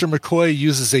 Dr. McCoy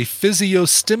uses a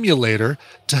physiostimulator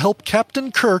to help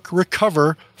Captain Kirk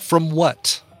recover from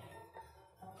what?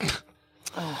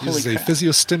 Uses a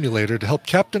physiostimulator to help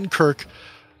Captain Kirk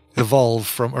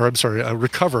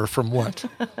recover from what?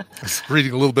 I was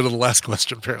reading a little bit of the last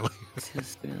question, apparently.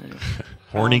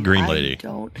 Horny green lady.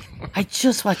 I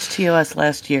just watched TOS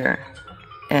last year,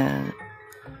 and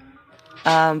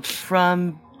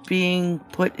from being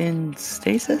put in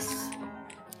stasis.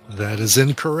 That is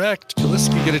incorrect.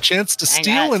 Kaliski, get a chance to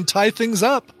steal and tie things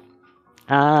up.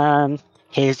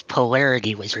 His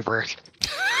polarity was reversed.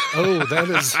 Oh,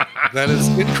 that is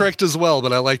incorrect as well,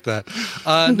 but I like that.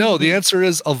 No, the answer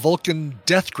is a Vulcan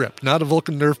death grip, not a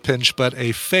Vulcan nerve pinch, but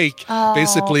a fake.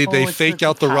 Basically, they fake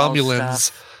out the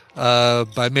Romulans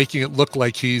by making it look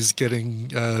like he's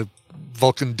getting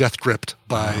Vulcan death gripped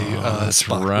by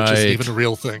Spock, which isn't even a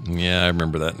real thing. Yeah, I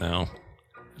remember that now.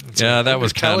 Yeah, that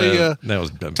was kind of that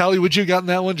was. Tally, would you have gotten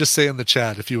that one? Just say in the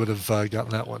chat if you would have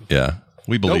gotten that one. Yeah.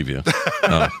 We believe you.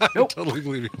 Oh. Totally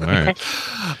believe you. All right.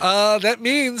 That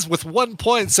means with 1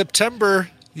 point, September,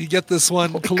 you get this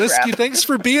one. Kaliski, thanks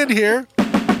for being here.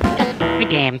 Good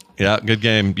game. Yeah, good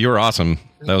game. You were awesome.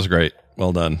 That was great.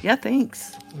 Well done. Yeah,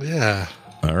 thanks. Yeah.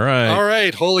 All right. All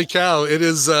right. Holy cow. It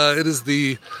is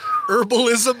the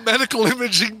herbalism medical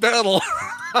imaging battle.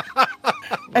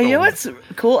 And you know what's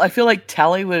cool? I feel like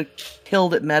Tally would have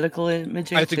killed at medical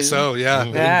imaging. I think too. so. Yeah.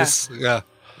 Yeah. Yeah.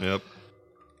 Yep.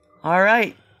 All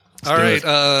right. All right.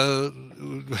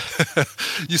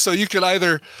 So you could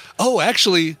either. Oh,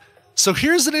 actually. So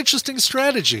here's an interesting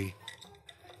strategy.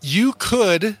 You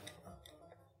could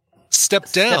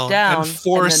step down and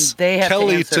force and then they have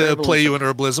Kelly to to play you in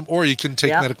herbalism, or you can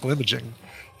take medical imaging.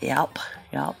 Yep.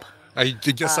 I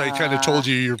guess I kind of told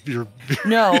you you're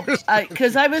No,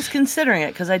 because I was considering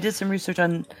it because I did some research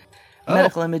on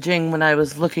medical imaging when I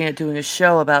was looking at doing a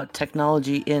show about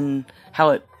technology in how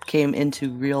it came into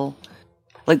real,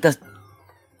 like the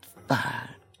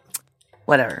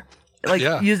whatever, like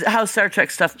how Star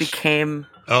Trek stuff became.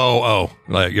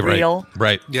 Like you're real.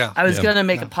 Right. Yeah. I was gonna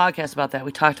make a podcast about that.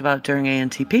 We talked about it during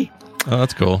ANTP. Oh,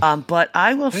 that's cool. But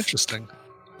I will interesting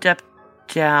step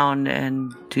down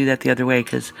and do that the other way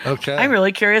because okay. I'm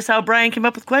really curious how Brian came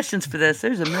up with questions for this.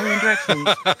 There's a million directions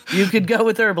you could go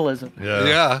with herbalism.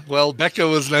 Yeah. Well, Becca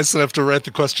was nice enough to write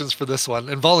the questions for this one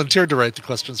and volunteered to write the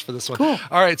questions for this one. Cool.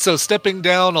 All right. So stepping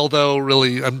down, although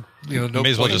really, I'm no.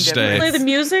 May as well just stay. Play the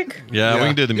music. Yeah, we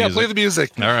can do the music. Yeah, play the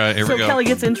music. All right, here we go. So Kelly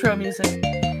gets intro music.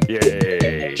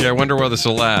 Yay! Gee, I wonder where this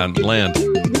will land. Actually,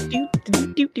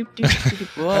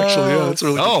 yeah, that's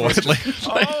really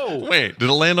good. Wait, did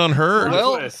it land on her?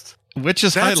 Well, which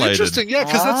is that's highlighted? Interesting, yeah,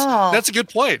 because that's a good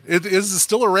point. It is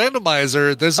still a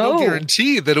randomizer. There's no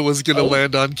guarantee that it was going to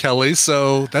land on Kelly,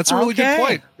 so that's a really good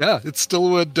point. Yeah, it still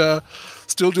would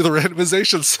still do the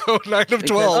randomization. So 9 of 12.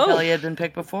 Because Kelly had been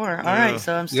picked before. All right,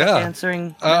 so I'm still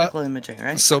answering medical imaging,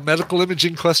 right? So medical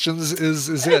imaging questions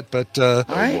is it, but all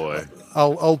right. Boy.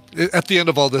 I'll at the end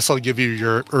of all this, I'll give you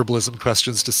your herbalism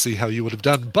questions to see how you would have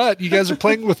done. But you guys are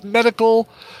playing with medical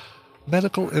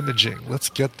imaging. Let's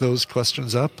get those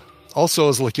questions up. Also, I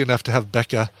was lucky enough to have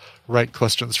Becca write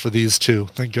questions for these too.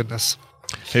 Thank goodness.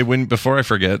 Hey, before I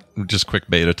forget, just quick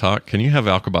beta talk. Can you have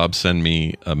Alkabob send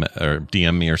me or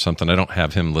DM me or something? I don't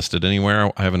have him listed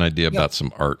anywhere. I have an idea about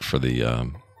some art for the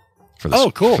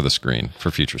cool. for the screen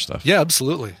for future stuff. Yeah,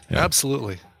 absolutely, Yeah.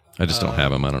 absolutely. I just don't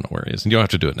have him. I don't know where he is. And you don't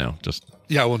have to do it now.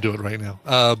 I won't do it right now,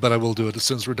 but I will do it as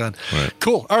soon as we're done. Right.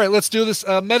 Cool. All right, let's do this.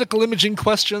 Medical imaging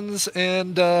questions,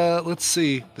 and let's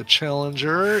see. The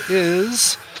challenger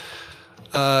is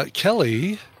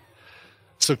Kelly.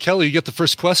 So Kelly, you get the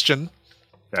first question.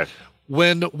 Okay.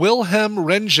 When Wilhelm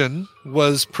Röntgen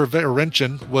was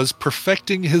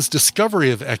perfecting his discovery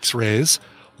of X-rays,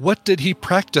 what did he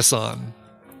practice on?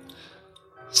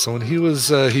 So when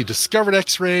he discovered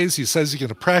X-rays, he says he's going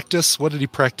to practice. What did he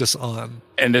practice on?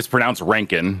 And it's pronounced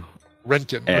Röntgen.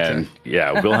 Röntgen. And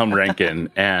Wilhelm Röntgen.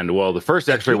 And the first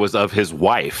X-ray was of his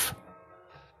wife.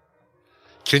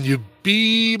 Can you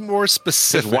be more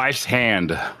specific? His wife's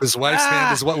hand. His wife's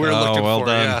hand is what we're looking well for.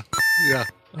 Done. Yeah.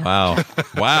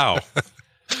 Wow.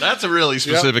 That's a really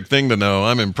specific thing to know.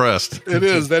 I'm impressed. It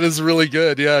is. That is really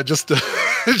good. Yeah. Just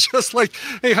like,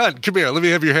 hey, hon, come here. Let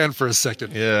me have your hand for a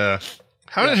second. Yeah.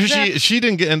 How did she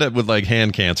didn't end up with like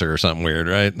hand cancer or something weird,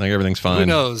 right? Like everything's fine. Who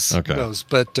knows? Okay. Who knows?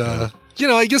 But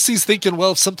I guess he's thinking,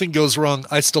 well, if something goes wrong,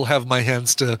 I still have my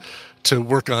hands to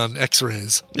work on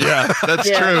X-rays. Yeah,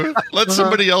 that's true. Let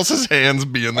somebody else's hands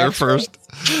be in there first.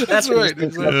 That's right.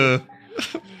 Exactly.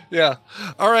 Yeah.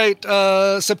 All right.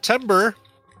 September.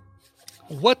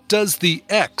 What does the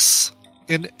X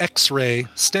in X-ray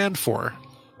stand for?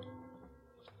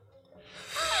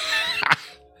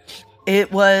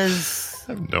 It was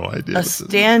I have no idea. a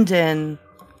stand-in,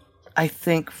 I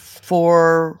think,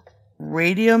 for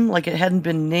radium. Like it hadn't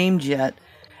been named yet,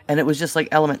 and it was just like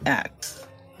element X,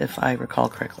 if I recall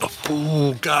correctly.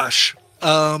 Oh gosh.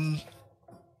 I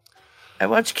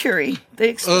watched Curie. They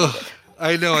explained it.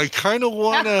 I know. I kind of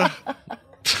want to.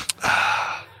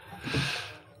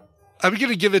 I'm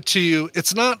going to give it to you.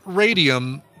 It's not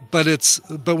radium, but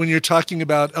when you're talking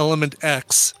about element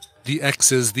X, the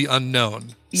X is the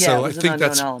unknown. Yeah, so it was I think an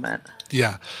that's unknown element.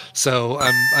 Yeah. So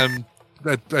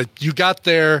you got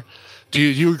there. Do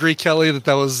you agree, Kelly,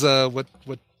 that was what?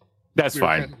 That's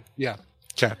fine. Yeah.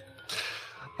 Okay.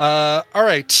 All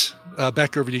right.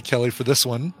 Back over to you, Kelly, for this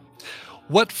one.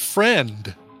 What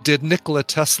friend did Nikola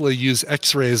Tesla use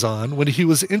X-rays on when he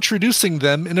was introducing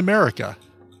them in America?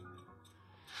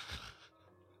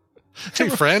 Hey,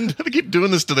 friend. They keep doing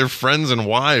this to their friends and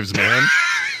wives, man.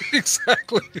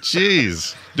 Exactly.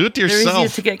 Jeez. Do it to They're yourself.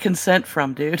 easier to get consent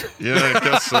from, dude. Yeah, I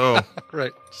guess so.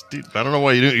 Right. I don't know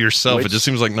why you do it yourself. It just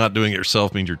seems like not doing it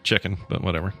yourself means you're chicken, but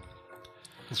whatever.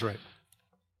 That's right.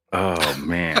 Oh,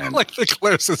 man. Like the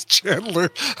Claire says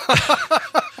Chandler.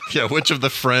 Yeah, which of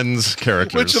the friends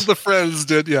characters? Which of the friends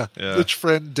did, which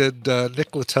friend did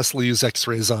Nikola Tesla use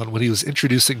X-rays on when he was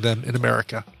introducing them in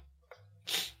America?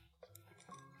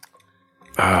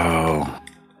 Oh.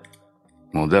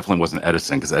 Well, it definitely wasn't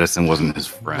Edison because Edison wasn't his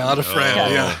friend. Not a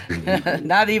friend, yeah.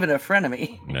 Not even a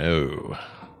frenemy. No.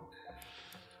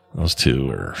 Those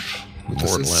two are This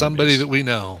mortal is somebody enemies. that we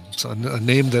know. It's a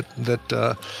name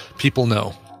that people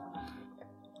know.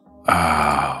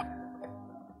 Ah.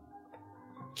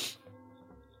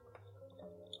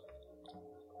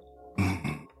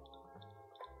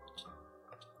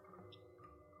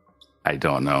 I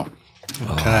don't know.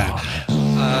 Okay.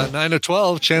 9 of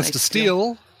 12, chance to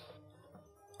steal.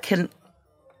 Can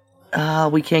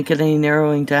we can't get any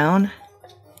narrowing down?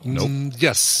 Nope.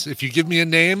 Yes, if you give me a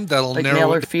name, that'll Like narrow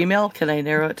male or it. female? Can I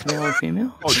narrow it to male or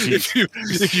female?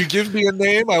 If you give me a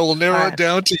name, I will narrow it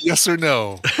down to yes or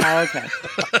no. Oh, okay.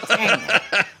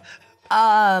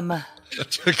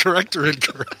 Correct or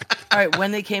incorrect? All right.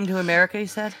 When they came to America, you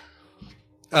said.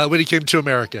 When he came to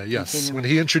America, yes. When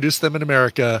he introduced them in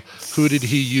America, who did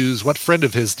he use? What friend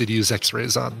of his did he use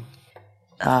X-rays on?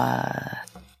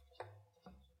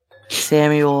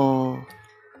 Samuel,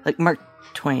 like Mark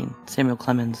Twain, Samuel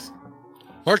Clemens.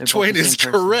 Mark They're both Twain the is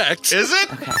same person. correct. Is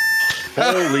it? Okay.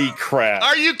 Holy crap.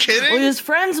 Are you kidding? Well, he was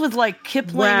friends with like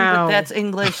Kipling, Wow. but that's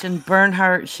English, and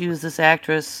Bernhardt. She was this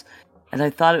actress, and I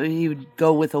thought he would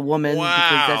go with a woman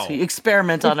because that's who you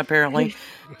experiment on apparently,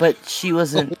 but she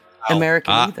wasn't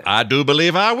American either. I do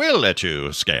believe I will let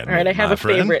you scan. All right, I have my a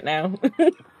friend. favorite now.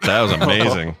 That was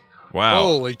amazing. Wow.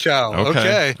 Holy cow.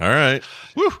 Okay. All right.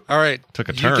 Woo. All right. Took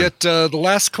a turn. You get the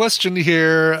last question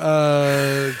here.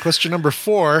 Question number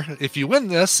 4. If you win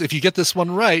this, if you get this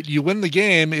one right, you win the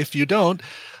game. If you don't,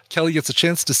 Kelly gets a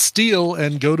chance to steal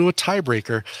and go to a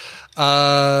tiebreaker.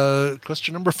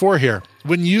 Question number 4 here.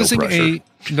 When using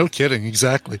no kidding,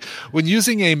 exactly. When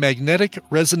using a magnetic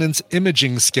resonance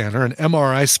imaging scanner, an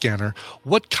MRI scanner,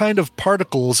 what kind of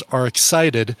particles are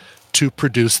excited to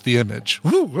produce the image?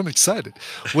 Woo, I'm excited.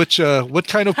 What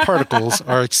kind of particles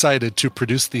are excited to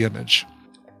produce the image?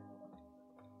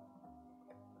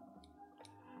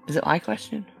 Is it my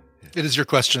question? It is your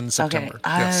question in September.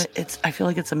 Okay. Yes. I feel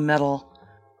like it's a metal.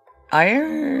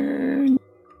 Iron.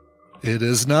 It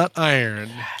is not iron.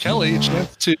 Kelly,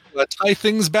 chance to tie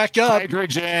things back up.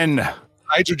 Hydrogen.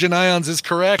 Hydrogen ions is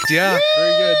correct. Yeah,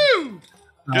 very good.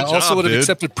 Good Also job, would have dude.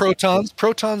 accepted protons.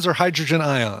 Protons are hydrogen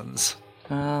ions.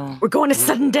 Oh. We're going to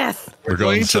sudden death. We're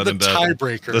going to the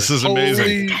tiebreaker. This is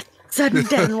amazing. Sudden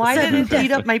death. And why did Sudden it death.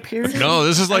 beat up my peers? No,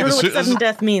 this is like I don't know the what sudden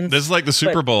death means. This is like the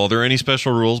Super but- Bowl. Are there any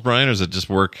special rules, Brian, or does it just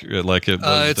work like it?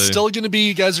 It's still going to be.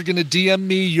 You guys are going to DM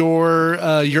me your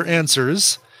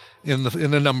answers in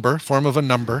a number form of a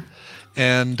number,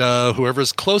 and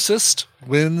whoever's closest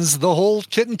wins the whole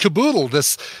kit and caboodle.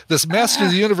 This Master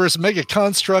of the Universe Mega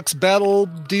Constructs battle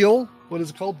deal. What is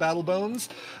it called? Battle Bones,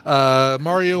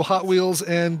 Mario, Hot Wheels,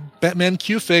 and Batman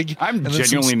Q-Fig. I'm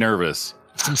genuinely nervous.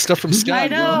 Some stuff from Scott. I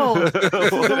know. This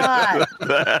is a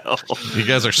lot. You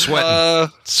guys are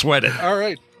sweating. Sweat it. All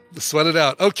right. Sweat it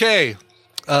out. Okay.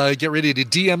 Get ready to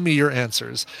DM me your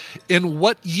answers. In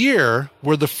what year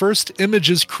were the first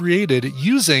images created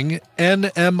using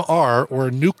NMR,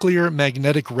 or nuclear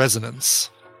magnetic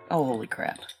resonance? Oh, holy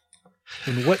crap.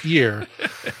 In what year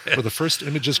were the first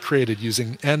images created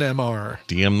using NMR?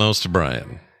 DM those to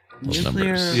Brian. Those Nuclear,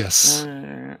 numbers. Yes.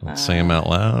 Don't say them out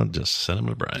loud. Just send them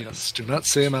to Brian. Yes, do not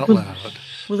say them out loud.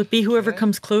 Will it be whoever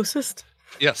comes closest?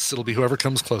 Yes, it'll be whoever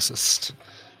comes closest.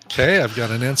 Okay, I've got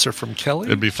an answer from Kelly.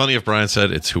 It'd be funny if Brian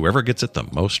said it's whoever gets it the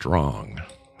most wrong.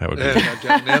 That would be. And I've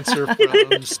got an answer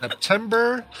from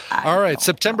September. All right,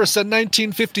 September said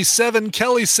 1957.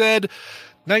 Kelly said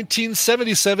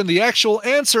 1977. The actual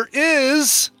answer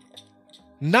is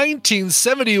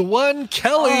 1971.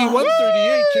 Kelly,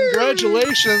 138.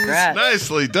 Congratulations. Congrats.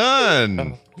 Nicely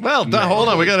done. Well done. Hold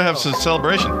on. We got to have some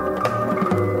celebration.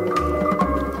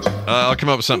 I'll come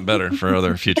up with something better for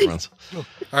other future ones.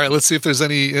 All right, let's see if there's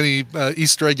any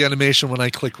Easter egg animation when I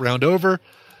click round over.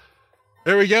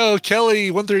 There we go.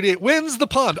 Kelly, 138, wins the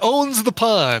pond, owns the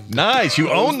pond. Nice. You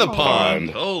own the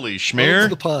pond. Holy schmear. Owns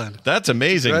the pond. That's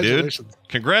amazing, dude. Congratulations.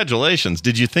 Congratulations.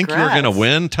 Did you think you were going to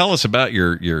win? Tell us about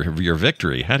your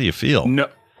victory. How do you feel? No,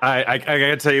 I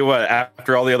gotta tell you what.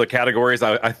 After all the other categories,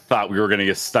 I thought we were gonna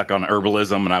get stuck on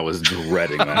herbalism, and I was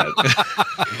dreading that.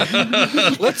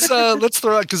 Let's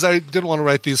throw out, because I didn't want to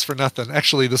write these for nothing.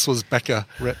 Actually, this was Becca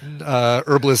written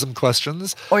herbalism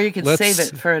questions. Or you could save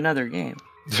it for another game.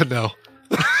 No.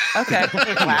 Okay.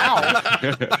 Wow.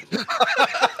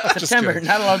 September,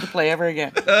 not allowed to play ever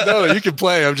again. No, you can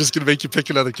play. I'm just going to make you pick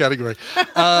another category.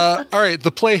 All right.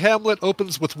 The play Hamlet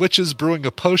opens with witches brewing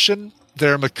a potion.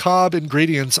 their macabre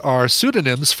ingredients are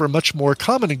pseudonyms for much more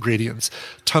common ingredients.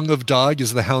 Tongue of dog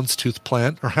is the houndstooth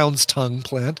plant, or hound's tongue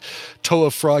plant. Toe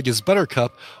of frog is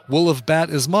buttercup. Wool of bat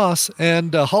is moss.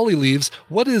 And holly leaves,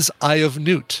 what is eye of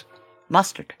newt?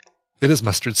 Mustard. It is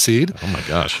mustard seed. Oh my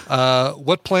gosh.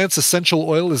 What plant's essential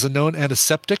oil is a known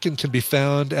antiseptic and can be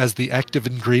found as the active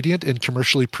ingredient in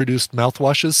commercially produced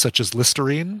mouthwashes such as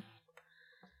Listerine?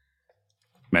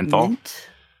 Menthol. Mint.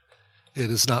 It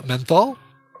is not menthol.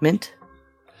 Mint.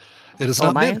 It is Oh, not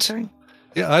am I mint. answering?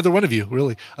 Yeah, either one of you,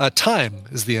 really. Thyme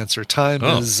is the answer. Thyme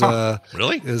is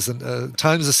really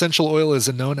Thyme's essential oil is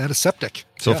a known antiseptic.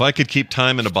 So if I could keep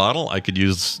thyme in a bottle, I could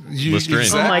use Listerine.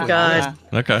 Exactly. Oh my God.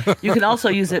 Okay. You can also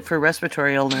use it for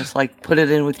respiratory illness, like put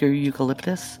it in with your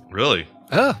eucalyptus. Really?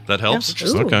 That helps. Yeah.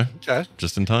 Ooh. Okay.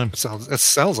 Just in time. That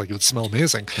sounds like it would smell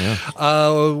amazing.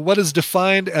 Yeah. What is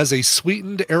defined as a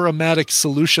sweetened aromatic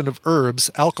solution of herbs,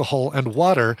 alcohol, and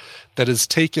water that is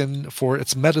taken for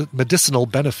its medicinal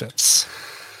benefits?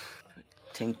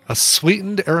 A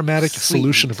sweetened aromatic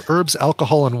solution of herbs,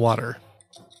 alcohol, and water.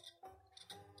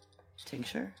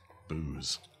 Tincture?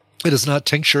 Booze. It is not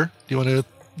tincture. Do you want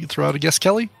to throw out a guess,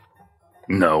 Kelly?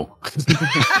 No.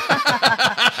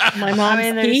 My mom's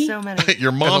there's pee? so many.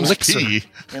 Your mom's elixir. pee.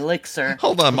 Elixir.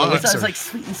 Hold on, Monica. Sounds like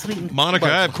sweet. Monica,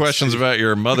 I have questions about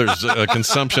your mother's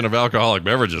consumption of alcoholic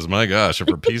beverages. My gosh, if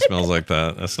her pee smells like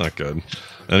that, that's not good.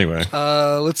 Anyway.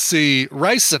 Let's see.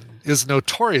 Ricin is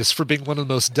notorious for being one of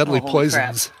the most deadly holy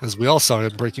poisons, as we all saw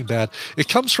in Breaking Bad. It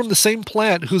comes from the same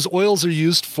plant whose oils are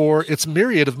used for its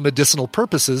myriad of medicinal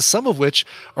purposes, some of which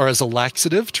are as a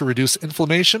laxative to reduce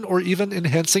inflammation or even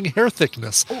enhancing hair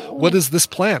thickness. What is this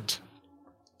plant?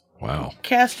 Wow.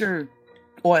 Castor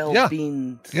oil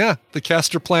beans. Yeah, the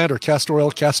castor plant or castor oil,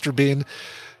 castor bean.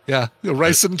 Yeah,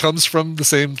 ricin comes from the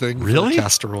same thing. Really?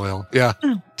 Castor oil. Yeah.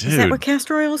 Dude. Is that what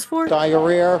castor oil is for?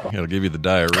 Diarrhea. It'll give you the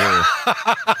diarrhea.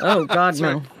 Oh, God,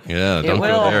 no. Yeah, It don't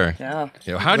will. go there.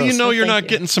 Yeah. How do you know you're not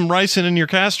getting some ricin in your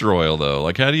castor oil, though?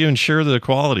 Like, how do you ensure the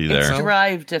quality there? It's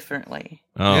derived differently.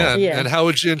 Oh. Yeah, and how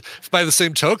would you, by the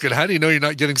same token, how do you know you're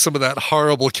not getting some of that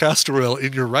horrible castor oil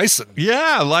in your ricin?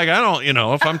 Yeah, like I don't,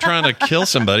 if I'm trying to kill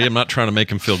somebody, I'm not trying to make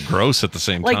them feel gross at the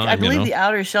same Like, time. I believe the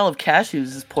outer shell of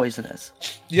cashews is poisonous.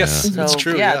 Yes, So, that's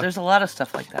true. Yeah, there's a lot of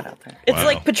stuff like that out there. It's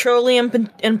like petroleum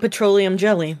and petroleum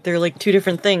jelly. They're like two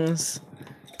different things,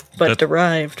 but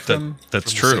derived from.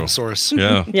 That's from true. the same source.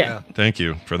 Yeah. Yeah. Thank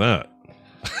you for that.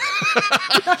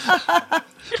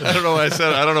 I don't know why I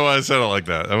said it like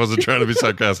that. I wasn't trying to be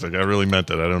sarcastic. I really meant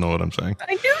it. I don't know what I'm saying.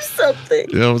 I knew something.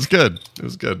 Yeah, it was good. It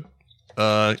was good.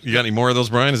 You got any more of those,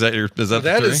 Brian? Is that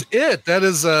That is it. That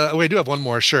is I do have one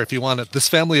more, sure, if you want it. This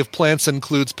family of plants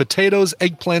includes potatoes,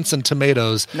 eggplants, and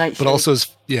tomatoes, but also is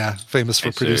famous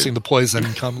for producing the poison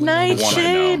commonly known as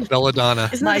Nightshade.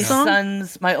 belladonna.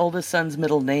 My oldest son's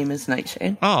middle name is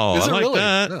Nightshade. Oh, Is I it like really?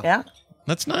 that. Yeah.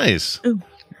 That's nice.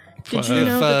 Did you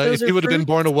know that those if he are would have been fruit?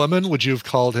 born a woman, would you have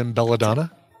called him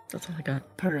belladonna? That's all I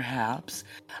got. Perhaps.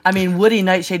 I mean, Woody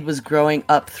Nightshade was growing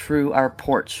up through our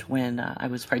porch when I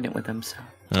was pregnant with him. So.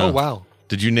 Oh, wow.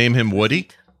 Did you name him Woody?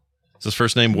 Is his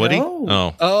first name Woody?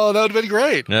 No. Oh, that would have been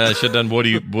great. Yeah, I should have done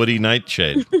Woody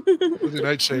Nightshade. Woody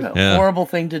Nightshade. Yeah. Horrible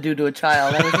thing to do to a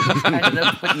child. I was kind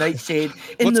enough to put Nightshade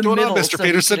in What's the going middle on, Mr. so he could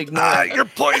Peterson? ignore it. You're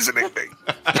poisoning me.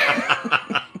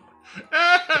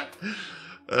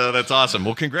 That's awesome.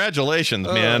 Well, congratulations,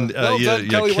 man. well You done,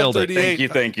 Kelly killed it.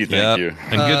 138. Thank you.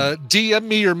 And good. DM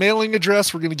me your mailing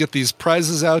address. We're going to get these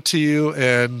prizes out to you,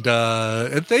 and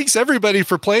thanks everybody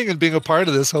for playing and being a part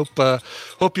of this.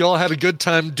 Hope you all had a good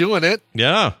time doing it.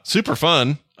 Yeah, super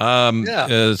fun. Let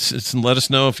us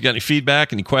know if you got any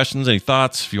feedback, any questions, any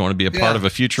thoughts. If you want to be a part of a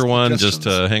future one, just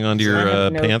hang on to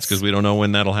your pants because we don't know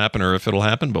when that'll happen or if it'll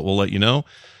happen, but we'll let you know.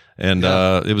 And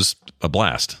it was a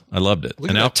blast. I loved it. Look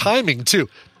and at that timing too.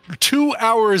 2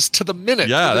 hours to the minute.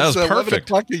 Yeah, that was 11 perfect.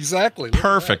 o'clock exactly.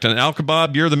 Perfect. And Al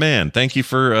Kebab, you're the man. Thank you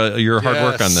for your hard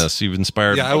work on this. You've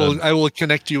inspired. Yeah, I will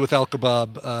connect you with Al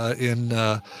Kebab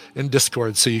in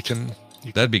Discord so you can.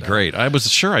 That'd be great. I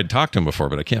was sure I'd talked to him before,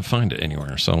 but I can't find it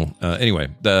anywhere. So anyway,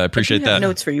 I appreciate that.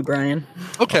 Notes for you, Brian.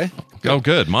 Okay. Oh,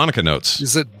 good. Monica notes.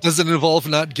 Does it involve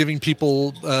not giving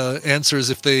people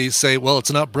answers if they say, "Well,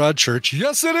 it's not Broadchurch"?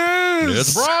 Yes, it is.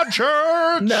 It's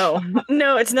Broadchurch.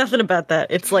 No, it's nothing about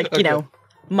that. It's like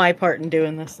my part in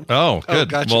doing this. Oh, good.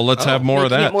 Gotcha. Well, let's have more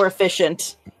of Making that. it more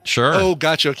efficient. Sure. Oh,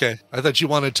 gotcha. Okay. I thought you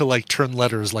wanted to like turn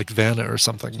letters like Vanna or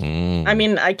something. I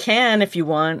mean, I can if you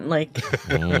want. Like,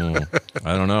 I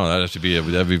don't know. That'd be a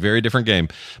very different game.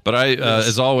 But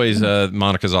as always,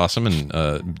 Monica's awesome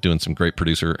and doing some great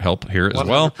producer help here as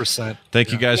well. 100%.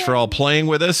 Thank you guys for all playing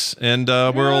with us, and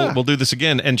we'll do this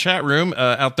again. And chat room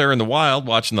out there in the wild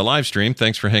watching the live stream.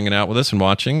 Thanks for hanging out with us and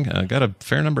watching. Got a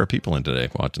fair number of people in today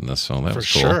watching this, so that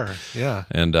was cool. Sure. Yeah.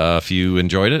 And if you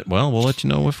enjoyed it, well, we'll let you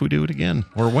know if we do it again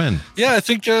or when. Yeah, I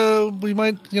think we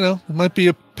might, it might be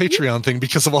a Patreon thing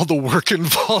because of all the work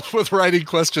involved with writing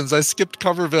questions. I skipped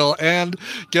Coverville and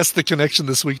guessed the connection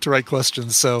this week to write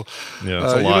questions. So, yeah,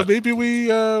 it's a lot. Maybe we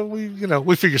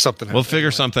figure something out. We'll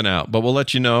figure something out, but we'll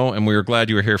let you know. And we were glad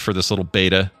you were here for this little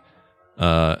beta.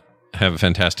 Have a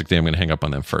fantastic day. I'm going to hang up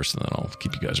on them first, and then I'll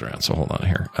keep you guys around. So hold on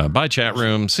here. Bye, chat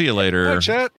room. See you later. Bye,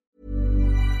 chat.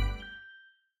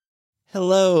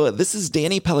 Hello, this is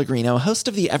Danny Pellegrino, host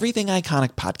of the Everything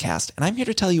Iconic podcast, and I'm here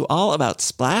to tell you all about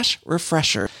Splash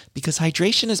Refresher, because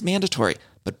hydration is mandatory,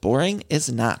 but boring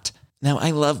is not. Now,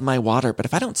 I love my water, but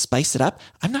if I don't spice it up,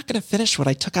 I'm not going to finish what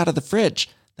I took out of the fridge.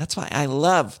 That's why I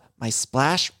love my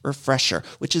Splash Refresher,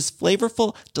 which is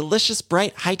flavorful, delicious,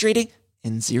 bright, hydrating,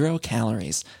 and 0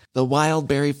 calories. The wild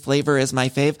berry flavor is my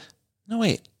fave. No,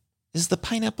 wait, is the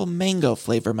pineapple mango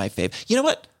flavor my fave? You know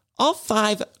what? All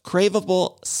 5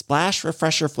 craveable Splash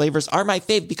Refresher flavors are my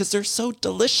fave because they're so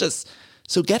delicious.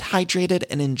 So get hydrated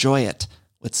and enjoy it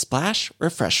with Splash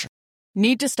Refresher.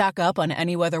 Need to stock up on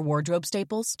any weather wardrobe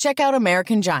staples? Check out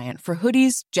American Giant for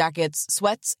hoodies, jackets,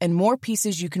 sweats, and more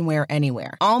pieces you can wear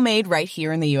anywhere. All made right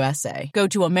here in the USA. Go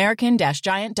to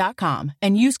American-Giant.com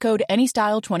and use code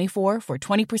ANYSTYLE24 for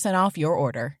 20% off your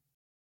order.